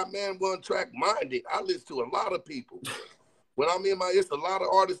 I'm not, man, one track minded. I listen to a lot of people. When I'm in it's a lot of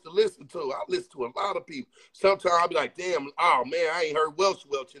artists to listen to. I listen to a lot of people. Sometimes I'll be like, damn, oh man, I ain't heard Welch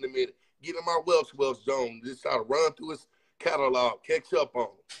in a minute. Get in my Welch zone. Just try to run through his catalog, catch up on him.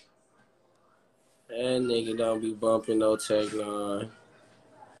 That nigga don't be bumping no Tech-9.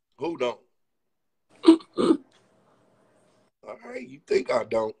 Who don't? All right, you think I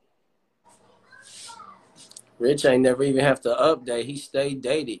don't? Rich ain't never even have to update. He stayed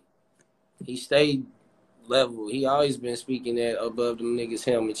dated. He stayed level. He always been speaking that above them niggas'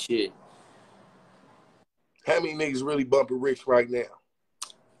 helmet shit. How many niggas really bumping Rich right now?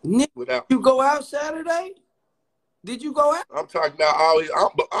 You go out Saturday? Did you go out? I'm talking about always.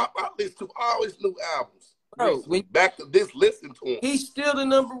 I listen to always new albums. Bro, back to this, listen to him. He's still the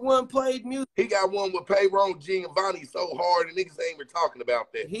 #1 played music. He got one with Payron Giovanni so hard, and niggas ain't even talking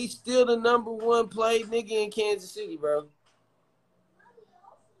about that. He's still the #1 played nigga in Kansas City, bro.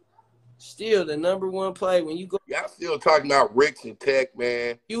 Still the #1 play when you go. Y'all still talking about Rich and Tech,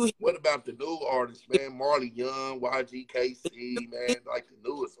 man. What about the new artists, man? Marley Young, YGKC, man, like the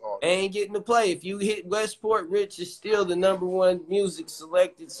newest artists. Ain't getting to play. If you hit Westport, Rich is still the #1 music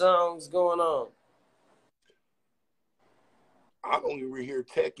selected songs going on. I don't even hear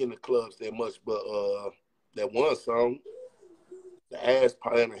Tech in the clubs that much, but that one song, the Ass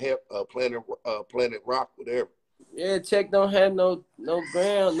Planet Rock, whatever. Yeah, Tech don't have no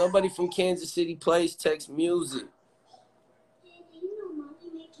ground. Nobody from Kansas City plays Tech's music.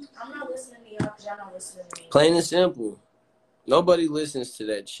 I'm not listening to y'all because y'all don't listen to me. Plain and simple. Nobody listens to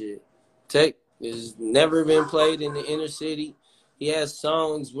that shit. Tech It's never been played in the inner city. He has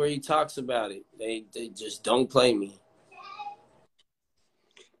songs where he talks about it. They just don't play me.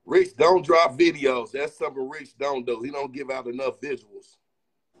 Rich don't drop videos. That's something Rich don't do. He don't give out enough visuals.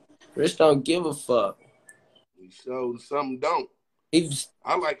 Rich don't give a fuck. He shows something don't. He's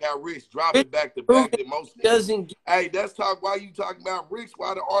I like how Rich drop Rich it back to back than most niggas. doesn't. Hey, that's talk. Why you talking about Rich?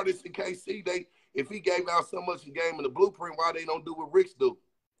 Why the artists in KC, if he gave out so much in game in the blueprint, why they don't do what Rich do?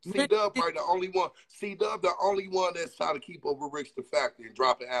 C-Dub probably the only one. C-Dub the only one that's trying to keep over Rich the Factor and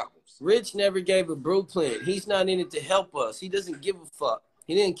dropping albums. Rich never gave a blueprint. He's not in it to help us. He doesn't give a fuck.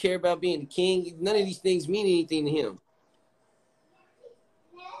 He didn't care about being the king. None of these things mean anything to him.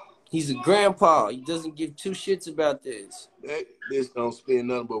 He's a grandpa. He doesn't give two shits about this. This don't spend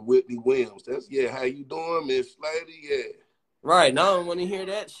nothing but Whitney Williams. That's, yeah, how you doing, Miss Lady? Yeah. Right. And I don't want to hear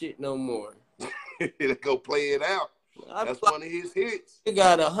that shit no more. Go play it out. That's one of his hits. He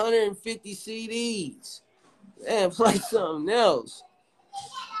got 150 CDs. Man, play something else.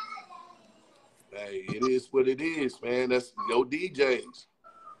 Hey, it is what it is, man. That's your DJs.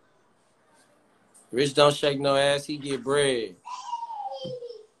 Rich don't shake no ass. He get bread.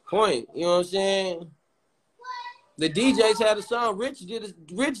 Point. You know what I'm saying? The DJs had a song. Rich did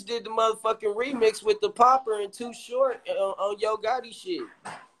the motherfucking remix with the Popper and Too Short on Yo Gotti shit.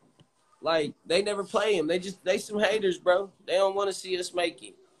 Like, they never play him. They some haters, bro. They don't want to see us make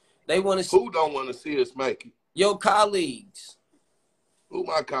it. They want to see. Who don't want to see us make it? Your colleagues. Who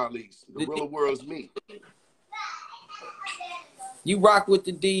my colleagues? The real world's me. You rock with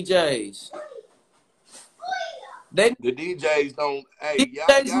the DJs. The DJs don't. Hey,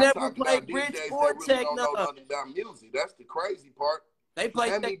 DJs y'all never talking play about Rich DJs or that really don't know N9ne. nothing about music. That's the crazy part. They play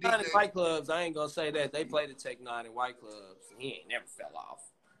N9ne in white clubs. I ain't gonna say that. They play the N9ne in white clubs. He ain't never fell off.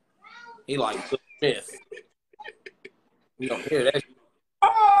 He like Smith. You don't hear that.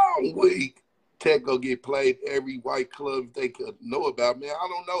 Oh, week. Tech go get played every white club they could know about, man. I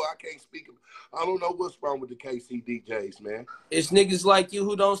don't know. I can't speak. I don't know what's wrong with the KC DJs, man. It's niggas like you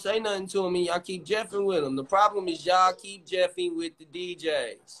who don't say nothing to them and y'all keep jeffing with them. The problem is y'all keep jeffing with the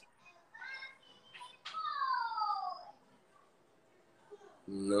DJs.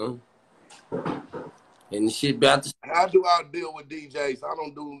 No. And the shit about to. How do I deal with DJs? I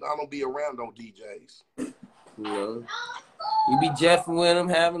don't be around on DJs. No. You be jeffing with them,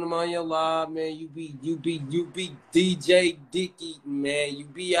 having them on your live, man. You be DJ Dick eating, man. You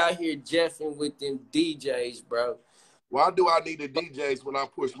be out here jeffing with them DJs, bro. Why do I need the DJs when I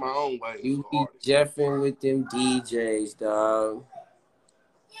push my own way? You be jeffing with them DJs, dog.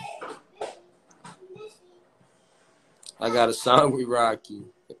 I got a song with Rocky.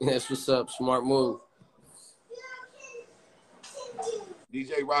 That's what's up. Smart move.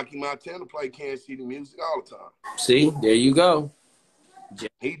 DJ Rocky Montana play Kansas City music all the time. See, there you go.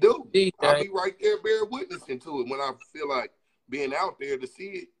 He do. DJ. I'll be right there bear witnessing to it when I feel like being out there to see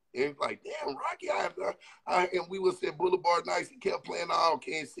it. And like, damn, Rocky, and we was at Boulevard Nights. He kept playing all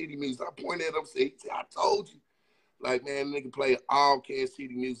Kansas City music. I pointed at him and said, I told you. Like, man, nigga play all Kansas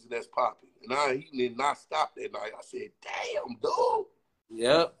City music that's popping. And he did not stop that night. I said, damn, dude.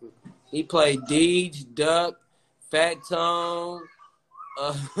 Yep. He played Deej, Duck, Fat Tone,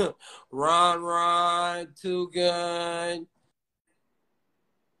 Ron, Two Gun.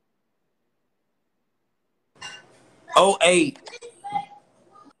 08.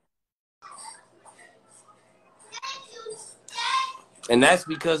 And that's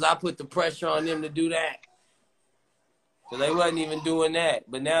because I put the pressure on them to do that. So they wasn't even doing that.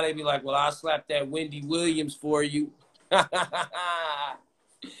 But now they be like, well, I'll slap that Wendy Williams for you. How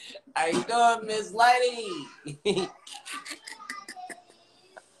you doing, Miss Lady?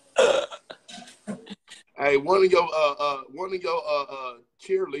 Hey, one of your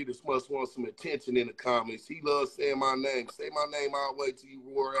cheerleaders must want some attention in the comments. He loves saying my name. Say my name all the way till you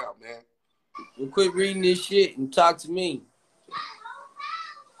roar out, man. Well, quit reading this shit and talk to me.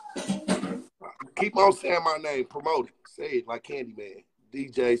 Keep on saying my name. Promote it. Say it like Candyman.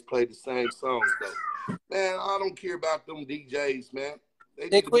 DJs play the same songs, though. Man, I don't care about them DJs, man. They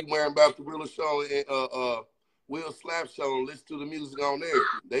need to be wearing about the Real Show and Will Slap Show and listen to the music on there.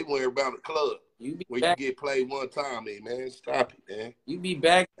 They worry about a club where you get played one time, man. Stop it, man. You be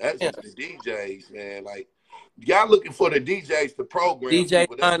back. That's just the DJs, man. Like, y'all looking for the DJs to program DJ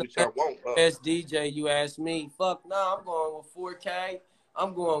people. That's what y'all want. Best DJ, you ask me. Fuck no, I'm going with 4K.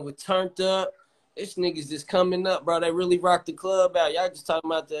 I'm going with Turned Up. This niggas just coming up, bro. They really rock the club out. Y'all just talking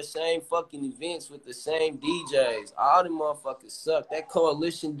about the same fucking events with the same DJs. All them motherfuckers suck. That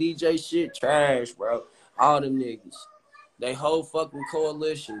coalition DJ shit, trash, bro. All them niggas. They whole fucking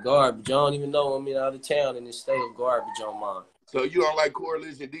coalition, garbage. I don't even know I'm in out of town and it stay garbage on mine. So you don't like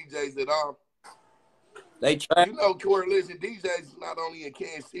coalition DJs at all? They trash. You know, Corey, listen, DJs is not only in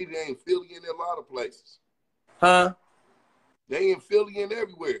Kansas City, they in Philly and in a lot of places. Huh? They in Philly and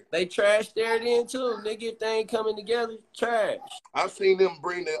everywhere. They trash there then too, nigga. If they ain't coming together, trash. I seen them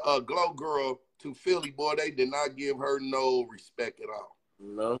bring the Glow Girl to Philly, boy. They did not give her no respect at all.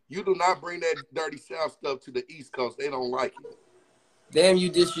 No. You do not bring that dirty South stuff to the East Coast. They don't like it. Damn, you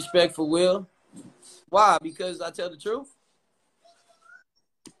disrespectful, Will. Why? Because I tell the truth.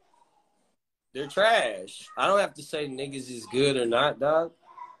 They're trash. I don't have to say niggas is good or not, dog.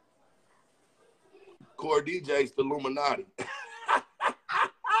 Core DJ's the Illuminati. Damn.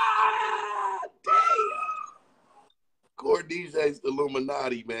 Core DJ's the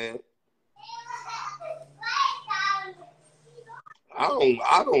Illuminati, man. I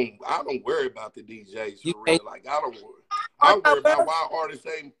don't worry about the DJs for real. Like I worry about why artists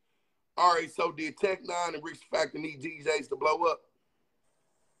ain't. All right, so did N9ne and Rich Factor need DJs to blow up?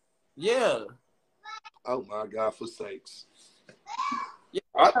 Yeah. Oh my God, for sakes. Yeah.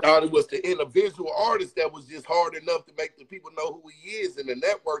 I thought it was the individual artist that was just hard enough to make the people know who he is, and the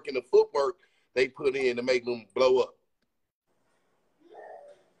network and the footwork they put in to make them blow up.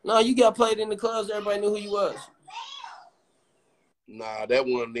 No, you got played in the clubs. Everybody knew who you was. Nah, that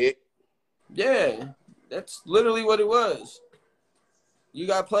wasn't it. Yeah, that's literally what it was. You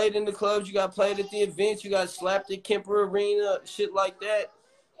got played in the clubs. You got played at the events. You got slapped at Kemper Arena, shit like that.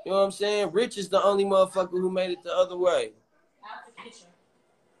 You know what I'm saying? Rich is the only motherfucker who made it the other way.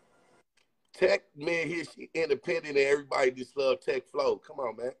 Tech, man, here's independent and everybody just love Tech Flow. Come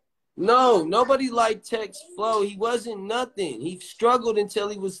on, man. No, nobody liked Tech's flow. He wasn't nothing. He struggled until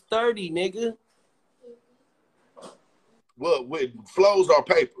he was 30, nigga. Well, with flows or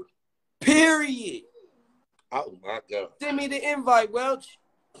paper? Period. Oh, my God. Send me the invite, Welch.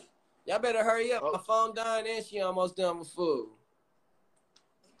 Y'all better hurry up. My phone dying and she almost done with food.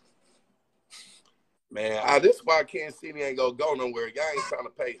 Man, this is why Kansas City ain't gonna go nowhere. Y'all ain't trying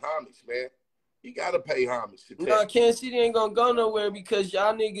to pay homage, man. You gotta pay homage to Tech. No, Kansas City ain't gonna go nowhere because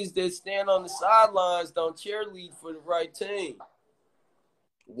y'all niggas that stand on the sidelines don't cheerlead for the right team.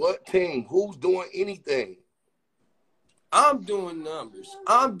 What team? Who's doing anything? I'm doing numbers.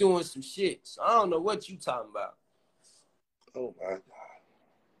 I'm doing some shit. So I don't know what you talking about. Oh my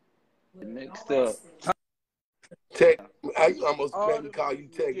God. Mixed up. Tech, I almost made me call you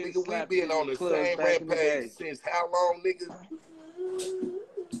Tech. Nigga, we been on the same rampage since how long, nigga?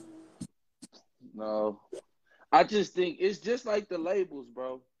 No. I just think it's just like the labels,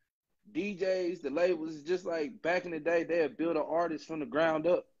 bro. DJs, the labels, it's just like back in the day, they had built an artist from the ground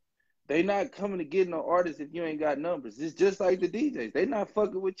up. They not coming to get no artist if you ain't got numbers. It's just like the DJs. They not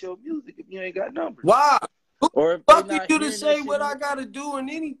fucking with your music if you ain't got numbers. Why? Or if Fuck they not you to hearing say that what shit, I gotta do in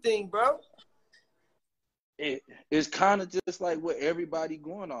anything, bro. It's kind of just like what everybody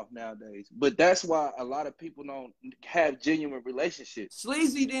going off nowadays. But that's why a lot of people don't have genuine relationships.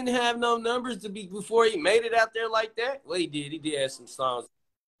 Sleazy didn't have no numbers to be before he made it out there like that. Well, he did. He did have some songs.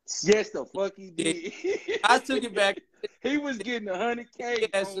 Yes, the fuck he did. I took it back. He was getting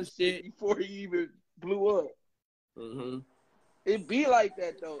 100K on some shit before he even blew up. Mm-hmm. It be like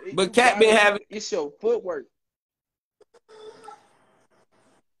that though. But Cat been having it's your footwork.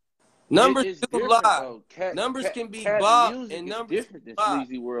 numbers do lie. Cat, numbers Cat, can be Cat bought music and is numbers different than lie.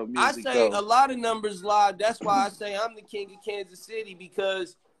 Sleazy World I music. say though. a lot of numbers lie. That's why I say I'm the king of Kansas City,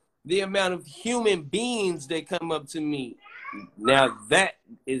 because the amount of human beings that come up to me. Now that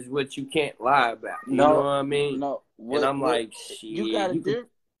is what you can't lie about. You know what I mean? No. And I'm like, shit. You got it different.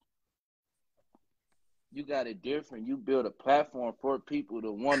 You got it different. You build a platform for people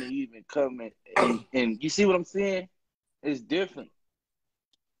to want to even come and you see what I'm saying? It's different.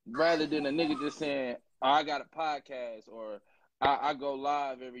 Rather than a nigga just saying, oh, I got a podcast or I go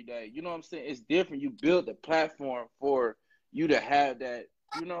live every day. You know what I'm saying? It's different. You build a platform for you to have that.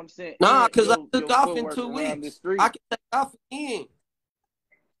 You know what I'm saying? Nah, because I took your off in footwork 2 around weeks. the street. I can take off again.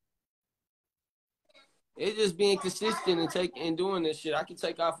 It's just being consistent and doing this shit. I can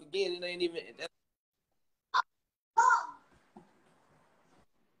take off again. It ain't even.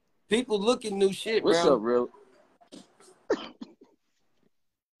 People look at new shit, What's bro. up, real?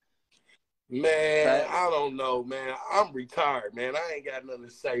 Man, I don't know, man. I'm retired, man. I ain't got nothing to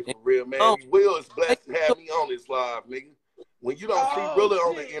say for real, man. Will is blessed to have me on this live, nigga. When you don't see Rilla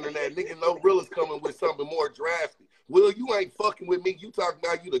on the internet, nigga know Rilla's coming with something more drastic. Will, you ain't fucking with me. You talking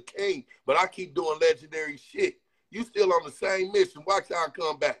about you the king, but I keep doing legendary shit. You still on the same mission. Watch how I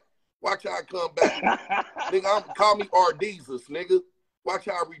come back. Watch how I come back. Nigga, call me Ardeezus, nigga. Watch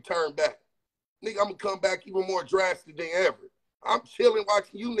how I return back. Nigga, I'm gonna come back even more drastic than ever. I'm chilling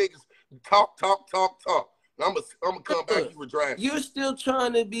watching you niggas talk. I'm gonna come back. You were drafted. You're still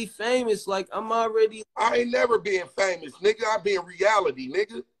trying to be famous. Like, I'm already. I ain't never been famous, nigga. I been reality,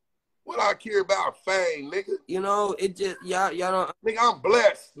 nigga. What I care about fame, nigga? You know, it just y'all don't. Nigga, I'm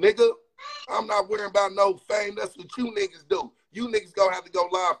blessed, nigga. I'm not worrying about no fame. That's what you niggas do. You niggas gonna have to go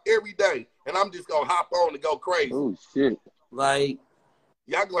live every day, and I'm just gonna hop on and go crazy. Oh shit! Like,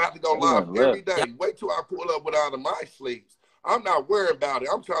 y'all gonna have to go live every day. Wait till I pull up without my sleeves. I'm not worried about it.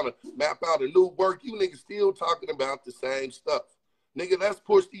 I'm trying to map out a new work. You niggas still talking about the same stuff. Nigga, let's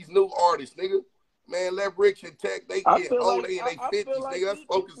push these new artists, nigga. Man, let Rich and Tech, they get old, they in their 50s, nigga. Let's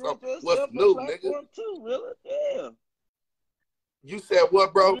focus on what's new, nigga. Too, really? Yeah. You said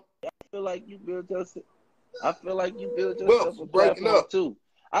what, bro? I feel like you built yourself. I feel like you built yourself a platform too.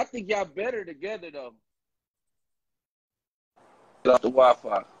 I think y'all better together though. Get off the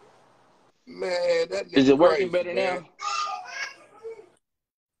Wi-Fi. Man, that is it working crazy, better man. now?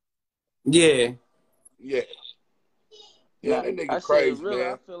 Yeah. Yeah. Yeah, that nigga I crazy, said, really,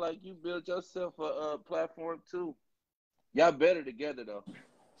 man. I feel like you built yourself a platform too. Y'all better together though.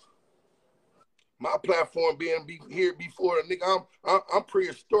 My platform being here before, nigga. I'm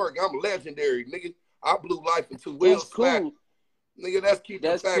prehistoric. I'm legendary, nigga. I blew life into Will Slap. Cool. Nigga, that's keep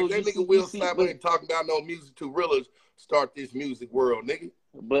the fact. Cool. That nigga Will Slap ain't talking about no music to realers start this music world, nigga.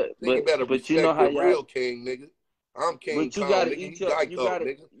 But you better respect you know how the real king, nigga. I'm King Kong, nigga. He Geico,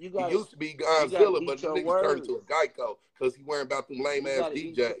 nigga. He used to be Godzilla, but the nigga turned to a Geico because he worrying about them lame ass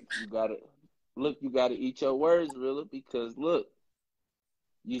DJs. You gotta eat your words, really, because look,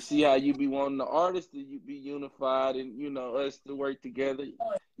 you see how you be wanting the artists to be unified and, you know, us to work together.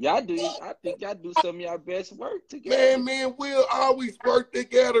 Y'all do. I think y'all do some of y'all best work together. Man, we'll always work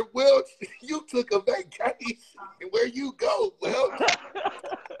together. Will, you took a vacation. Where you go, Will?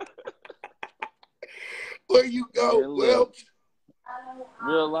 Where you go, Will?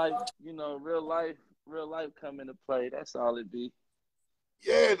 Real life, you know, real life come into play. That's all it be.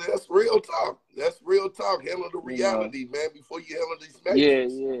 Yeah, that's real talk. That's real talk. Handle the reality, man, before you handle these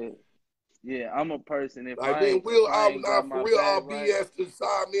messages. Yeah, I'm a person. If like, I man, ain't, Will, if I ain't got my for real, all bag BS right, to the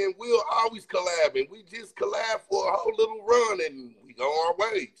side, man. We'll always collabing. We just collab for a whole little run, and we go our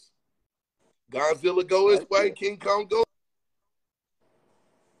ways. Godzilla go his way, King Kong go.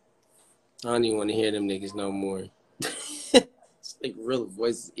 I don't even want to hear them niggas no more. It's like real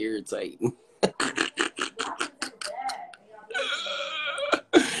voice is irritating.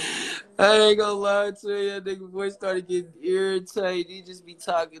 I ain't gonna lie to you, that nigga voice started getting irritated. He just be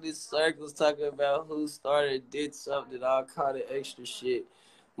talking in circles, talking about who started, did something, all kind of extra shit.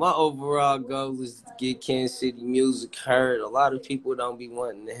 My overall goal is to get Kansas City music heard. A lot of people don't be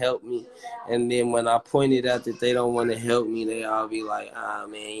wanting to help me. And then when I pointed out that they don't want to help me, they all be like,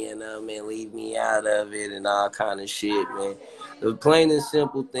 man, you know, man, leave me out of it and all kind of shit, man. The plain and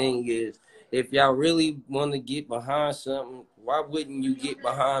simple thing is, if y'all really want to get behind something, why wouldn't you get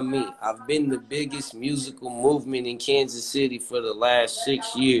behind me? I've been the biggest musical movement in Kansas City for the last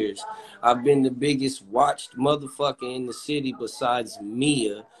 6 years. I've been the biggest watched motherfucker in the city besides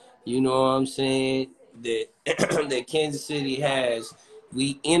Mia. You know what I'm saying? That that Kansas City has.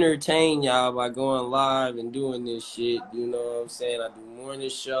 We entertain y'all by going live and doing this shit. You know what I'm saying? I do morning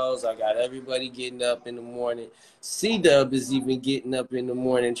shows. I got everybody getting up in the morning. C-Dub is even getting up in the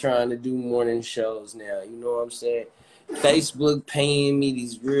morning trying to do morning shows now. You know what I'm saying? Facebook paying me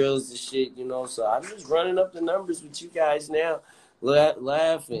these reels and shit, you know. So I'm just running up the numbers with you guys now,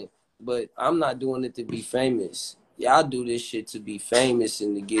 laughing. But I'm not doing it to be famous. Y'all do this shit to be famous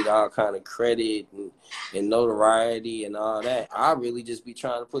and to get all kind of credit and notoriety and all that. I really just be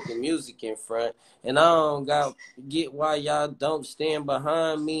trying to put the music in front. And I don't get why y'all don't stand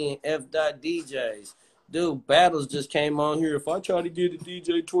behind me and F.DJs. Dude, Battles just came on here. If I try to get a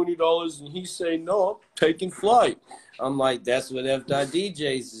DJ $20 and he say no, I'm taking flight. I'm like, that's what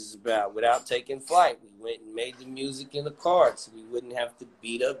F.DJs is about. Without taking flight, we went and made the music in the card so we wouldn't have to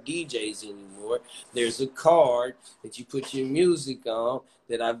beat up DJs anymore. There's a card that you put your music on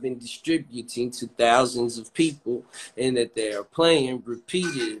that I've been distributing to thousands of people and that they are playing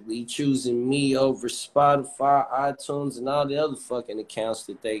repeatedly, choosing me over Spotify, iTunes, and all the other fucking accounts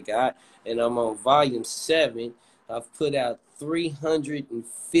that they got. And I'm on volume 7. I've put out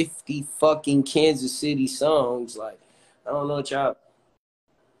 350 fucking Kansas City songs. Like, I don't know what y'all.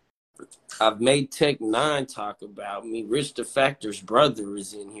 I've made N9ne talk about me. Rich the Factor's brother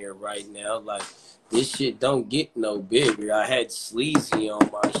is in here right now. Like, this shit don't get no bigger. I had Sleazy on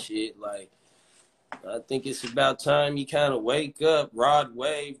my shit. Like, I think it's about time you kind of wake up. Rod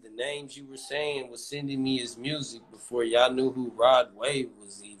Wave, the names you were saying was sending me his music before y'all knew who Rod Wave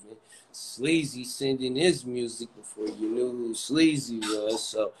was even. Sleazy sending his music before you knew who Sleazy was.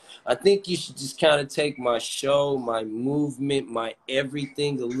 So I think you should just kind of take my show, my movement, my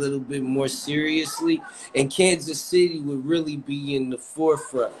everything a little bit more seriously. And Kansas City would really be in the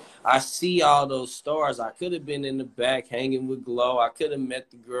forefront. I see all those stars. I could have been in the back hanging with Glow. I could have met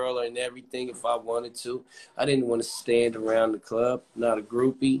the girl and everything if I wanted to. I didn't want to stand around the club. Not a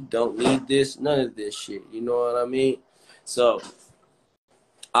groupie. Don't need this. None of this shit. You know what I mean? So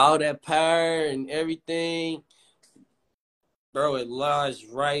all that power and everything, bro, it lies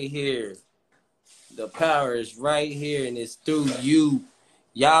right here. The power is right here, and it's through you.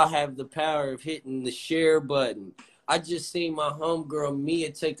 Y'all have the power of hitting the share button. I just seen my homegirl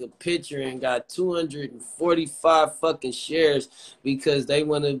Mia take a picture and got 245 fucking shares because they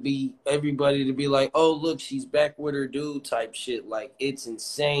want to be everybody to be like, oh, look, she's back with her dude type shit. Like, it's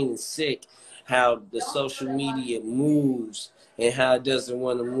insane and sick how the social media moves and how it doesn't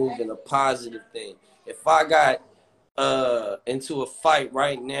want to move in a positive thing. If I got into a fight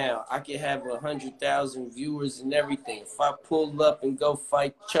right now, I could have 100,000 viewers and everything. If I pull up and go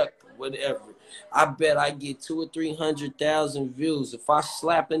fight Chuck, whatever, I bet I get 200,000 or 300,000 views. If I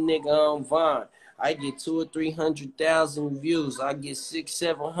slap a nigga on Vine, I get 200,000 or 300,000 views. I get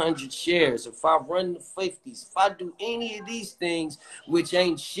 600-700 shares. If I run the 50s, if I do any of these things, which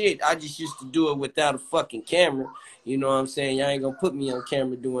ain't shit, I just used to do it without a fucking camera. You know what I'm saying? Y'all ain't gonna put me on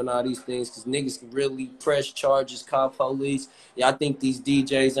camera doing all these things because niggas can really press charges, call police. Y'all think these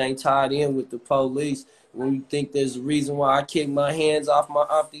DJs ain't tied in with the police. When you think there's a reason why I kick my hands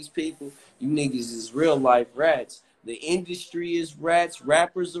off these people, you niggas is real life rats. The industry is rats.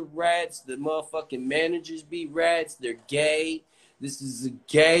 Rappers are rats. The motherfucking managers be rats. They're gay. This is a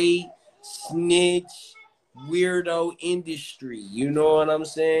gay, snitch, weirdo industry. You know what I'm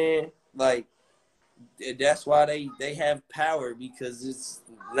saying? Like, that's why they have power, because it's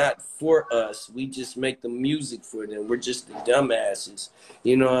not for us. We just make the music for them. We're just the dumbasses.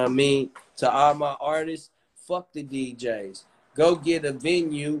 You know what I mean? To all my artists, fuck the DJs. Go get a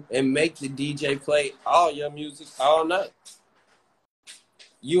venue and make the DJ play all your music all night.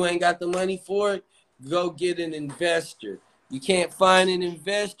 You ain't got the money for it? Go get an investor. You can't find an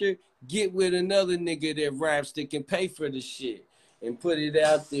investor? Get with another nigga that raps that can pay for the shit and put it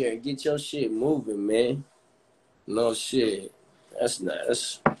out there and get your shit moving, man. No shit. That's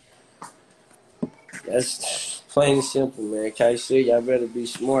plain and simple, man. KC, y'all better be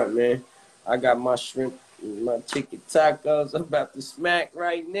smart, man. I got my shrimp, my chicken tacos I'm about to smack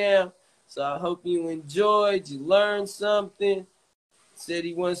right now. So I hope you enjoyed, you learned something. Said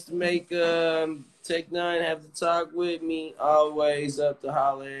he wants to make Tech9ne have to talk with me. Always up to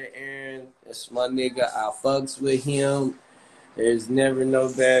holler at Aaron. That's my nigga. I fucks with him. There's never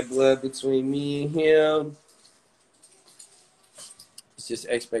no bad blood between me and him. It's just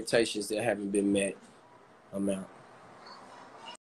expectations that haven't been met. I'm out.